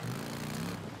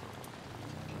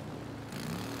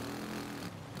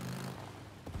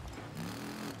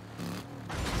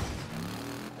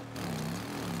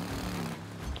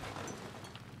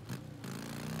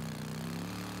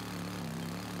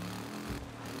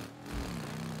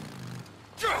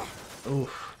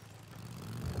 Oof.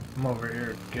 I'm over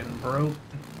here getting broke.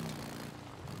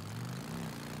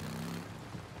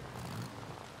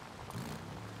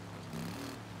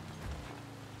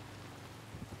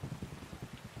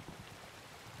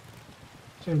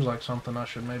 Seems like something I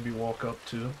should maybe walk up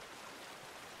to.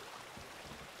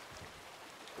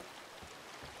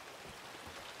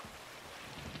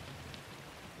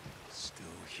 Still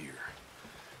here.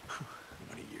 How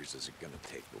many years years is it gonna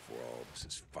take before all this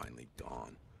is finally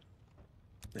dawn?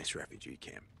 Nice refugee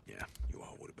camp. Yeah, you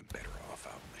all would have been better off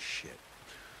out in the shit.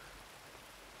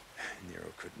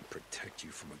 Nero couldn't protect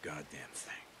you from a goddamn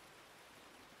thing.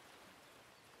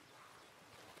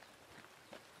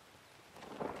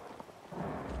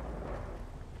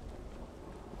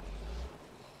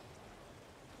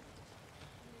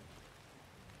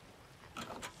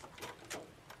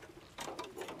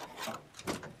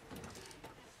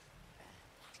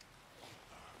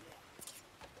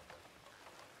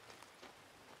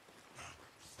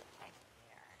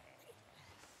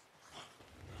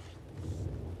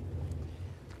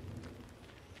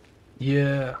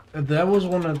 Yeah, that was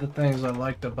one of the things I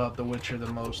liked about The Witcher the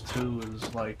most too,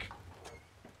 is like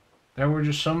there were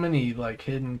just so many like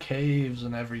hidden caves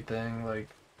and everything. Like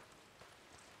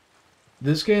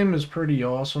this game is pretty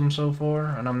awesome so far,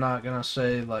 and I'm not gonna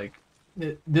say like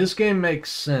this game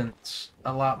makes sense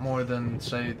a lot more than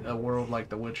say a world like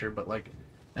The Witcher, but like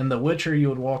in The Witcher you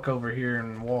would walk over here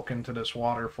and walk into this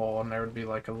waterfall and there would be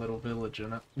like a little village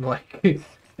in it. Like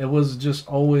it was just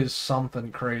always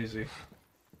something crazy.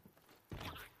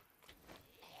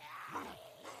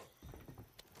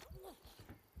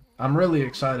 I'm really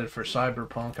excited for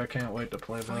Cyberpunk. I can't wait to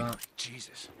play that.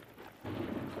 Jesus.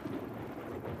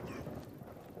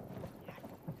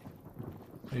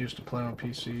 I used to play on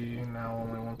PC, now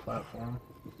only one platform.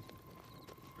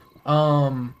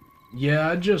 Yeah,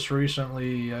 I just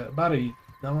recently, I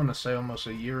want to say almost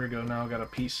a year ago now, got a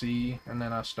PC, and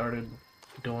then I started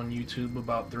doing YouTube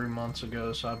about 3 months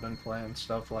ago, so I've been playing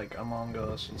stuff like Among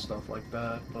Us and stuff like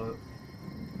that, but,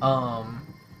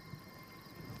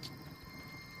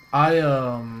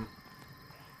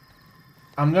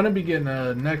 I'm gonna be getting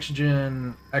a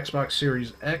next-gen Xbox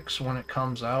Series X when it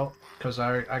comes out, because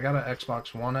I got an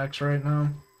Xbox One X right now.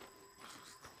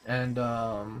 And,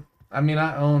 I mean,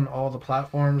 I own all the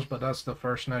platforms, but that's the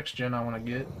first next-gen I want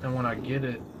to get. And when I get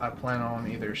it, I plan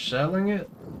on either selling it,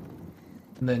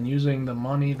 and then using the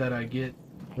money that I get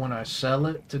when I sell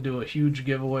it to do a huge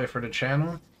giveaway for the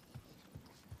channel,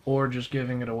 or just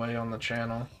giving it away on the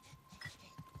channel.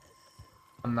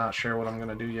 I'm not sure what I'm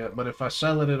gonna do yet, but if I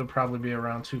sell it, it'll probably be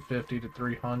around 250 to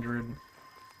 300.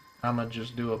 I'm gonna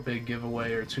just do a big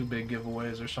giveaway or 2 big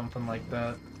giveaways or something like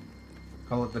that.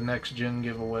 Call it the next gen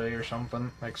giveaway or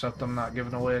something. Except I'm not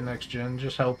giving away a next gen,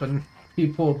 just helping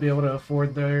people be able to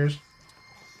afford theirs.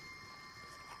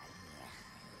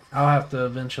 I'll have to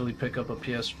eventually pick up a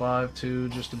PS5 too,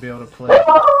 just to be able to play.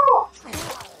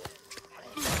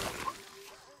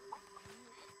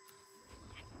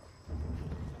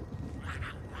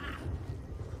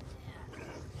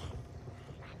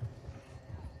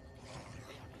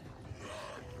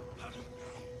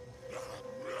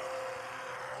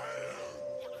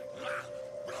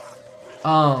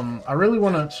 I really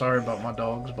want to, sorry about my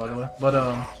dogs, by the way, but,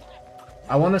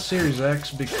 I want a Series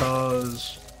X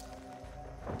because,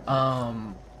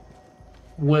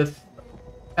 with,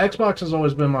 Xbox has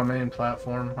always been my main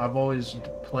platform. I've always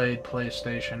played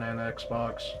PlayStation and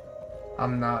Xbox.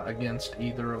 I'm not against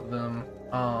either of them,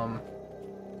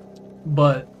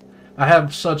 but I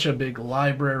have such a big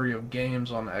library of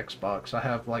games on Xbox. I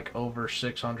have, like, over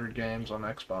 600 games on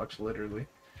Xbox, literally,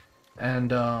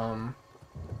 and,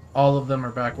 all of them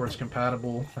are backwards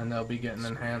compatible, and they'll be getting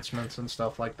enhancements and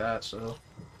stuff like that, so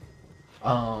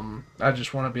I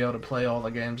just want to be able to play all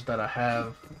the games that I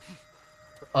have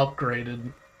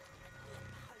upgraded,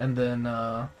 and then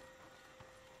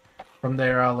from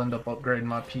there I'll end up upgrading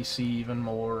my PC even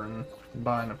more and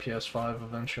buying a PS5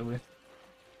 eventually.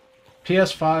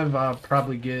 PS5 I'll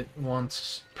probably get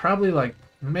once, probably like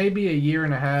maybe a year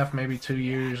and a half, maybe 2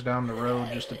 years down the road,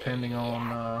 just depending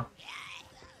on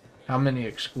how many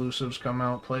exclusives come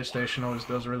out. PlayStation always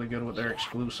does really good with their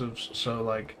exclusives, so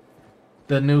like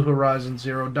the new Horizon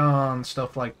Zero Dawn,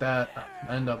 stuff like that,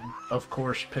 I end up, of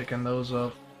course, picking those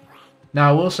up. Now,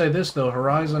 I will say this though,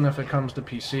 Horizon, if it comes to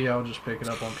PC, I'll just pick it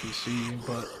up on PC,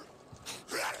 but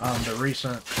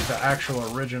the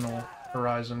actual original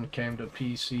Horizon came to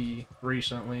PC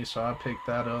recently, so I picked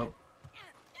that up.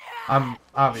 I'm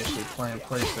obviously playing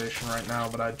PlayStation right now,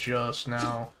 but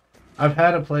I've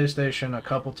had a PlayStation a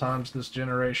couple times this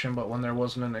generation, but when there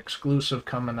wasn't an exclusive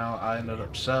coming out, I ended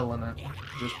up selling it,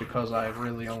 just because I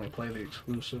really only play the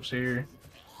exclusives here.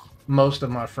 Most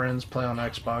of my friends play on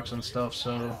Xbox and stuff,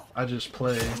 so I just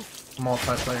play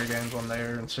multiplayer games on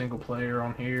there and single player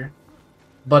on here.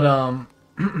 But,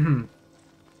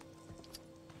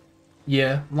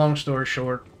 yeah, long story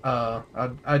short,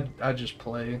 I just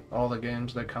play all the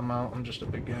games that come out. I'm just a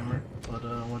big gamer. But,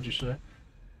 what'd you say?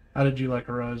 How did you like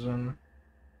Horizon?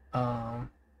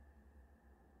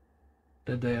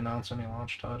 Did they announce any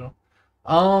launch title?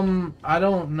 I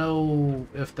don't know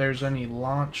if there's any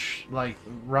launch, like,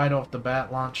 right off the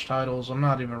bat launch titles. I'm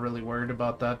not even really worried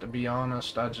about that, to be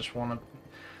honest. I just want to,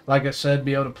 like I said,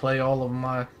 be able to play all of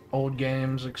my old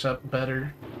games except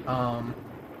better.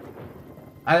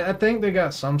 I think they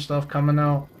got some stuff coming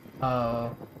out,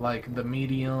 like The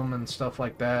Medium and stuff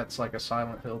like that. It's like a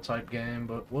Silent Hill type game,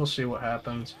 but we'll see what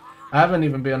happens. I haven't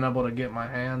even been able to get my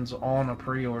hands on a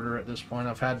pre-order at this point.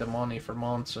 I've had the money for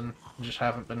months and just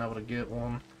haven't been able to get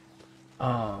one.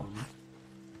 How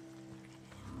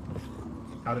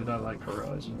did I like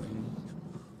Horizon?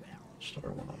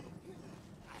 Start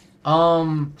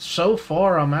one. So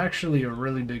far, I'm actually a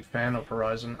really big fan of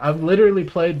Horizon. I've literally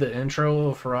played the intro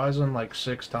of Horizon like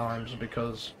 6 times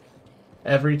because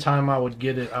every time I would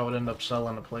get it, I would end up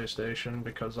selling a PlayStation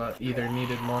because I either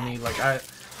needed money. Like,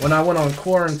 when I went on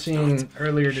quarantine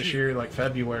earlier this year, like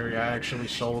February, I actually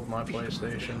sold my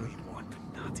PlayStation.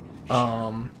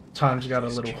 Times got a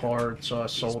little hard, so I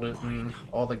sold it and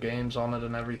all the games on it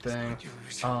and everything.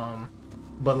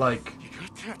 But like,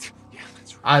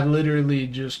 I literally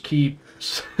just keep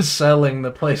selling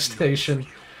the PlayStation.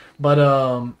 But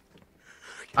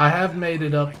I have made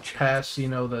it up past, you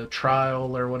know, the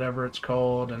trial or whatever it's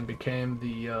called, and became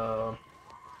the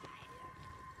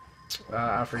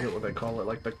I forget what they call it,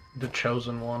 like the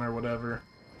chosen one or whatever.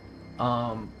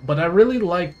 But I really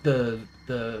like the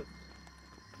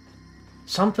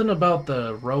something about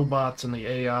the robots and the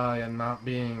AI and not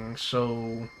being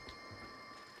so.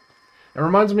 It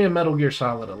reminds me of Metal Gear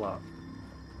Solid a lot.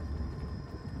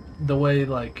 The way,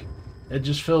 like, it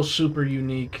just feels super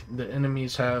unique. The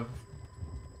enemies have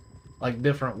like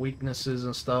different weaknesses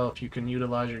and stuff. You can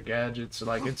utilize your gadgets.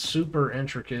 Like, it's super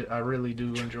intricate. I really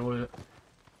do enjoy it.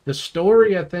 The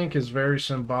story, I think, is very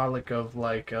symbolic of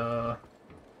like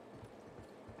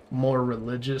more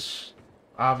religious,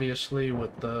 obviously,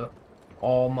 with the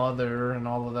All Mother and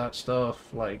all of that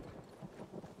stuff. Like,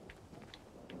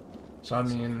 so I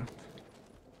mean,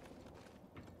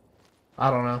 I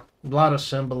don't know, a lot of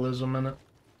symbolism in it.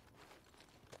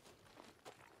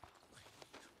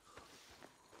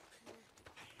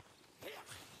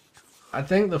 I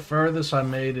think the furthest I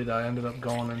made it, I ended up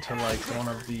going into like one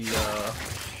of the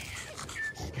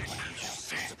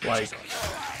like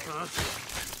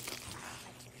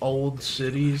old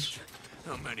cities,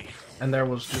 and there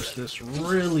was just this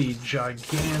really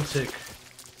gigantic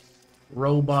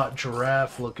robot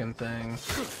giraffe looking thing,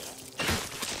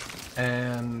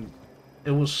 and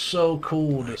it was so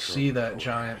cool to see that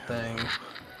giant thing.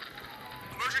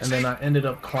 And then I ended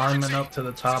up climbing up to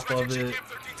the top of it.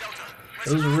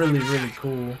 It was really, really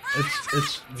cool.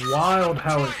 It's wild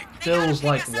how it feels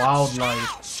like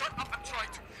wildlife,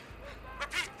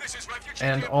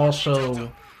 and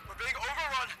also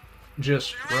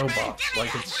just robots.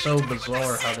 Like, it's so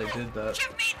bizarre how they did that.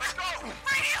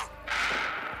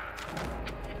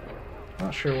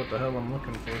 Not sure what the hell I'm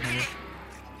looking for here.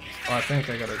 Oh, I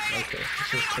think I gotta. Okay, it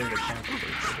says clear the camp.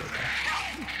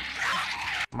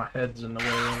 My head's in the way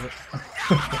of it.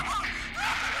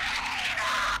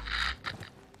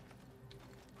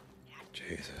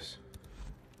 Jesus.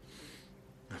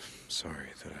 I'm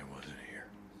sorry that I wasn't here.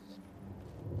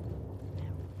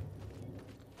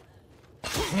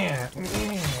 Yeah.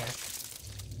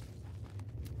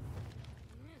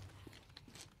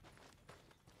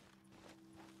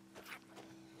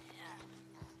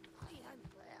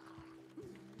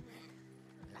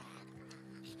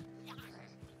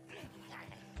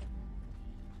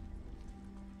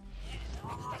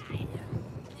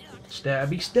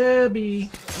 Stabby, stabby.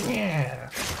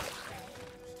 Yeah.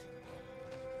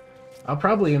 I'll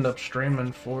probably end up streaming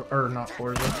not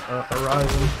Forza,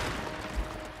 Horizon.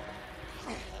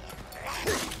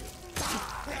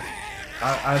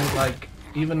 I like,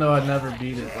 even though I never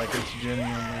beat it, like, it's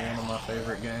genuinely one of my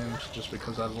favorite games, just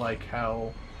because I like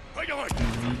how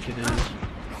unique it is.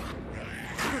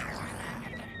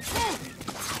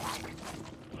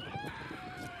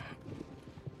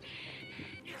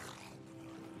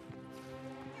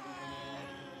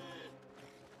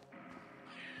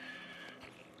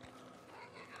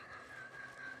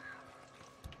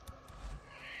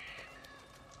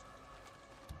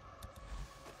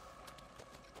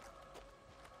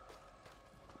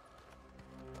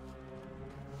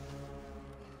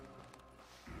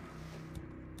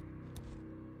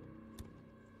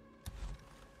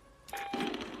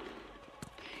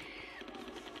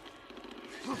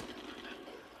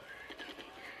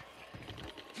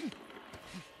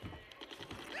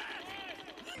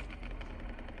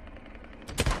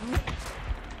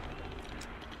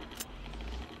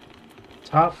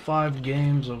 Top 5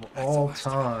 games of all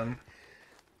time.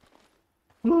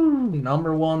 Woo!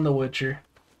 Number 1, The Witcher.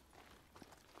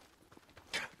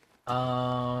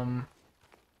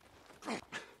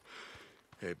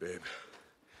 Hey, babe.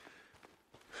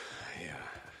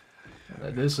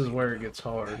 This is where it gets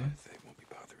hard. They won't be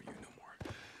bothering you no more.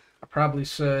 I'd probably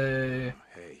say...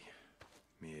 Hey,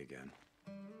 me again.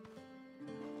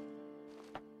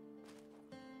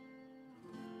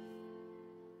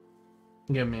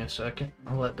 Give me a second.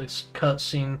 I'll let this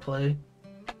cutscene play.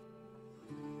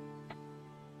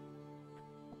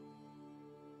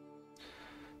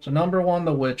 So number 1,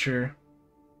 The Witcher.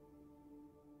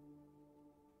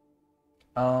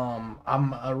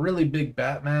 I'm a really big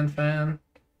Batman fan,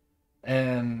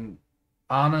 and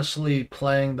honestly,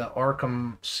 playing the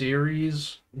Arkham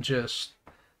series,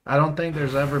 I don't think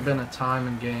there's ever been a time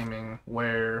in gaming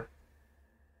where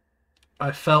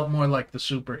I felt more like the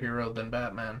superhero than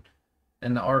Batman.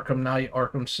 And the Arkham Knight,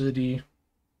 Arkham City,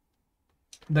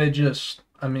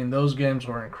 those games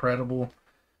were incredible.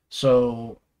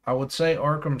 So I would say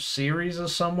Arkham series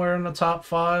is somewhere in the top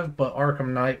 5, but Arkham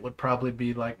Knight would probably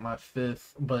be like my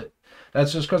 5th. But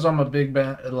that's just because I'm a big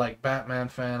Batman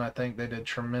fan. I think they did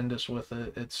tremendous with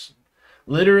it. It's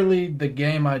literally the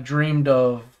game I dreamed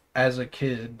of as a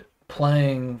kid,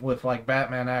 playing with like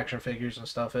Batman action figures and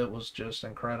stuff. It was just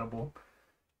incredible.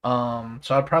 So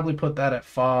I'd probably put that at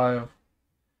 5.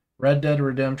 Red Dead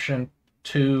Redemption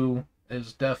 2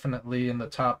 is definitely in the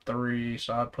top 3,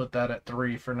 so I'd put that at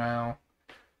 3 for now.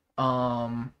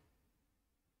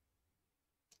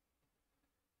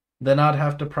 Then I'd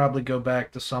have to probably go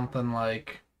back to something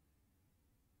like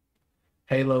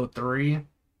Halo 3.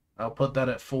 I'll put that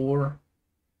at 4.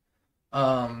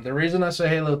 The reason I say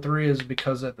Halo 3 is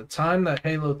because at the time that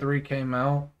Halo 3 came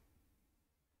out,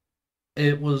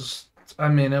 it was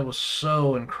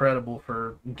so incredible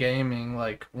for gaming.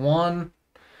 Like, one,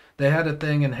 they had a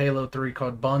thing in Halo 3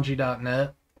 called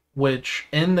Bungie.net, which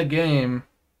in the game,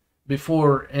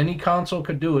 before any console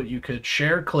could do it, you could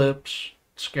share clips,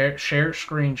 share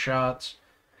screenshots,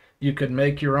 you could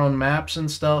make your own maps and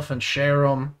stuff and share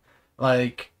them.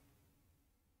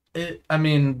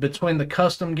 Between the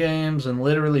custom games and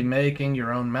literally making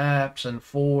your own maps and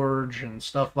Forge and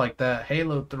stuff like that,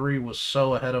 Halo 3 was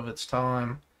so ahead of its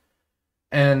time.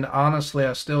 And honestly,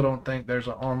 I still don't think there's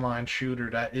an online shooter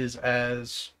that is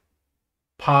as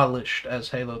polished as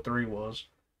Halo 3 was.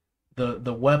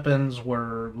 The weapons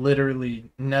were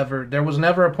literally there was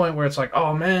never a point where it's like,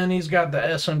 oh man, he's got the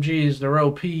SMGs, they're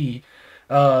OP.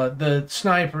 The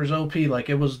snipers OP, like,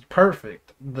 it was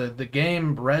perfect. The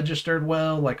game registered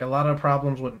well. Like, a lot of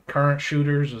problems with current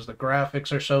shooters is the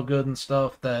graphics are so good and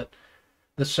stuff that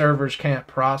the servers can't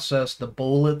process the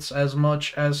bullets as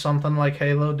much as something like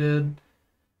Halo did.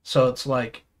 So it's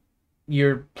like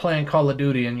you're playing Call of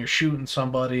Duty and you're shooting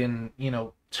somebody and,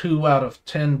 2 out of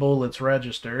 10 bullets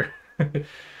register.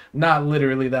 Not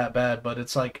literally that bad, but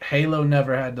it's like Halo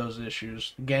never had those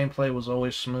issues. Gameplay was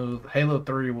always smooth. Halo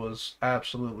 3 was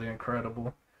absolutely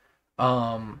incredible.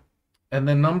 And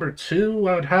then number 2,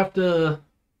 I would have to...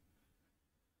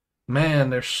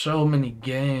 Man, there's so many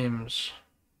games.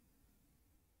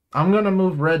 I'm going to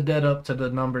move Red Dead up to the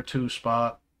number 2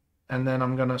 spot. And then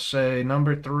I'm going to say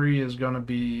number 3 is going to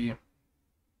be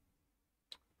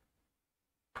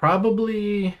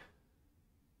probably...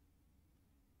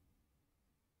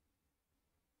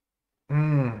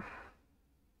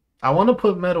 I want to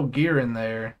put Metal Gear in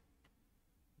there,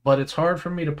 but it's hard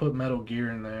for me to put Metal Gear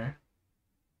in there.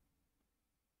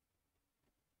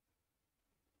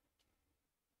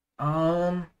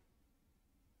 I'm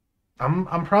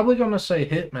probably going to say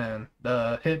Hitman,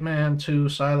 the Hitman 2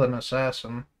 Silent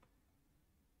Assassin.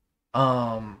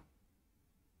 Hitman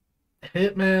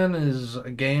is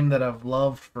a game that I've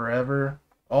loved forever.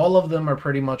 All of them are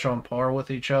pretty much on par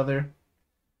with each other.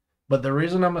 But the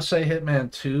reason I'm going to say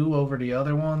Hitman 2 over the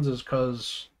other ones is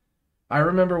because I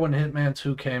remember when Hitman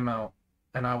 2 came out,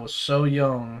 and I was so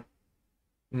young.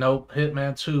 Nope,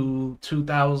 Hitman 2,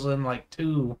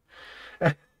 2002.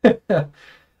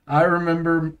 I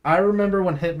remember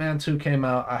when Hitman 2 came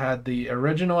out, I had the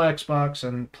original Xbox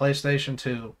and PlayStation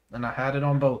 2, and I had it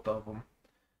on both of them.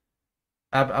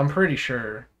 I'm pretty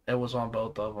sure it was on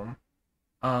both of them.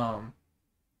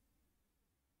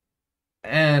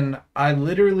 And I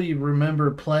literally remember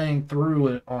playing through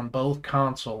it on both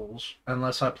consoles,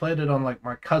 unless I played it on like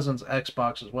my cousin's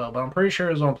Xbox as well, but I'm pretty sure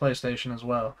it was on PlayStation as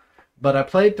well. But I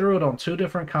played through it on 2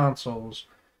 different consoles,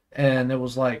 and it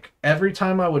was like every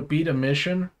time I would beat a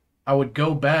mission, I would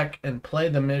go back and play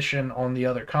the mission on the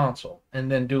other console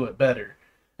and then do it better.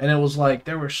 And it was like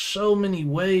there were so many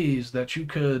ways that you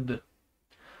could,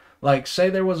 like,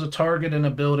 say there was a target in a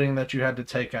building that you had to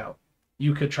take out.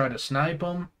 You could try to snipe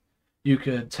them. You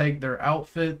could take their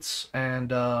outfits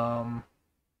and,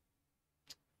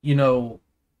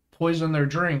 poison their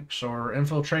drinks or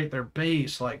infiltrate their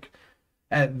base. Like,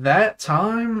 at that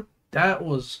time, that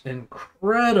was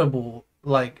incredible.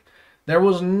 Like, there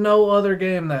was no other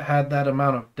game that had that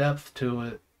amount of depth to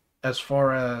it as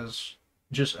far as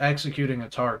just executing a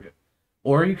target.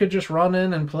 Or you could just run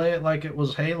in and play it like it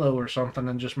was Halo or something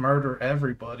and just murder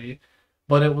everybody.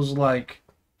 But it was like,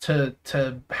 to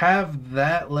have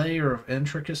that layer of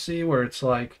intricacy where it's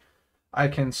like, I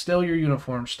can steal your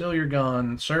uniform, steal your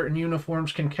gun. Certain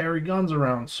uniforms can carry guns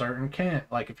around, certain can't.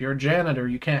 Like, if you're a janitor,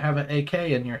 you can't have an AK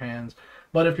in your hands.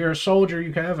 But if you're a soldier,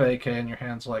 you can have an AK in your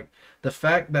hands. Like, the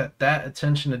fact that that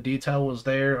attention to detail was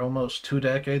there almost 2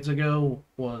 decades ago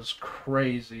was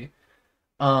crazy.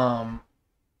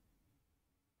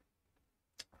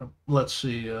 Let's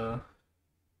see,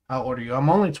 how old are you? I'm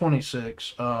only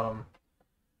 26.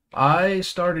 I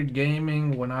started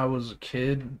gaming when I was a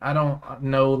kid. I don't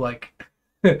know, like,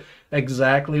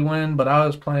 exactly when, but I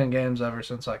was playing games ever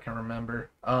since I can remember.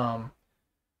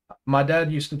 My dad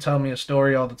used to tell me a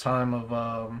story all the time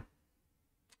of,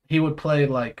 he would play,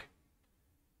 like,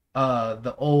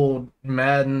 the old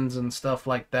Maddens and stuff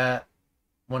like that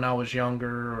when I was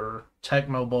younger, or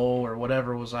Tecmo Bowl, or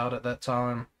whatever was out at that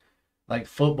time. Like,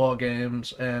 football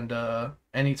games, and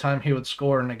anytime he would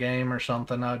score in a game or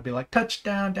something, I would be like,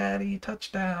 touchdown, daddy,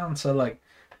 touchdown. So, like,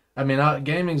 I mean,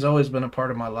 gaming's always been a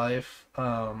part of my life.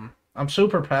 I'm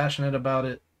super passionate about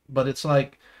it, but it's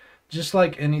like, just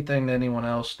like anything to anyone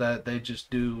else that they just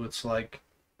do, it's like,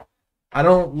 I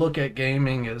don't look at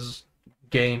gaming as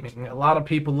gaming. A lot of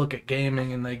people look at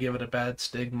gaming and they give it a bad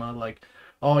stigma, like,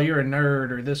 oh, you're a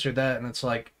nerd or this or that, and it's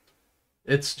like,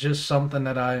 it's just something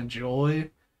that I enjoy.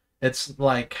 It's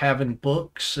like having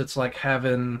books, it's like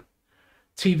having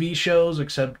TV shows,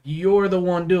 except you're the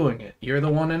one doing it. You're the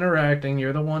one interacting,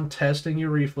 you're the one testing your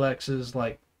reflexes.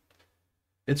 Like,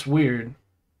 it's weird.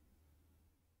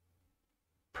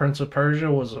 Prince of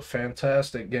Persia was a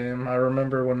fantastic game. I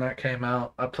remember when that came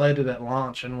out, I played it at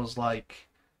launch and was like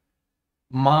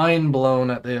mind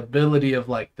blown at the ability of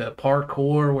like the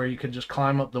parkour where you could just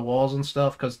climb up the walls and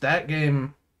stuff. Because that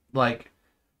game, like,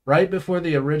 right before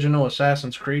the original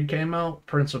Assassin's Creed came out,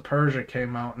 Prince of Persia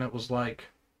came out, and it was like,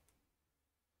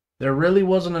 there really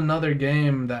wasn't another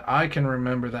game that I can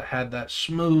remember that had that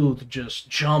smooth, just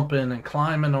jumping and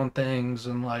climbing on things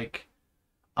and like,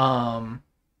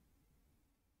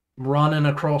 running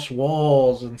across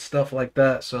walls and stuff like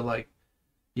that. So like,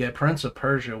 yeah, Prince of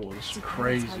Persia was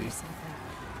crazy.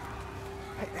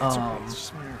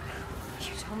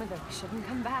 You told me that I shouldn't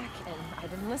come back, and I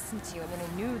didn't listen to you, and then I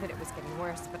knew that it was getting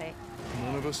worse, but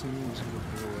None of us knew it was going to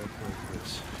blow up like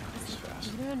this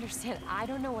fast. You don't understand. I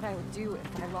don't know what I would do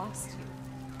if I lost you.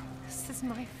 This is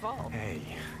my fault. Hey,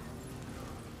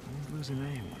 don't lose a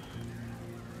name.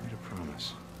 Made a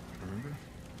promise, remember?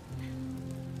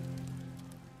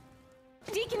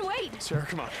 Deacon, wait! Sarah,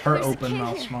 come on. Her open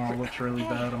mouth smile looks really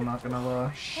bad, I'm not gonna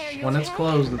lie. When it's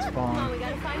closed, it's Come on, fine. we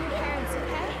gotta find your parents,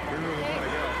 okay? Come on.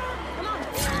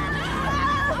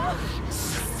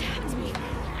 Stabbed me.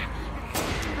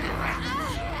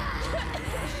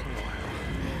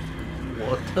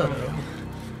 What the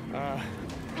hell?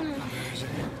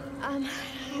 I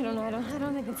don't know. I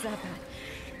don't think it's that bad.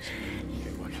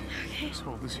 Okay, look. Okay. Just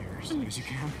hold this here as long as you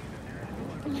can.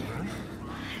 You run?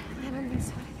 I don't think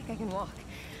so. I think I can walk.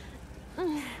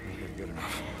 Okay, good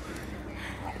enough.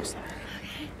 Almost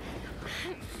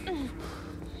there.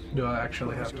 Do I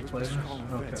actually have to play this?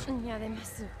 Okay. Yeah, they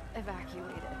must have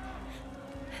evacuated.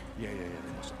 Yeah,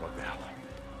 they must have bugged out.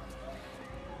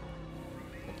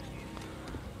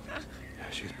 Yeah,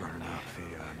 she's burning up. The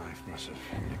knife must have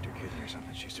nicked her kidney or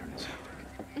something. She's turning septic.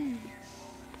 How you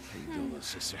doing, little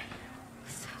sister?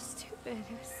 So stupid. It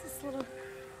was this little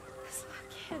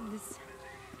kid, this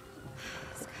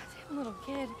goddamn little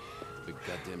kid. Big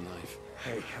goddamn knife.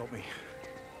 Hey, help me.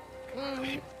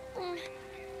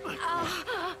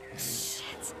 Oh,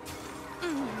 shit.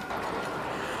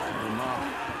 Hey, Mom.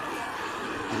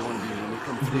 You don't want to be when we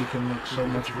come through. Deacon looks so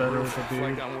much better with a Flag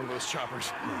beard. down one of those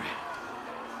choppers. All right.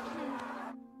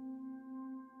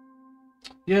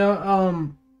 Yeah,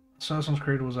 Assassin's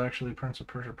Creed was actually Prince of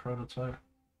Persia prototype.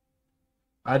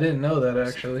 I didn't know that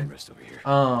actually.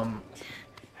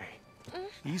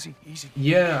 Easy.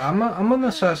 Yeah, I'm an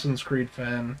Assassin's Creed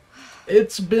fan.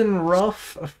 It's been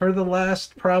rough for the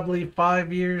last probably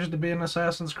 5 years to be an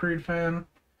Assassin's Creed fan.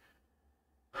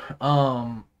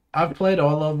 I've played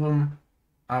all of them.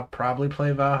 I'll probably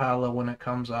play Valhalla when it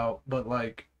comes out, but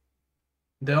like,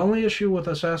 the only issue with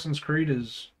Assassin's Creed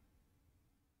is,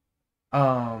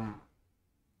 welcome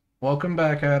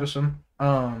back, Addison.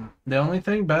 The only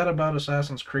thing bad about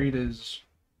Assassin's Creed is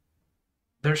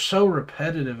they're so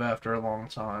repetitive after a long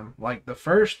time. Like the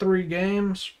first 3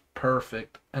 games,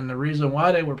 perfect. And the reason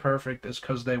why they were perfect is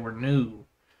because they were new.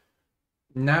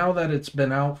 Now that it's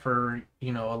been out for,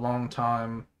 a long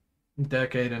time,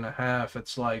 decade and a half,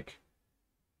 it's like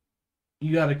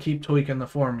you got to keep tweaking the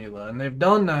formula. And they've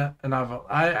done that, and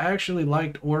I actually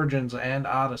liked Origins and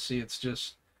Odyssey. It's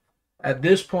just at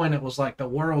this point it was like the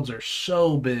worlds are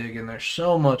so big and there's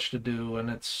so much to do, and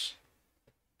it's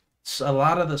a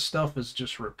lot of the stuff is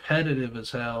just repetitive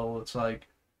as hell. It's like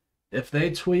if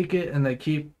they tweak it and they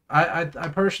keep I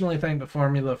personally think the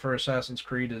formula for Assassin's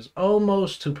Creed is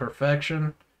almost to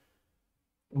perfection,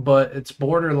 but it's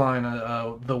borderline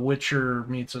The Witcher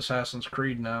meets Assassin's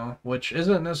Creed now, which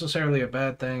isn't necessarily a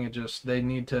bad thing. It just they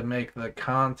need to make the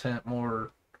content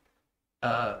more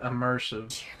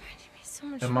immersive, So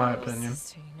much in my more little opinion.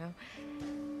 sister,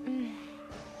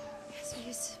 Because we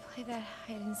used to play that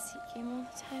hide and seek game all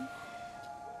the time.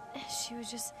 She would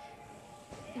just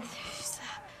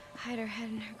hide her head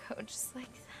in her coat just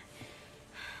like that.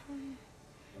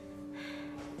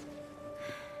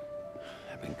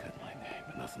 I've been cut my name,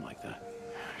 but nothing like that.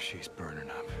 She's burning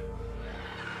up.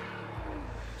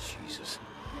 Jesus.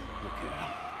 Okay.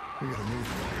 We gotta move.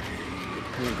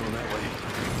 We ain't going that way.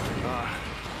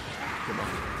 Come on.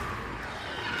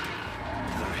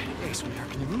 All right. Hey, sweetheart,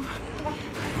 can you move?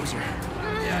 Who's her?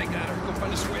 Yeah, I got her. Go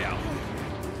find us a way out.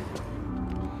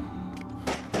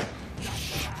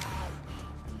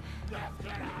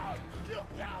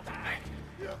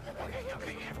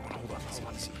 Okay, everyone hold on. Hold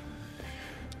on, see.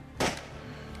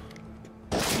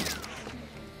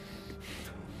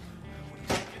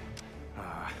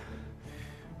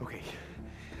 Okay.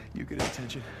 You get his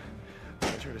attention.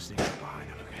 I'll try to sneak up behind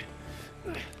him,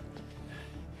 okay?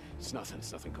 It's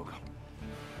nothing, Coco.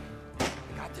 I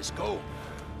got this, go!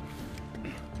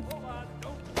 Hold on,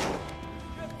 don't...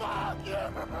 Fuck you! Yeah,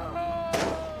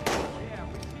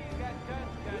 we see you got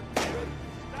guns, Stop shooting!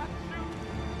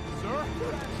 Sir?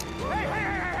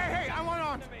 Hey!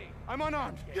 I'm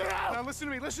unarmed. Get out! Now listen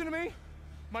to me.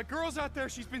 My girl's out there,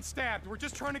 she's been stabbed. We're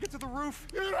just trying to get to the roof.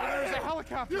 There's a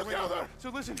helicopter waiting. So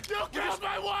listen. You killed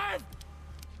my wife!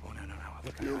 Oh, no.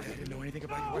 Look, I didn't know anything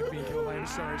about your wife being killed. I am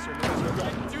sorry, sir. I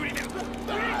didn't do anything. You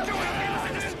didn't do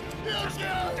anything. You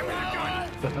killed my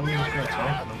wife! The hell are you guys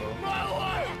talking about? My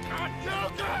wife! You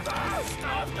killed her!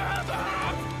 Stop!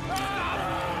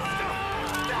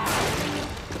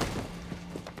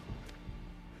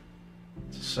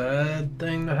 It's a sad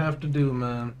thing to have to do,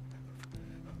 man.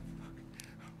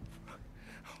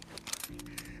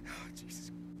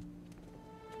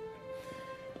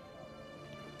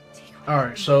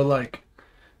 Alright, so like,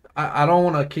 I don't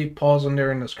want to keep pausing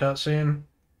during this cutscene,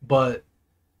 but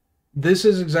this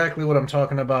is exactly what I'm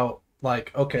talking about.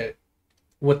 Like, okay,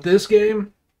 with this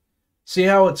game, see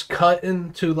how it's cut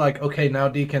into like, okay, now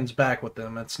Deacon's back with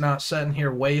them. It's not sitting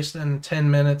here wasting 10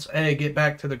 minutes. Hey, get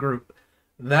back to the group.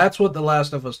 That's what The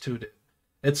Last of Us 2 did.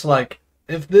 It's like,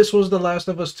 if this was The Last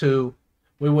of Us 2,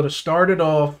 we would have started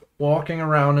off walking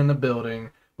around in the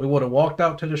building. We would have walked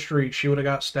out to the street. She would have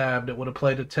got stabbed. It would have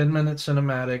played a 10-minute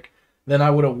cinematic. Then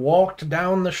I would have walked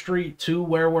down the street to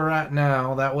where we're at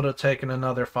now. That would have taken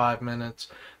another 5 minutes.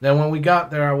 Then when we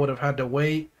got there, I would have had to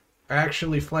wait,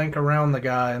 actually flank around the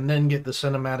guy, and then get the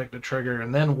cinematic to trigger,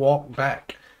 and then walk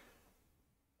back.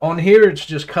 On here, it's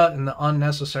just cutting the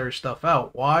unnecessary stuff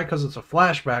out. Why? Because it's a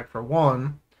flashback, for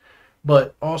one,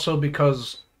 but also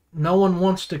because no one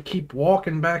wants to keep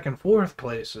walking back and forth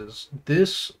places.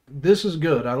 This is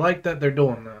good. I like that they're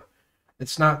doing that.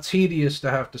 It's not tedious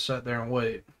to have to sit there and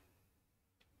wait.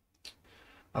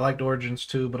 I liked Origins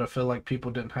too, but I feel like people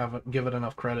didn't give it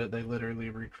enough credit. They literally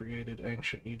recreated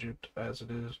ancient Egypt as it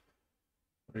is.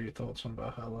 What are your thoughts on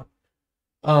Valhalla?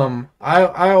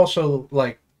 I also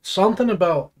like something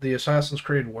about the Assassin's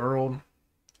Creed world.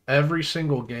 Every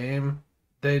single game,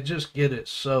 they just get it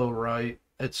so right.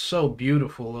 It's so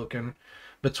beautiful looking.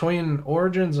 Between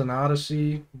Origins and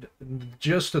Odyssey,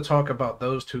 just to talk about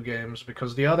those 2 games,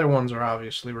 because the other ones are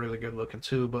obviously really good looking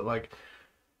too, but like,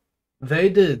 they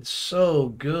did so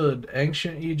good.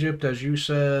 Ancient Egypt, as you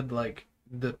said, like,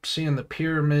 seeing the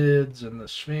pyramids and the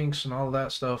Sphinx and all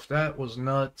that stuff, that was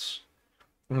nuts.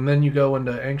 And then you go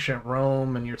into ancient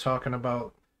Rome and you're talking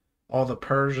about all the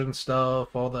Persian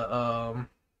stuff, all the,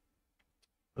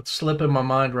 it's slipping my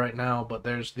mind right now, but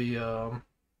there's the,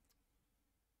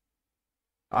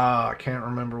 I can't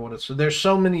remember what it's. There's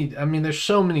so many. There's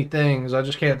so many things. I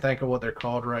just can't think of what they're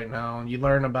called right now. You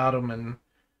learn about them in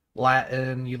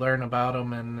Latin. You learn about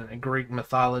them in Greek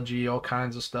mythology, all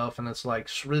kinds of stuff, and it's like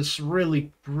it's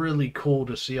really, really cool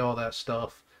to see all that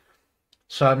stuff.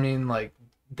 So like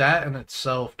that in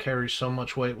itself carries so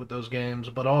much weight with those games,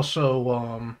 but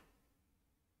also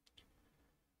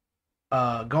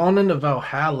going into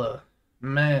Valhalla,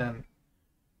 man,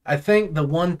 I think the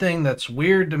one thing that's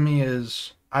weird to me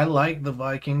is I like the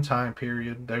Viking time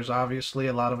period. There's obviously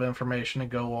a lot of information to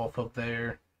go off of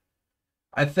there.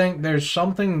 I think there's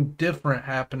something different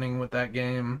happening with that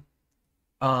game.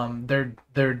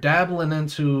 They're dabbling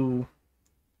into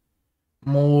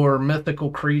more mythical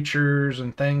creatures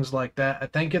and things like that. I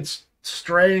think it's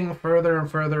straying further and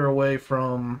further away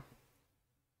from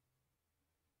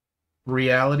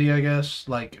reality, I guess.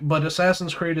 Like, but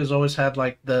Assassin's Creed has always had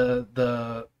like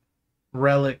the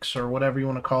relics or whatever you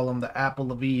want to call them, the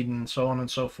Apple of Eden, so on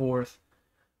and so forth.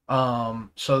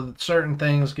 So certain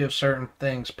things give certain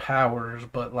things powers,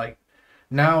 but like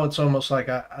now it's almost like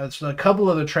it's a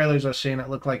couple of the trailers I've seen. It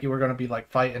looked like you were going to be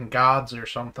like fighting gods or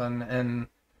something, and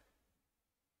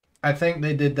I think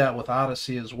they did that with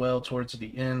Odyssey as well towards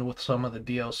the end with some of the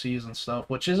DLCs and stuff,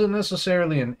 which isn't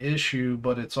necessarily an issue,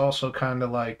 but it's also kind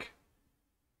of like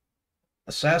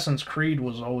Assassin's Creed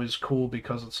was always cool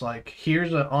because it's like,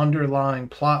 here's an underlying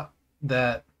plot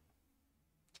that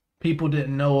people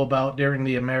didn't know about during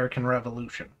the American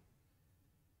Revolution.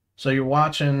 So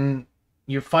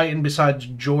you're fighting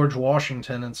beside George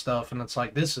Washington and stuff, and it's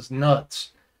like, this is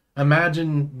nuts.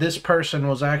 Imagine this person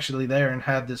was actually there and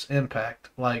had this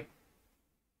impact. Like,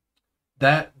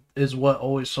 that is what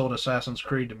always sold Assassin's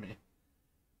Creed to me.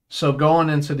 So going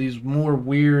into these more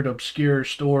weird, obscure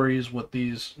stories with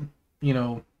these, you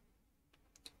know,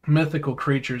 mythical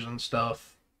creatures and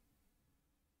stuff,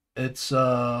 it's,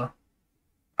 I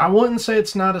wouldn't say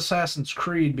it's not Assassin's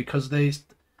Creed because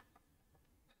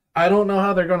I don't know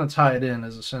how they're going to tie it in,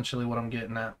 is essentially what I'm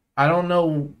getting at. I don't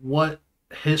know what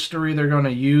history they're going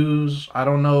to use. I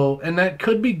don't know, and that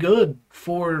could be good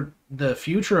for the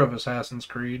future of Assassin's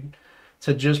Creed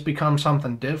to just become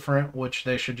something different, which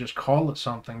they should just call it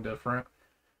something different.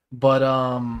 But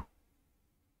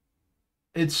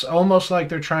it's almost like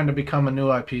they're trying to become a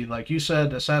new IP. Like you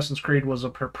said, Assassin's Creed was a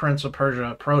Prince of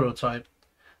Persia prototype.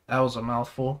 That was a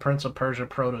mouthful. Prince of Persia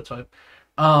prototype.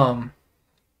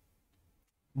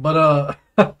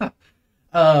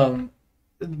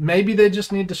 Maybe they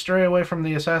just need to stray away from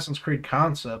the Assassin's Creed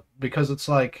concept, because it's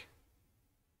like,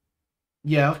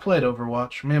 yeah, I've played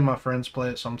Overwatch. Me and my friends play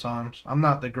it sometimes. I'm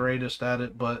not the greatest at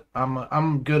it, but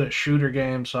I'm good at shooter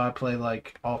games, so I play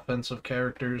like offensive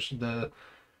characters.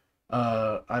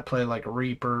 I play like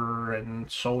Reaper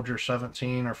and Soldier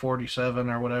 17 or 47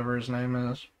 or whatever his name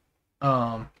is.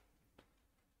 Yeah,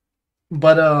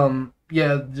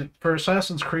 for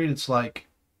Assassin's Creed, it's like,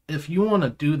 if you want to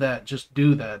do that, just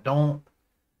do that. Don't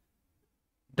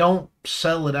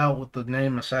sell it out with the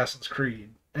name Assassin's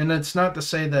Creed. And it's not to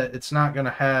say that it's not going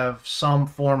to have some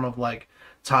form of like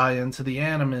tie into the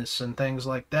Animus and things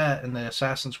like that in the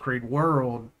Assassin's Creed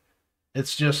world.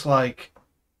 It's just like,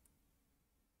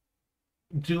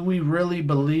 do we really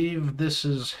believe this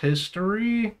is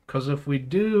history? Because if we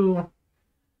do,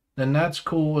 then that's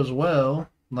cool as well.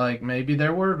 Like, maybe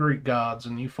there were Greek gods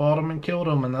and you fought them and killed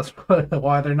them, and that's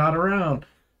why they're not around.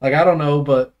 Like, I don't know,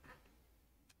 but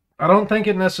I don't think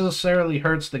it necessarily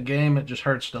hurts the game, it just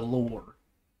hurts the lore.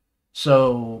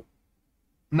 So,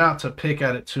 not to pick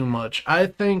at it too much, I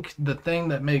think the thing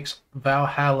that makes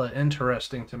Valhalla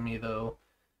interesting to me, though,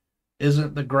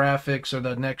 isn't the graphics or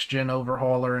the next-gen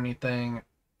overhaul or anything.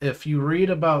 If you read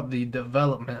about the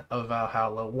development of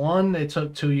Valhalla, one, they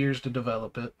took 2 years to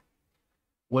develop it,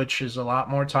 which is a lot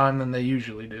more time than they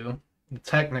usually do.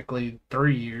 Technically,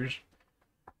 3 years.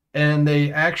 And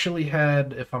they actually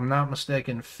had, if I'm not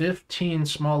mistaken, 15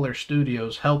 smaller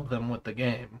studios help them with the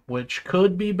game, which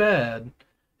could be bad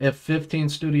if 15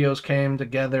 studios came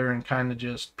together and kind of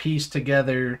just pieced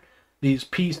together these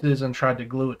pieces and tried to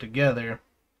glue it together.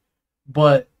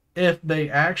 But if they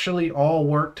actually all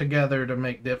work together to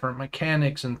make different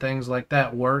mechanics and things like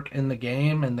that work in the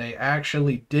game, and they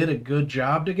actually did a good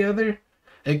job together,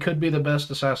 it could be the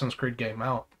best Assassin's Creed game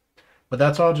out. But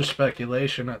that's all just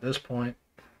speculation at this point.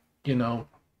 You know,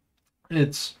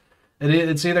 it's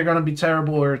either going to be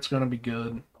terrible or it's going to be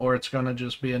good, or it's going to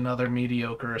just be another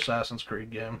mediocre Assassin's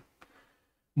Creed game.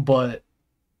 But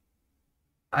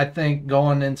I think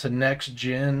going into next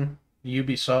gen,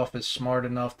 Ubisoft is smart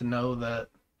enough to know that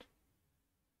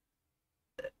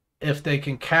if they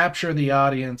can capture the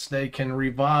audience, they can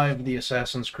revive the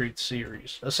Assassin's Creed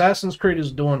series. Assassin's Creed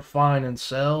is doing fine in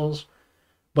sales,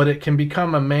 but it can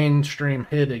become a mainstream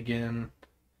hit again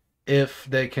if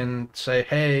they can say,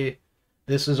 hey,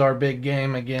 this is our big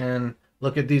game again.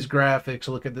 Look at these graphics.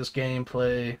 Look at this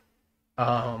gameplay.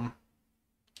 So,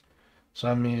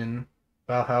 I mean,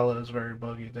 Valhalla is very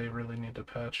buggy. They really need to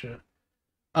patch it.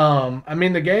 I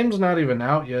mean, the game's not even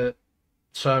out yet.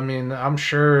 So, I mean, I'm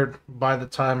sure by the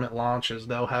time it launches,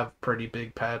 they'll have pretty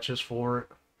big patches for it.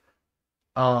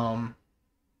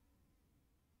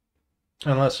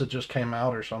 Unless it just came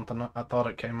out or something. I thought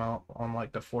it came out on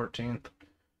like the 14th.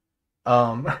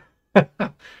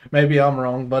 Maybe I'm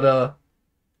wrong, but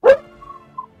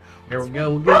here we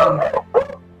go again.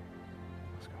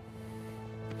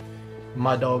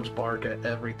 My dogs bark at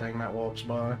everything that walks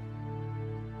by.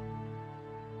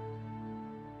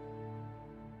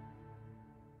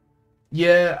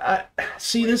 Yeah, I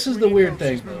see. This is the weird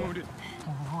thing, though.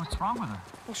 What's wrong with her?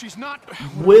 Well, she's not.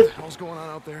 With what the hell's going on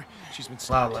out there? She's been.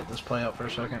 I'll let this play out for a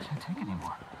second. Can't take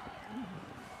anymore.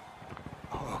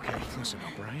 Oh, okay. Listen,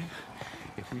 O'Brien.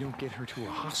 If we don't get her to a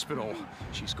hospital,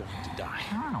 she's going to die.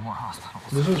 There are no more hospitals.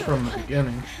 This is from the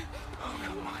beginning. Oh,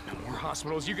 come on, no more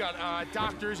hospitals. You got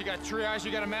doctors, you got triage,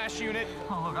 you got a MASH unit.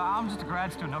 Oh, look, I'm just a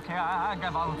grad student, okay? I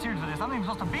got volunteered for this. I'm not even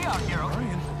supposed to be out here.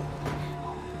 O'Brien.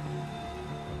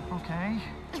 Okay.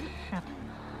 Shit.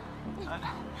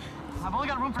 I've only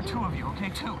got room for 2 of you, okay?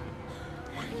 2. You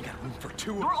got room for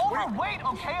 2 of us? You're overweight,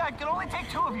 okay? I can only take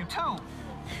 2 of you, 2.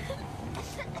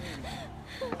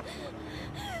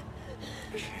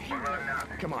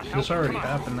 Come on. This already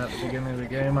happened at the beginning of the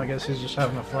game. I guess he's just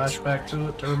having a flashback to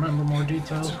it to remember more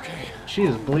details. Okay. She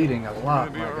is bleeding a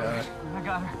lot, my guy. I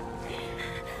got her.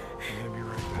 I'm gonna be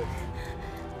right back.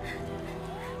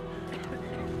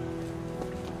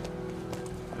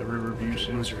 Every review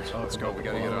seems to talk Let's go. about We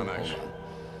gotta get on that.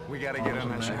 We gotta get on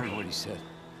that I ship. heard what he said.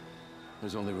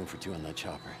 There's only room for 2 on that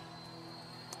chopper.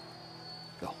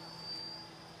 Go.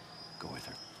 Go with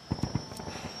her.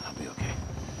 I'll be okay.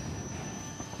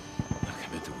 Look,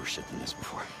 I've been through worse shit than this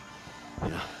before. You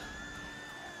know?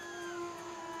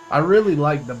 I really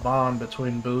like the bond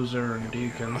between Boozer and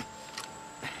Deacon.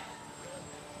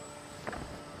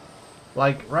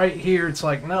 Like, right here, it's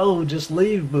like, no, just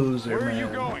leave Boozer, Where man. are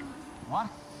you going? What?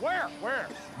 Where?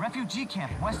 Refugee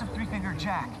camp, west of Three Finger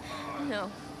Jack.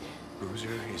 No. Boozer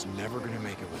is never gonna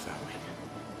make it without me.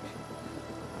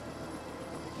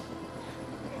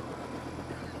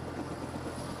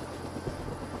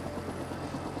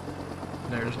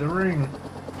 There's the ring.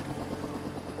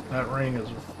 That ring is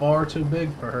far too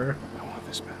big for her. I want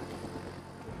this back.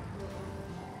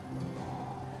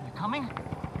 You coming?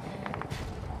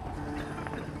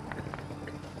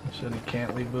 He said he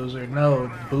can't leave Boozer.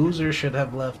 No, Boozer should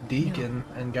have left Deacon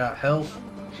and got help.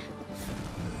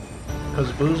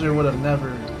 Because Boozer would have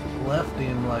never left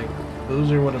him. Like,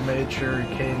 Boozer would have made sure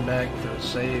he came back to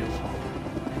save.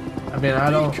 I mean, I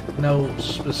don't know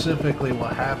specifically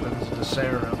what happens to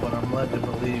Sarah, but I'm led to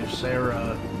believe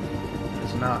Sarah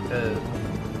is not dead.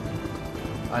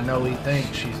 I know he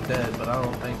thinks she's dead, but I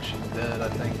don't think she's dead. I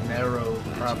think Nero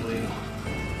probably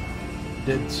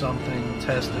did something,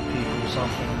 tested people,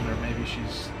 something, or maybe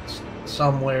she's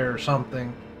somewhere or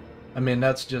something. I mean,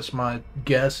 that's just my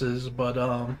guesses, but,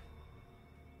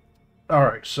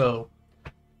 alright, so,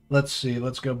 let's see,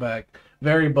 let's go back.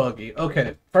 Very buggy.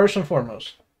 Okay, first and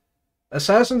foremost,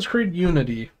 Assassin's Creed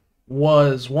Unity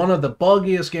was one of the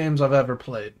buggiest games I've ever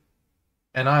played,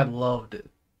 and I loved it.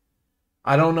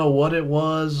 I don't know what it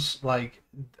was, like,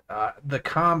 the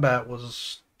combat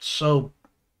was so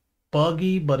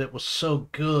buggy, but it was so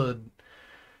good.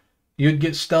 You'd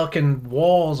get stuck in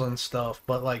walls and stuff,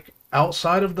 but, like,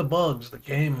 outside of the bugs, the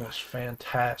game was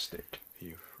fantastic.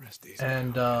 You rest easy.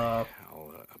 And, I'll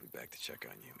be back to check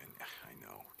on you, man. I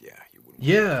know. Yeah, you wouldn't.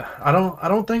 Yeah, I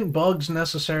don't think bugs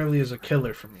necessarily is a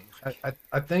killer for me.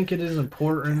 I think it is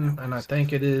important, and I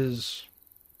think it is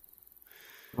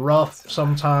rough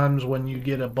sometimes when you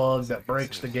get a bug that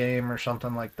breaks the game or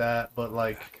something like that, but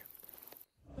like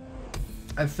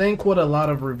I think what a lot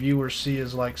of reviewers see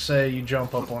is like, say you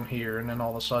jump up on here and then all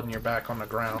of a sudden you're back on the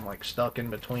ground, like stuck in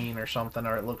between or something,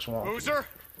 or it looks wonky. Boozer?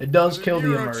 It does kill the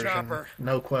Euro immersion, chopper.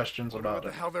 no questions about What the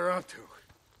it. hell they're up to?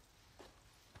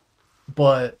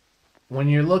 But when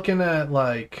you're looking at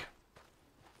like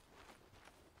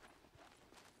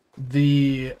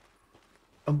the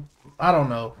I don't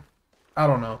know.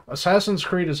 Assassin's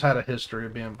Creed has had a history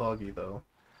of being buggy though.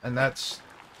 And that's,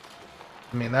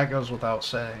 I mean, that goes without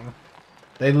saying.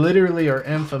 They literally are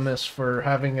infamous for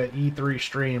having an E3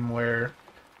 stream where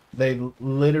they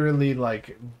literally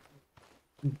like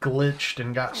glitched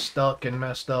and got stuck and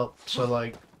messed up. So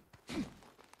like,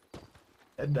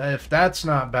 if that's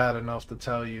not bad enough to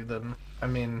tell you, then I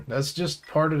mean, that's just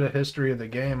part of the history of the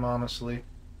game, honestly.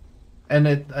 And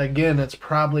it, again, it's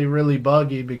probably really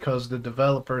buggy because the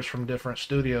developers from different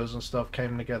studios and stuff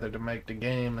came together to make the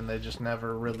game, and they just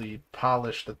never really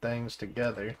polished the things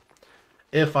together.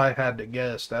 If I had to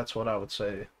guess, that's what I would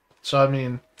say. So, I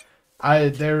mean,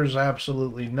 There's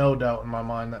absolutely no doubt in my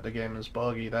mind that the game is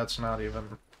buggy. That's not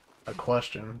even a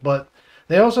question. But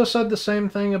they also said the same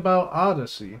thing about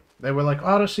Odyssey. They were like,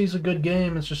 Odyssey's a good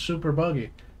game, it's just super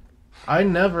buggy. I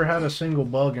never had a single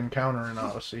bug encounter in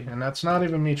Odyssey, and that's not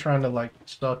even me trying to like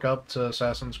stuck up to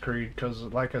Assassin's Creed, because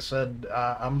like I said,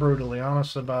 I'm brutally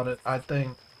honest about it. I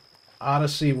think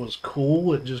Odyssey was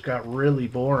cool, it just got really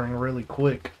boring really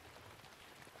quick.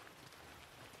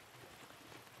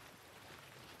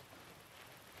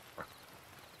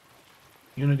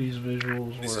 Unity's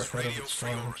visuals were ahead of its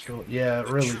time. So, yeah, it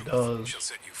really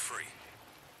does.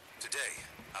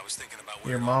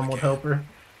 Your mom would help her?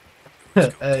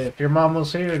 Hey, if your mom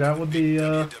was here, that would be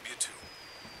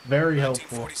very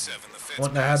helpful.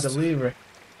 Wouldn't have had to leave her.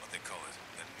 The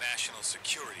National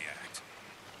Security Act.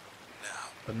 Now,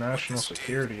 the National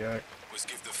Security Act was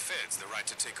give the feds the right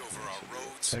to take over our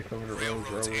roads,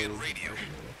 railroads, and radio.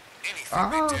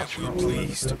 Anything they that's damn not well what I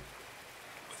pleased. said.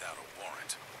 Without a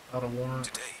warrant. Without a warrant.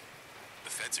 Today, the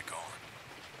feds are gone.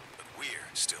 But we're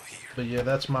still here. But yeah,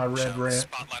 that's my Red's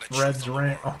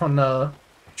rant on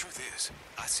Truth is,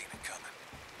 I seen it coming.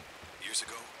 Years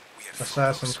ago, we had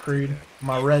Assassin's Creed.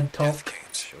 My Red talk.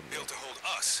 built to hold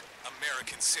us,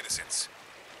 American citizens.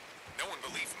 No one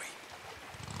believed me.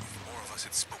 If more of us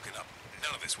had spoken up,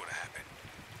 none of this would have happened.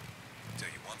 I'll tell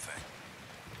you one thing.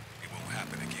 It won't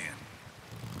happen again.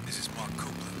 This is Mark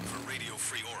Copeland for Radio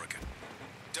Free Oregon.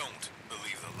 Don't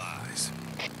believe the lies.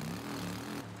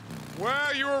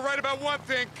 Well, you were right about one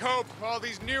thing, Cope. All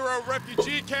these Nero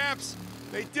refugee camps,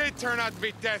 they did turn out to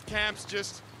be death camps,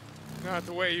 just not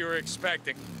the way you were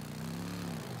expecting.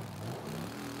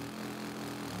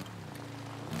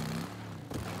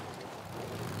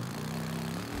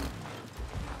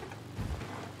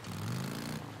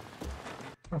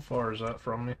 How far is that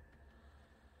from me?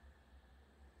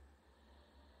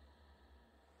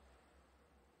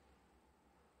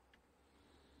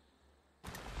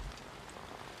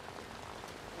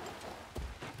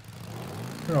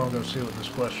 Here, I'll go see what this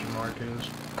question mark is.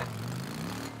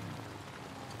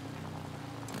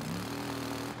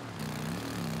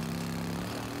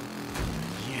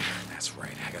 Yeah, that's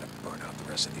right. I gotta burn out the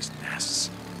rest of these nests.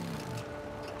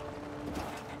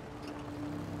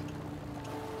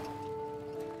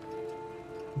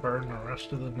 Burn the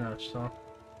rest of the nest, huh?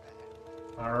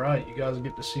 Alright, you guys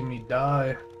get to see me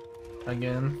die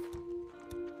again.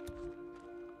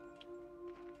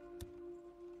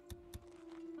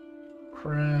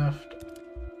 Craft.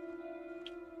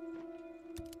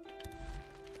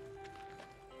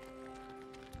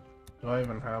 Do I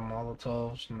even have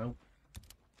Molotovs? Nope.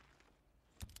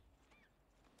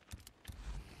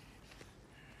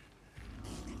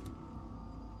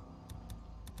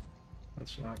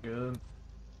 That's not good.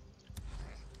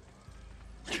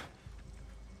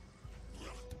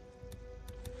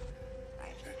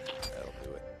 That'll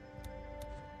do it.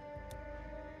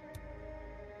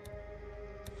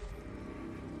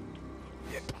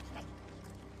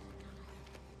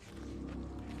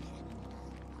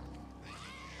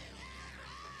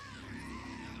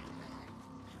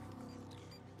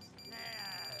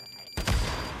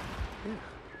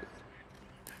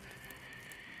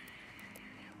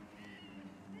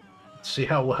 See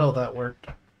how well that worked.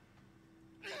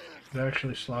 It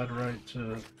actually slide right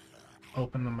to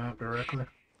open the map directly.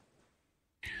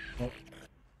 Oh.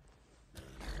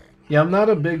 Yeah, I'm not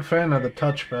a big fan of the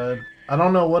touchpad. I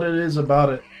don't know what it is about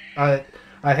it. I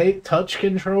hate touch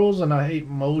controls and I hate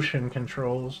motion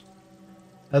controls.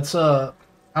 That's I'm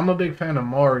a big fan of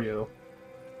Mario.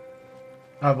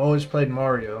 I've always played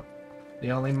Mario.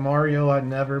 The only Mario I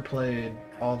never played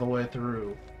all the way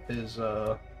through is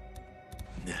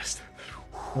Nest.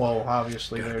 well,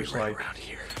 obviously Gotta be there's right like around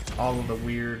here. all of the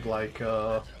weird like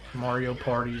Mario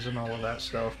parties and all of that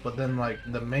stuff, but then like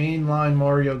the mainline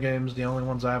Mario games, the only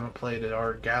ones I haven't played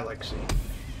are Galaxy,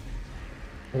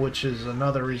 which is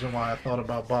another reason why I thought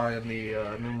about buying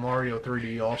the new Mario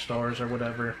 3D All-Stars or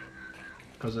whatever,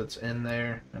 because it's in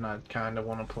there and I kind of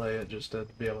want to play it just to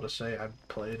be able to say I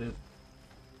played it.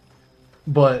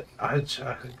 But I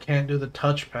can't do the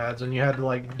touchpads, and you had to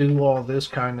like do all this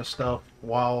kind of stuff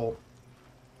while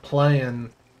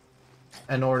playing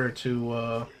in order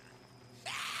to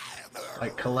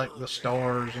like collect the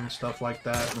stars and stuff like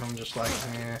that, and I'm just like,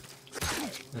 eh,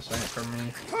 this ain't for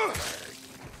me.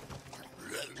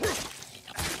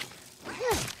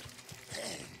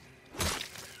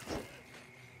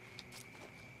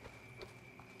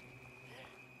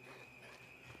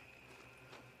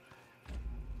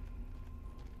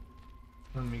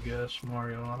 Let me guess,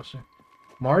 Mario Odyssey.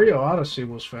 Mario Odyssey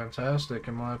was fantastic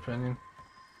in my opinion.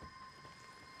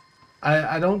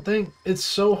 I don't think it's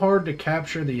so hard to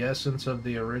capture the essence of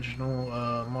the original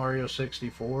Mario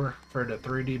 64 for the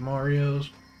 3D Marios.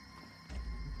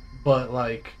 But,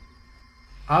 like,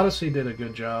 Odyssey did a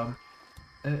good job.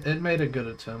 It made a good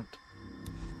attempt.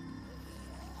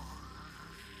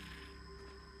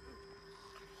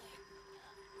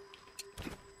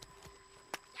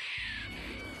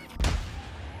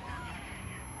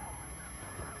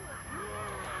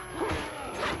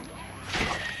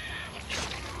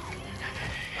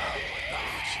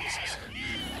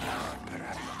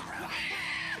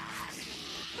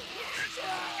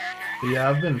 Yeah,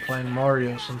 I've been playing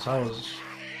Mario since I was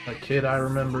a kid. I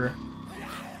remember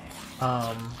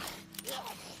I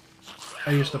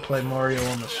used to play Mario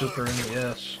on the Super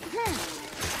NES.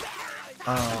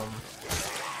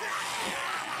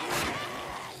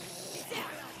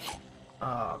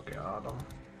 Oh god,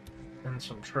 I'm in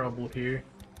some trouble here.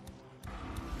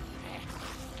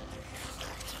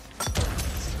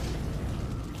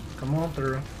 Come on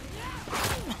through.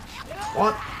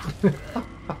 What?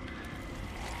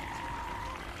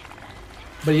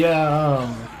 But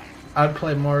yeah, I'd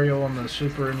play Mario on the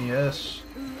Super NES.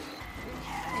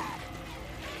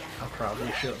 I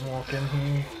probably shouldn't walk in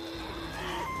here.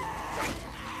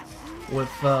 With,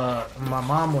 my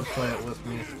mom would play it with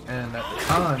me, and at the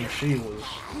time, she was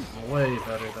way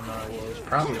better than I was.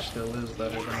 Probably still is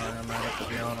better than I am at it, to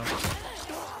be honest.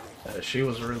 She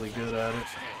was really good at it.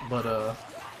 But,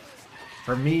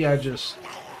 for me, I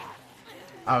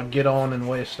would get on and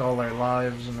waste all their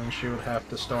lives, and then she would have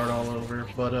to start all over.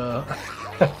 But,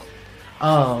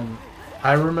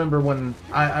 I remember when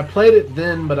I played it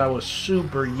then, but I was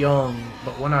super young.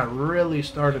 But when I really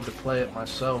started to play it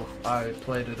myself, I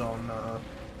played it on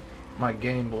my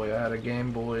Game Boy. I had a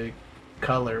Game Boy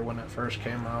Color when it first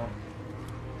came out.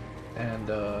 And,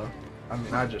 I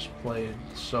mean, I just played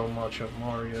so much of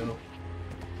Mario.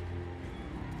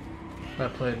 I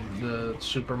played the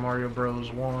Super Mario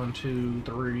Bros. 1, 2,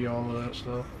 3, all of that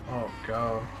stuff. Oh,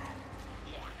 God.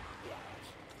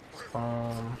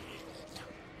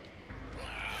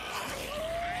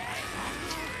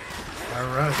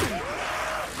 Alright.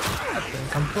 I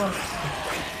think I'm fucked.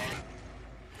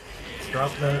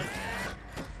 Drop that.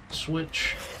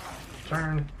 Switch.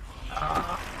 Turn.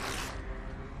 Ah.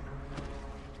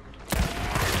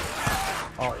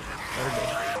 Oh, yeah. There we go.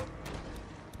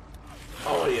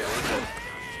 Oh, yeah.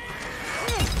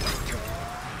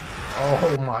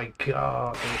 Oh, my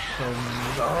God. There's so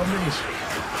many zombies.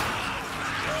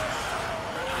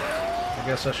 I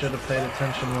guess I should have paid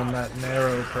attention when that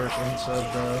narrow person said,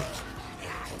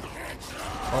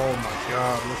 oh my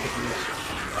god, look at this.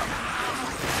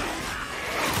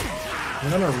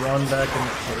 I'm gonna run back in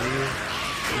the cave,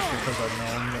 just because I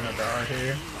know I'm gonna die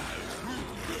here.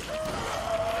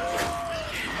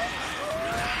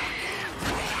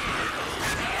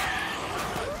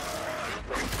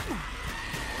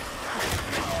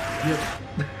 Yep.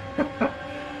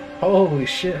 Holy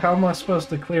shit, how am I supposed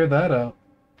to clear that out?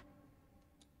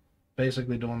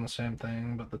 Basically doing the same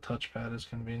thing, but the touchpad is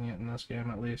convenient in this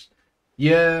game at least.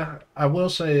 Yeah, I will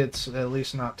say it's at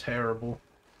least not terrible.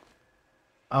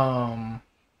 Do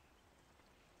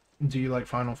you like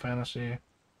Final Fantasy?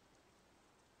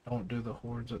 Don't do the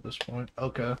hordes at this point.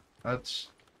 Okay, that's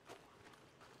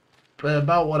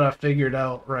about what I figured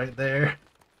out right there.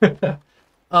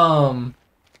 I'm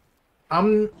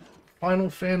Final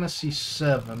Fantasy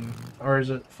 7, or is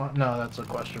it? No, that's a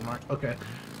question mark. Okay.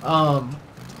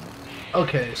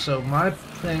 Okay, so my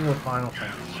thing with Final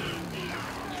Fantasy,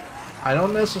 I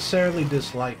don't necessarily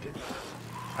dislike it.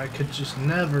 I could just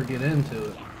never get into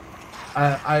it.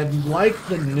 I like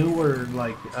the newer,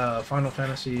 like, Final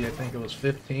Fantasy, I think it was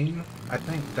 15. I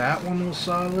think that one was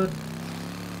solid.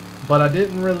 But I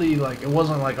didn't really, like, it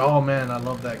wasn't like, oh man, I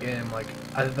love that game. Like,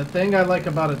 the thing I like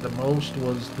about it the most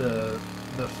was the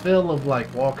feel of,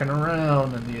 like, walking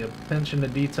around and the attention to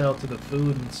detail to the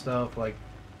food and stuff. Like,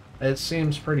 it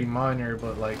seems pretty minor,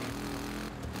 but, like,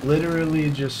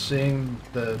 literally just seeing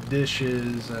the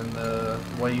dishes and the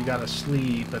way you gotta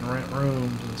sleep and rent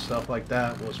rooms and stuff like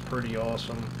that was pretty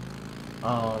awesome.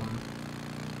 I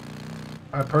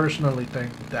personally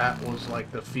think that was,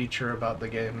 like, the feature about the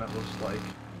game that was, like,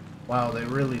 wow, they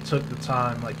really took the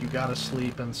time. Like, you gotta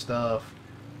sleep and stuff.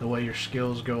 The way your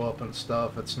skills go up and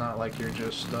stuff, it's not like you're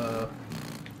just,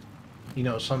 you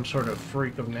know, some sort of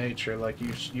freak of nature. Like,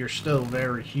 you're still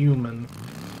very human.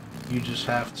 You just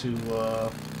have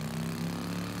to,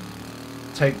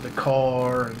 take the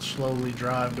car and slowly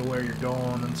drive to where you're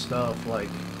going and stuff, like.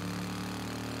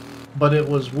 But it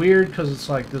was weird because it's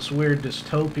like this weird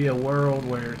dystopia world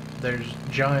where there's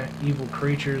giant evil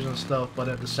creatures and stuff, but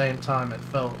at the same time it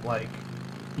felt like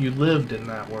you lived in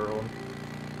that world.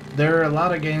 There are a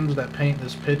lot of games that paint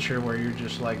this picture where you're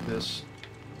just like this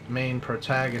main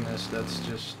protagonist that's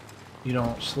just, you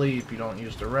don't sleep, you don't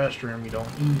use the restroom, you don't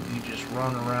eat, you just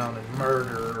run around and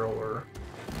murder or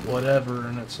whatever.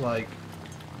 And it's like,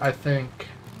 I think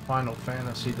Final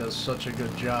Fantasy does such a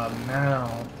good job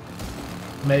now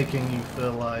making you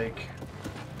feel like,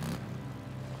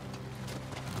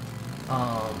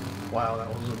 wow,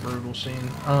 that was a brutal scene.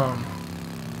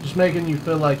 Just making you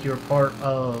feel like you're part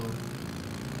of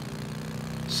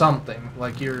something,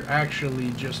 like you're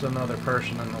actually just another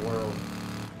person in the world.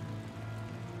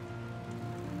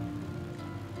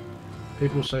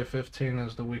 People say 15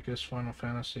 is the weakest Final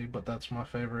Fantasy, but that's my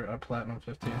favorite. I platinum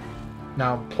 15.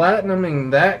 Now, platinuming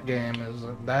that game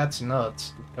that's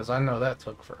nuts, because I know that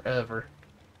took forever.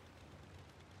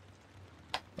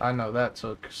 I know that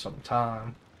took some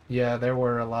time. Yeah, there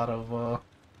were a lot of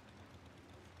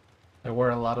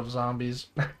zombies.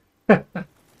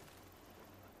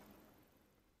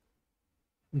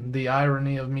 The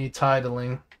irony of me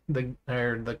titling,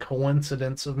 the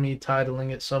coincidence of me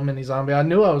titling it so many zombies. I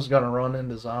knew I was gonna run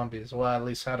into zombies. Well, I at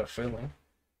least had a feeling.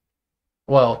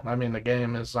 Well, I mean, the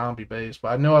game is zombie based,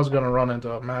 but I knew I was gonna run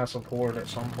into a massive horde at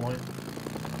some point.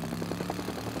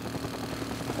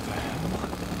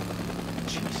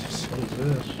 Jesus, what is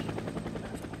this?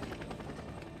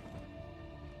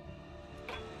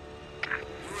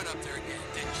 You went up there again,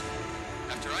 didn't you?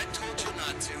 After I told you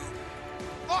not to.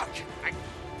 Look,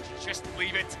 just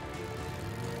leave it.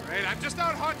 All right, I'm just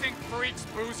out hunting freaks,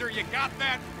 Boozer. You got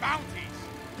that? Bounties.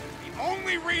 The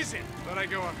only reason that I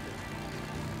go up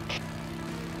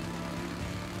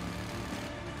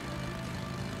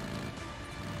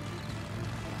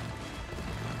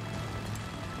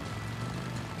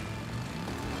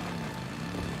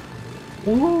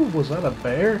there. Ooh, was that a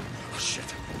bear? Oh,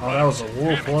 shit. Oh, that was a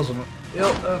wolf, wasn't it?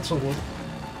 Yep, that's a wolf.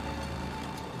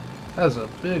 That's a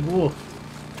big wolf.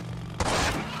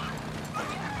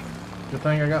 Good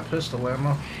thing I got pistol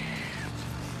ammo.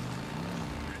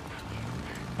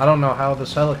 I don't know how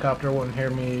this helicopter wouldn't hear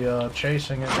me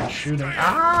chasing it and shooting.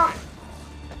 Ah!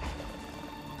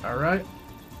 Alright.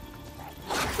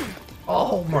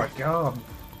 Oh my god.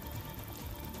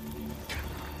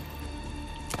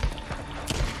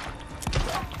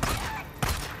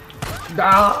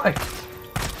 Die!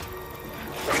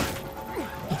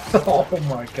 Oh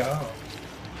my god.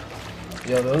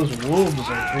 Yeah, those wolves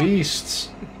are beasts.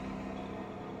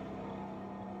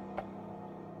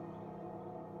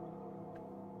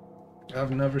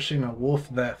 I've never seen a wolf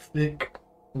that thick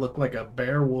look like a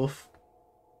bear wolf.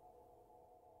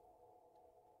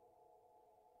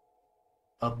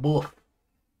 A wolf.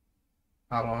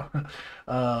 I don't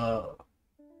know.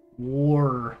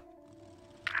 War.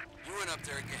 You went up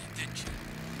there again, didn't you?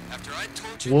 After I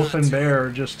told you Wolf not and to. bear are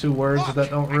just two words that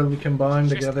don't really combine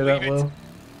together that well. All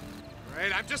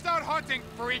right, I'm just out hunting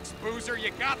freaks, Boozer.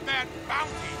 You got that?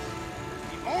 Bounty.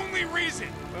 The only reason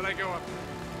that I go up there.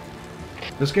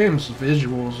 This game's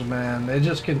visuals, man, they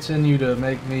just continue to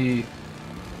make me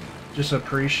just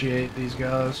appreciate these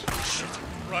guys. Shit,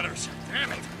 rudders.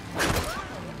 Damn it.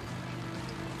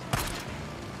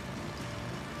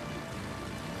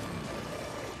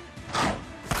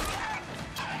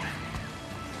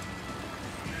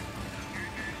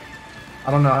 I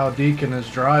don't know how Deacon is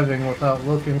driving without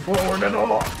looking forward at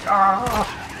all.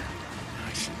 Ah!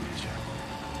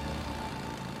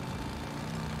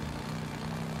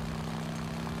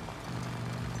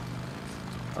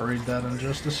 I'll read that in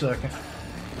just a second.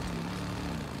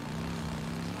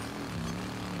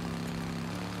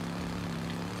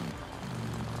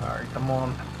 Alright, come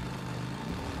on.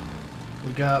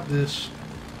 We got this.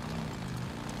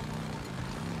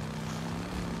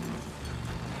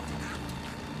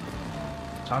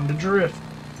 Time to drift.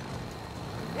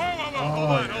 Whoa, whoa,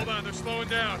 whoa, hold on, they're slowing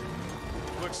down.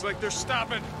 Looks like they're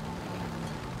stopping.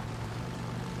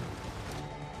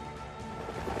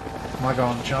 Am I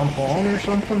gonna jump on or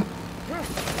something?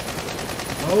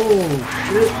 Oh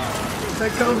shit!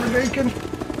 Take cover, Deacon.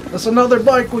 That's another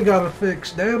bike we gotta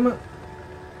fix. Damn it!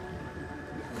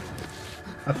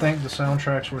 I think the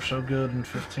soundtracks were so good in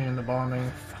 15, the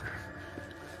bonding.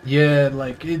 Yeah,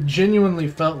 like it genuinely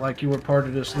felt like you were part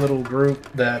of this little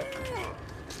group that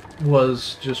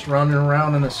was just running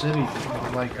around in a city,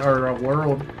 like, or a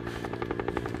world.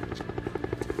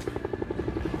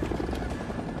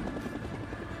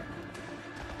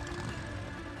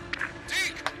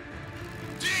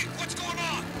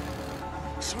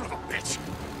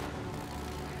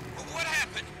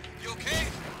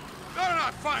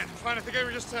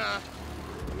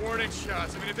 Warning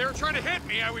shots. I mean, if they were trying to hit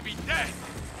me, I would be dead.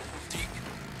 Deke,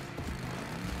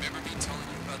 remember me telling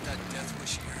you about that death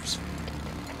wish you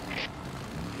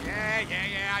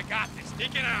Yeah, I got this.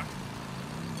 Deacon out.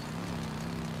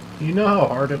 You know how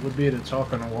hard it would be to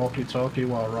talk on a walkie-talkie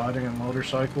while riding a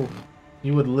motorcycle?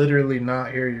 You would literally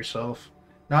not hear yourself.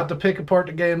 Not to pick apart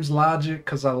the game's logic,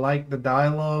 because I like the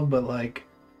dialogue, but like,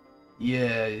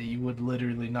 yeah, you would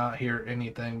literally not hear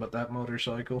anything but that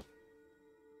motorcycle.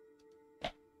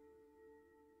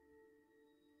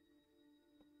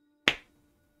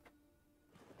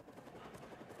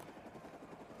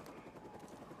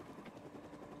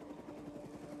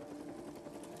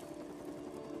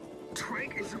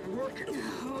 Trank isn't working.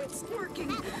 Oh, it's working.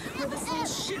 Will this little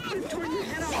shit you've torn your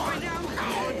head off right now?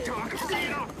 Come on, Doc,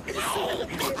 stand up.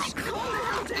 Bitch,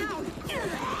 calm the hell down.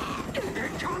 They're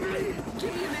coming.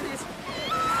 Give me a minute.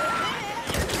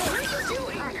 What are you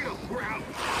doing? Back it up, Brown.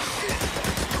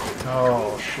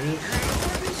 Oh, shit.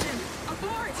 Mission.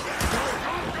 Abort. Shut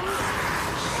up.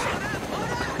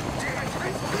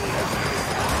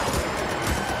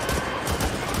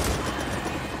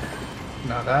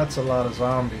 Now that's a lot of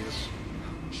zombies.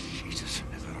 Jesus,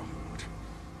 is that a horde?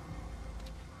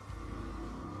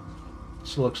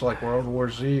 This looks like World War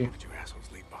Z. What did you assholes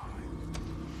leave behind?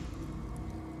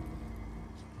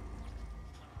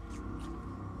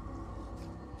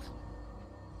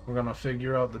 We're gonna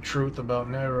figure out the truth about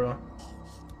Nero.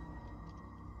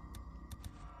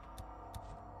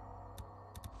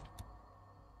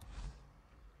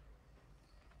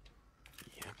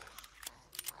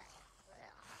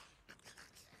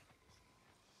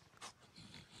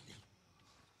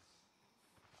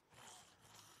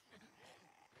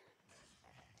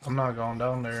 I'm not going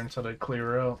down there until they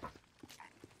clear out.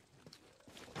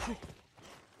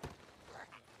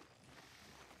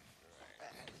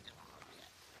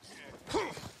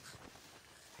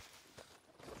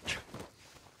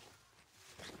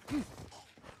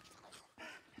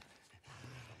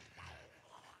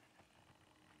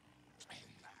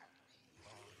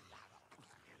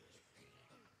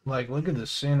 Like, look at the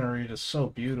scenery, it's so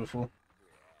beautiful.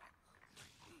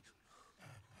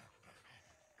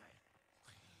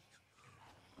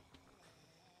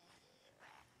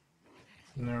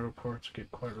 Nero parts get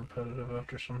quite repetitive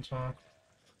after some time.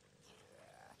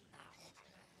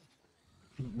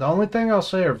 The only thing I'll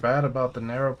say are bad about the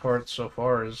Nero parts so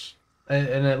far is,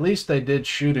 and at least they did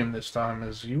shoot him this time,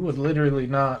 is you would literally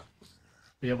not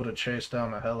be able to chase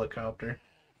down a helicopter.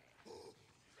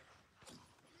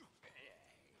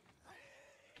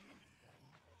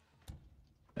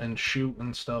 And shoot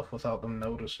and stuff without them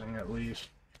noticing, at least.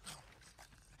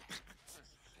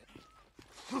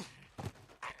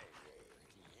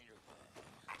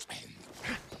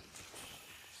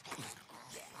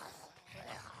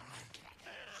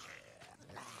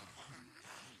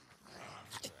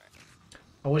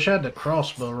 I wish I had the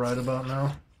crossbow right about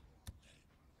now.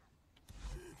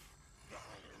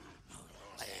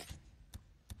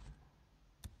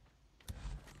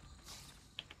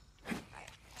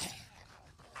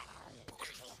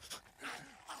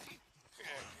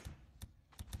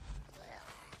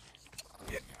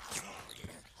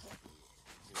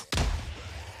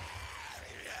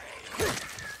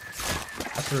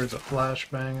 I threw a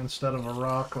flashbang instead of a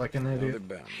rock like an idiot.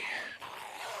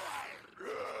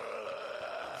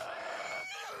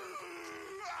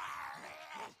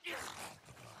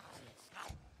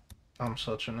 I'm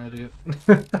such an idiot.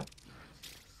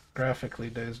 Graphically,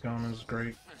 Days Gone is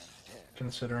great,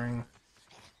 considering...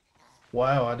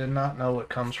 Wow, I did not know it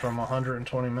comes from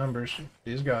 120 members.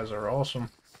 These guys are awesome.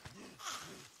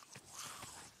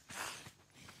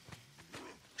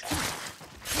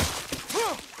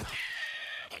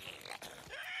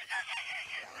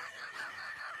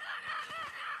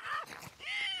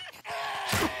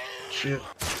 Shit.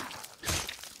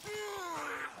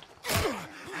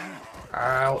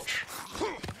 Ouch.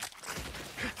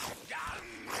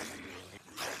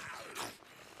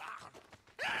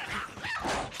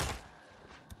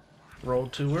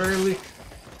 Rolled too early.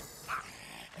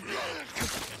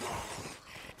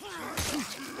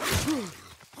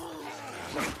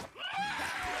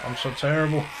 I'm so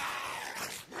terrible.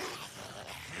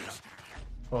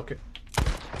 Fuck it.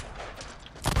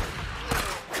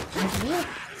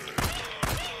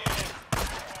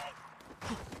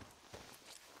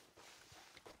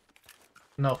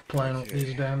 Enough playing with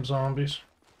these damn zombies.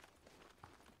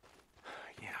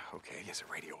 Yeah, okay, here's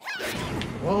a radio.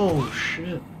 Whoa,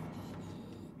 shit.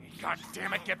 God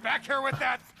damn it, get back here with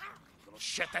that! Little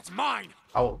shit, that's mine!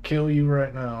 I will kill you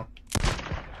right now.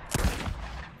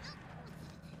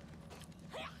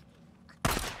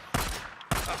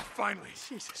 Finally.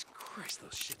 Jesus Christ,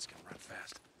 those shits can run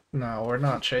fast. No, we're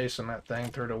not chasing that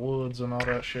thing through the woods and all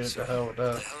that shit. The hell with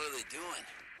that.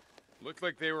 Looked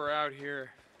like they were out here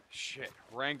Shit,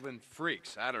 wrangling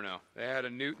freaks. I don't know. They had a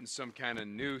newt and some kind of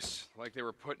noose, like they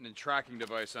were putting a tracking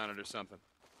device on it or something.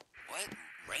 What?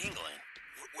 Wrangling?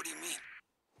 What do you mean?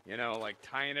 You know, like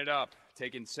tying it up,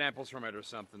 taking samples from it or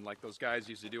something, like those guys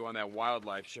used to do on that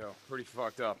wildlife show. Pretty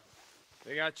fucked up.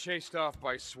 They got chased off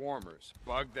by swarmers,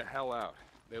 bugged the hell out.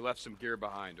 They left some gear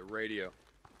behind, a radio.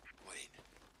 Wait,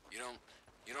 you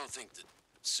don't think that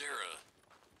Sarah...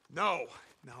 No,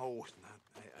 not...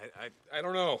 I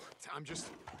don't know. I'm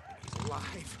just... He's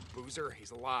alive, Boozer.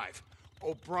 He's alive.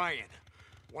 O'Brien.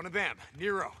 One of them.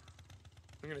 Nero.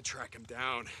 I'm gonna track him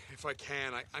down. If I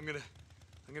can, I'm gonna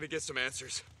get some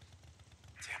answers.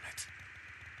 Damn it.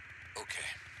 Okay.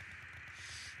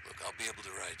 Look, I'll be able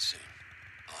to ride soon.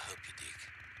 I'll help you, Deke.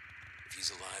 If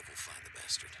he's alive, we'll find the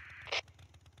bastard.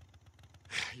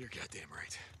 You're goddamn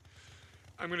right.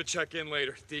 I'm gonna check in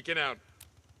later. Deacon out.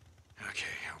 Okay,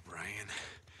 O'Brien.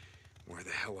 Where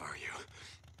the hell are you?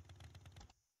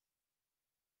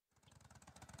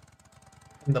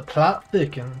 The plot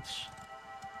thickens.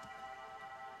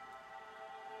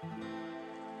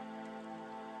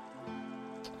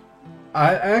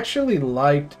 I actually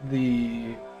liked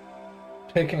the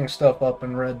picking stuff up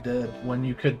in Red Dead when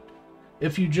you could,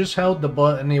 if you just held the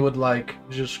button, he would like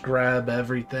just grab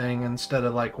everything instead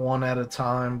of like one at a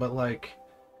time. But like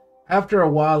after a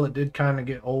while it did kind of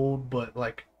get old, but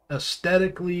like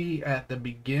aesthetically at the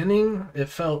beginning it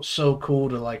felt so cool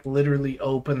to like literally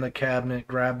open the cabinet,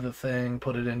 grab the thing,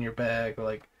 put it in your bag.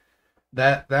 Like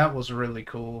that was really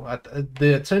cool.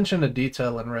 The attention to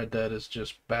detail in Red Dead is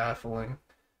just baffling.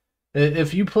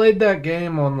 If you played that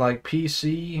game on like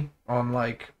PC, on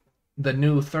like the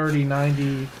new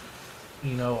 3090,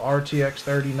 you know, RTX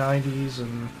 3090s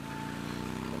and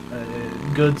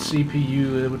good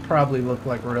CPU, it would probably look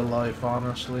like real life,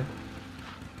 honestly.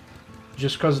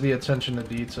 Just because of the attention to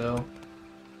detail.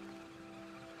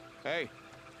 Hey.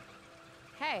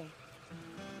 Hey.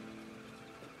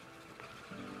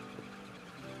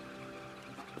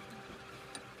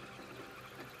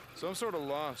 So I'm sort of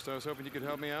lost. I was hoping you could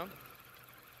help me out.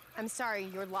 I'm sorry,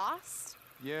 you're lost?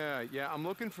 Yeah, I'm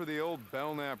looking for the old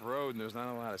Belknap Road, and there's not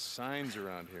a lot of signs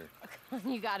around here.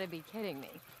 You gotta be kidding me.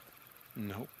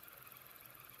 Nope.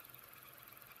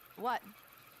 What?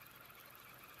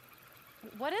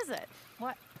 What is it?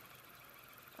 What?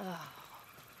 Oh,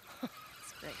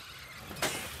 that's great.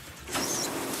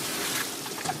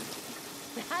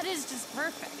 That is just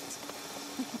perfect.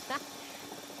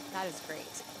 That is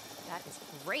great. That is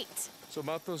great. So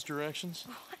about those directions?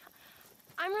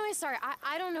 I'm really sorry.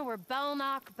 I don't know where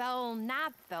Belknap,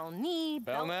 Belknap,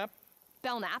 Belknap,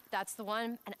 that's the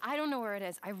one. And I don't know where it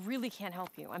is. I really can't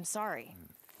help you. I'm sorry.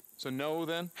 So no,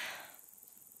 then?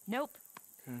 Nope.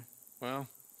 Okay. Well,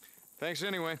 thanks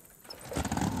anyway.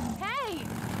 Hey!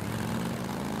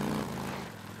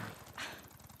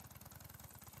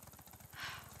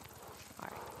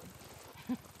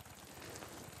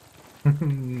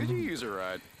 Could you use a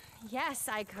ride? Yes,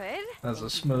 I could. That's a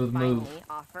smooth move. Finally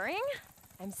offering.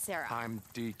 I'm Sarah. I'm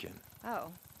Deacon.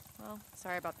 Oh, well,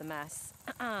 sorry about the mess.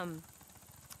 I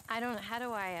don't. How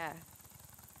do I?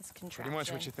 This contraption. Pretty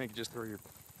much what you think. Just throw your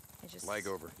leg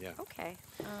over. Yeah. Okay.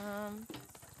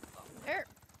 There.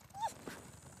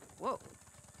 Whoa.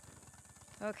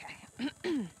 Okay.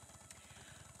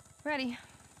 Ready.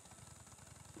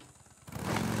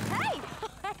 Hey!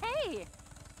 Hey!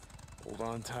 Hold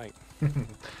on tight.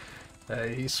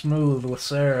 Hey, he's smooth with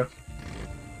Sarah.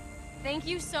 Thank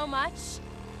you so much.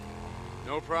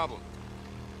 No problem.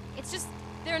 It's just,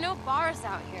 there are no bars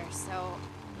out here, so...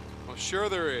 Well, sure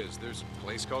there is. There's a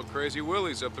place called Crazy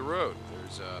Willie's up the road.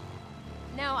 There's,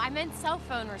 No, I meant cell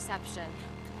phone reception.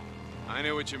 I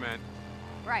knew what you meant.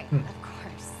 Right, of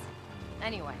course.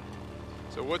 Anyway.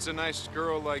 So what's a nice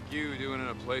girl like you doing in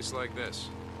a place like this?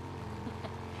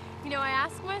 You know, I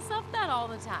ask myself that all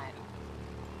the time.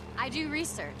 I do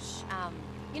research.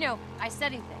 You know, I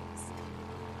study things.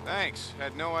 Thanks.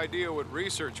 Had no idea what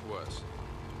research was.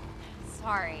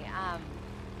 Sorry,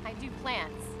 I do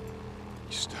plants.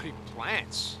 You study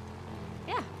plants?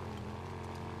 Yeah.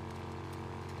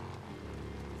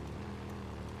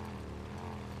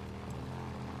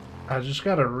 I just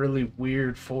got a really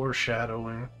weird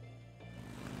foreshadowing.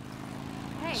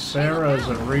 Hey, Sarah's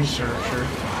a researcher.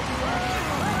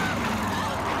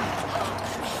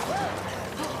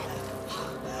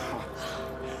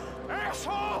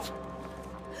 Assholes!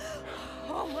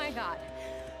 Oh my god.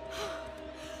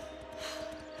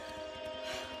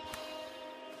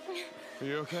 Are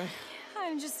you okay?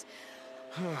 I'm just...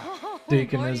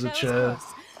 Deacon Lordy, is a that was chad.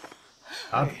 close.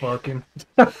 I'd fuck him.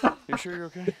 You sure you're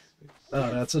okay?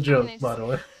 Oh, that's a joke, by the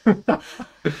way.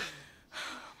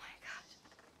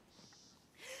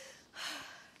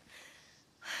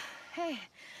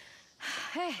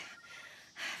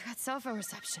 cell phone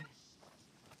reception.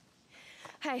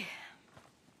 Hey.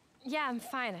 Yeah, I'm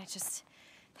fine.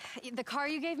 The car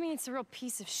you gave me, it's a real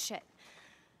piece of shit.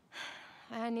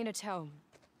 I need a tow.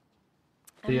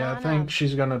 Yeah, I think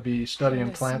she's gonna be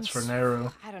studying plants for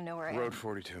Nero. I don't know where I am. Road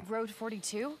 42. Road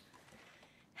 42?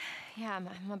 Yeah, I'm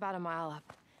about a mile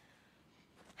up.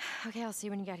 Okay, I'll see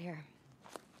you when you get here.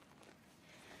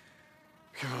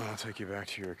 Come on, I'll take you back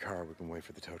to your car. We can wait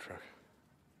for the tow truck.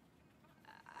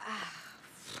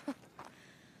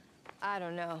 I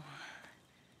don't know.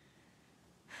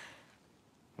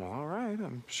 Well, all right.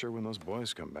 I'm sure when those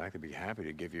boys come back, they'd be happy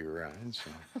to give you a ride, so...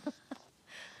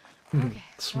 Okay,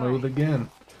 Smooth again.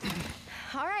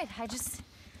 All right, just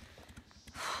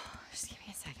give me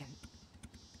a second.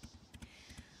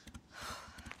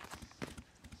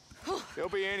 They'll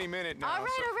be any minute now. All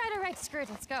right. Screw it.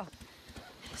 Let's go.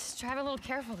 Just drive a little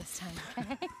careful this time,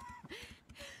 okay?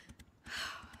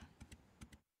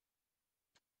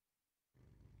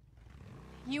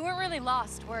 You weren't really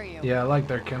lost, were you? Yeah, I like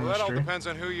their Well, that all chemistry. depends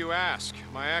on who you ask.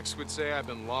 My ex would say I've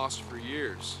been lost for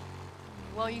years.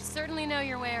 Well, you certainly know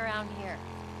your way around here.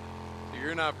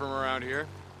 You're not from around here.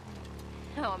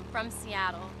 No, I'm from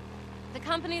Seattle. The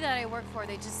company that I work for,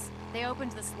 they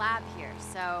opened this lab here,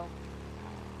 so...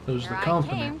 Who's the here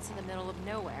company? I came to the middle of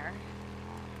nowhere.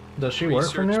 Does she work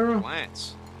for Nero?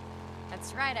 Plants.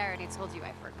 That's right, I already told you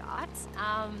I forgot.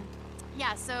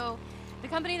 Yeah, so the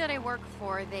company that I work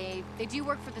for, they do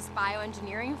work for this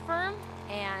bioengineering firm,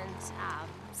 and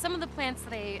some of the plants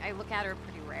that I look at are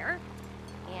pretty rare,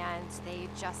 and they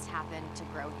just happen to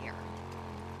grow here.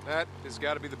 That has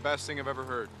got to be the best thing I've ever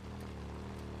heard.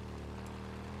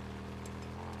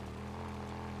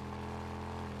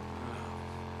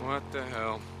 What the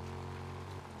hell?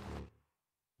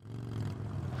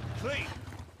 Clete,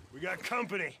 we got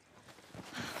company.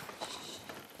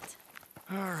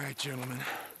 All right, gentlemen.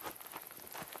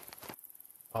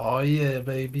 Oh yeah,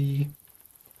 baby.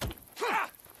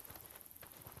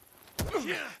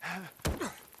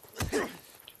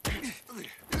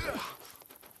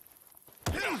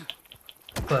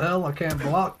 What the hell? I can't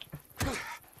block.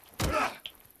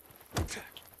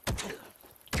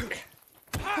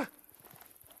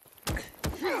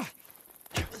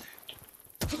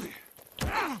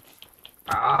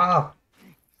 Ah!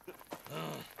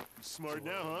 Smart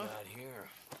now, huh? Not here.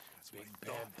 Big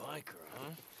bad biker,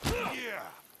 huh? Yeah.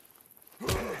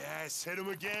 Yes, hit him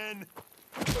again.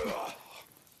 How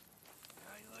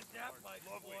you like that,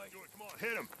 biker boy? Do it. Come on,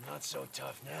 hit him. Not so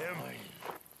tough now, are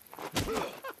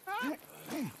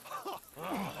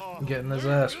you? Getting his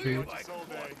ass beat.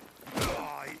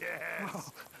 Oh,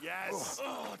 yes. Yes.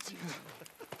 Oh, teach him.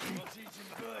 I'll teach him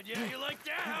good. Yeah, you like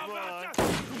that? How about that?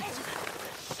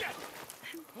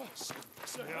 Oh,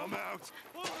 shit. Yeah, I'm out.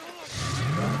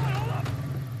 Hold up.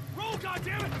 Roll,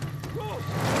 goddammit. Roll.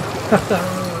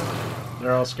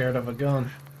 They're all scared of a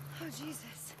gun. Oh,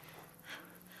 Jesus.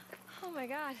 Oh, my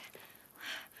God.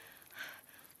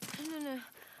 No.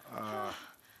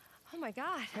 Oh, my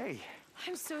God. Hey.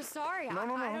 I'm so sorry. No. I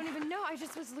don't even know. I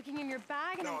just was looking in your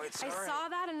bag and I saw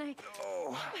that and I...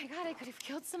 Oh, my God, I could have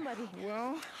killed somebody.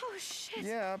 Well... Oh, shit.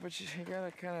 Yeah, but you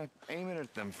gotta kind of aim it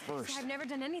at them first. I've never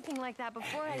done anything like that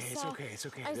before. Hey, it's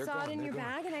okay. I They're saw gone, it in they're your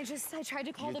gone. bag and I tried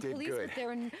to call You the did police, good. but there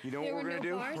were You know what we're no gonna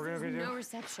do? bars, We're there gonna was do? no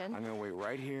reception. I'm gonna wait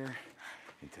right here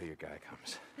until your guy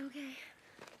comes. Okay.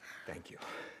 Thank you.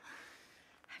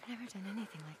 I've never done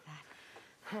anything like that.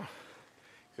 Huh.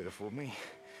 Could have fooled me.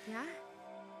 Yeah?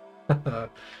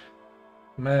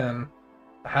 Man,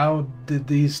 how did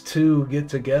these two get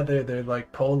together? They're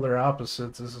like polar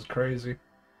opposites. This is crazy.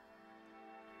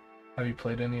 Have you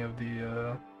played any of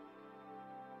the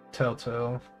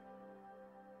Telltale?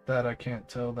 That I can't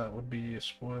tell. That would be a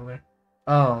spoiler.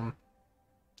 Yeah,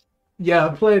 I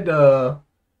played I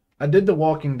did The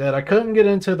Walking Dead. I couldn't get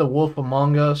into The Wolf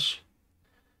Among Us,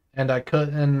 and I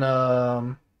couldn't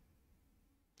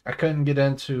get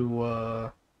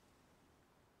into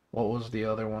what was the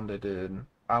other one they did?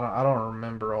 I don't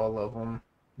remember all of them.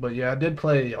 But yeah, I did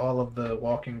play all of the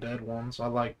Walking Dead ones. I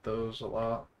liked those a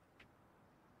lot.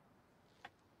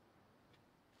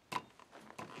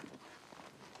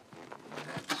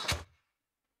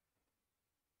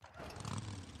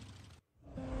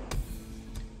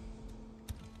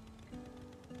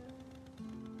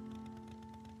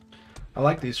 I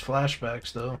like these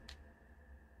flashbacks though.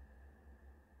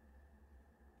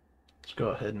 Let's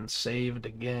go ahead and save the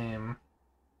game.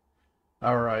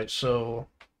 Alright, so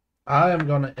I am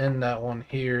going to end that one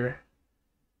here.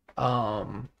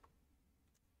 It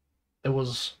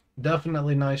was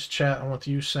definitely nice chatting with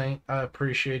you, Saint. I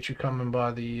appreciate you coming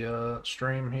by the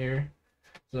stream here.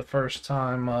 It's the first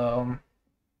time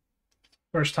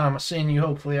First time I've seen you.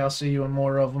 Hopefully I'll see you in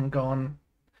more of them going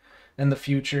in the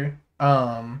future.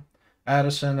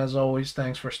 Addison, as always,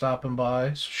 thanks for stopping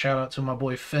by. Shout out to my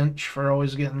boy Finch for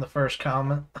always getting the first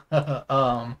comment.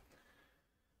 Yeah,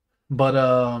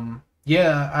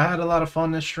 I had a lot of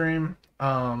fun this stream.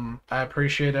 I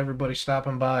appreciate everybody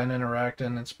stopping by and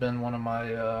interacting. It's been one of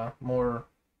my more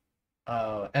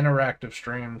interactive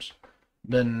streams.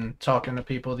 Been talking to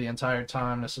people the entire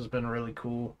time. This has been really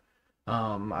cool.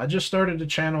 I just started the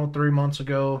channel 3 months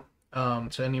ago.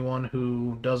 To anyone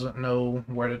who doesn't know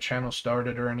where the channel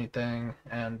started or anything,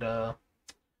 and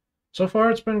so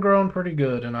far it's been growing pretty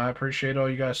good, and I appreciate all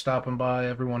you guys stopping by,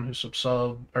 everyone who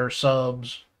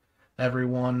subs,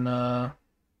 everyone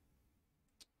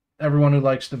who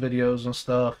likes the videos and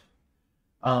stuff.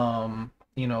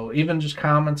 You know, even just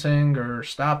commenting or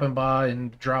stopping by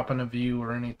and dropping a view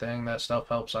or anything, that stuff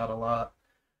helps out a lot.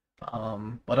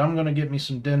 But I'm gonna get me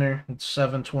some dinner. It's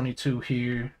 7:22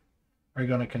 here. Are you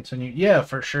going to continue? Yeah,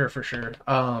 for sure, for sure.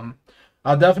 I'll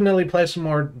definitely play some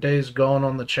more Days Gone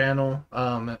on the channel,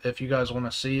 if you guys want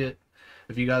to see it.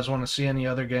 If you guys want to see any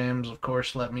other games, of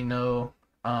course, let me know.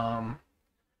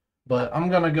 But I'm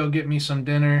going to go get me some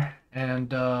dinner,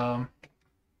 and I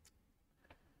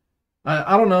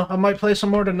don't know. I might play some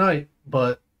more tonight,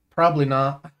 but probably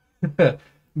not.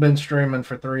 Been streaming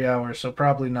for 3 hours, so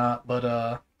probably not.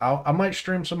 But I might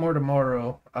stream some more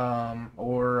tomorrow,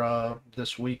 or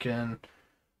this weekend.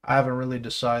 I haven't really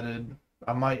decided.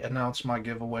 I might announce my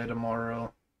giveaway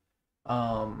tomorrow.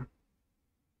 But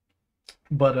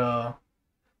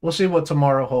we'll see what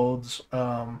tomorrow holds.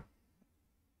 But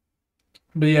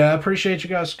yeah, I appreciate you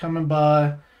guys coming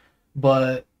by.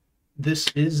 But this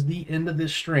is the end of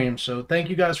this stream. So thank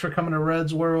you guys for coming to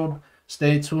Red's World.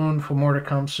 Stay tuned for more to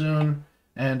come soon.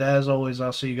 And as always,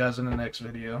 I'll see you guys in the next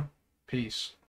video. Peace.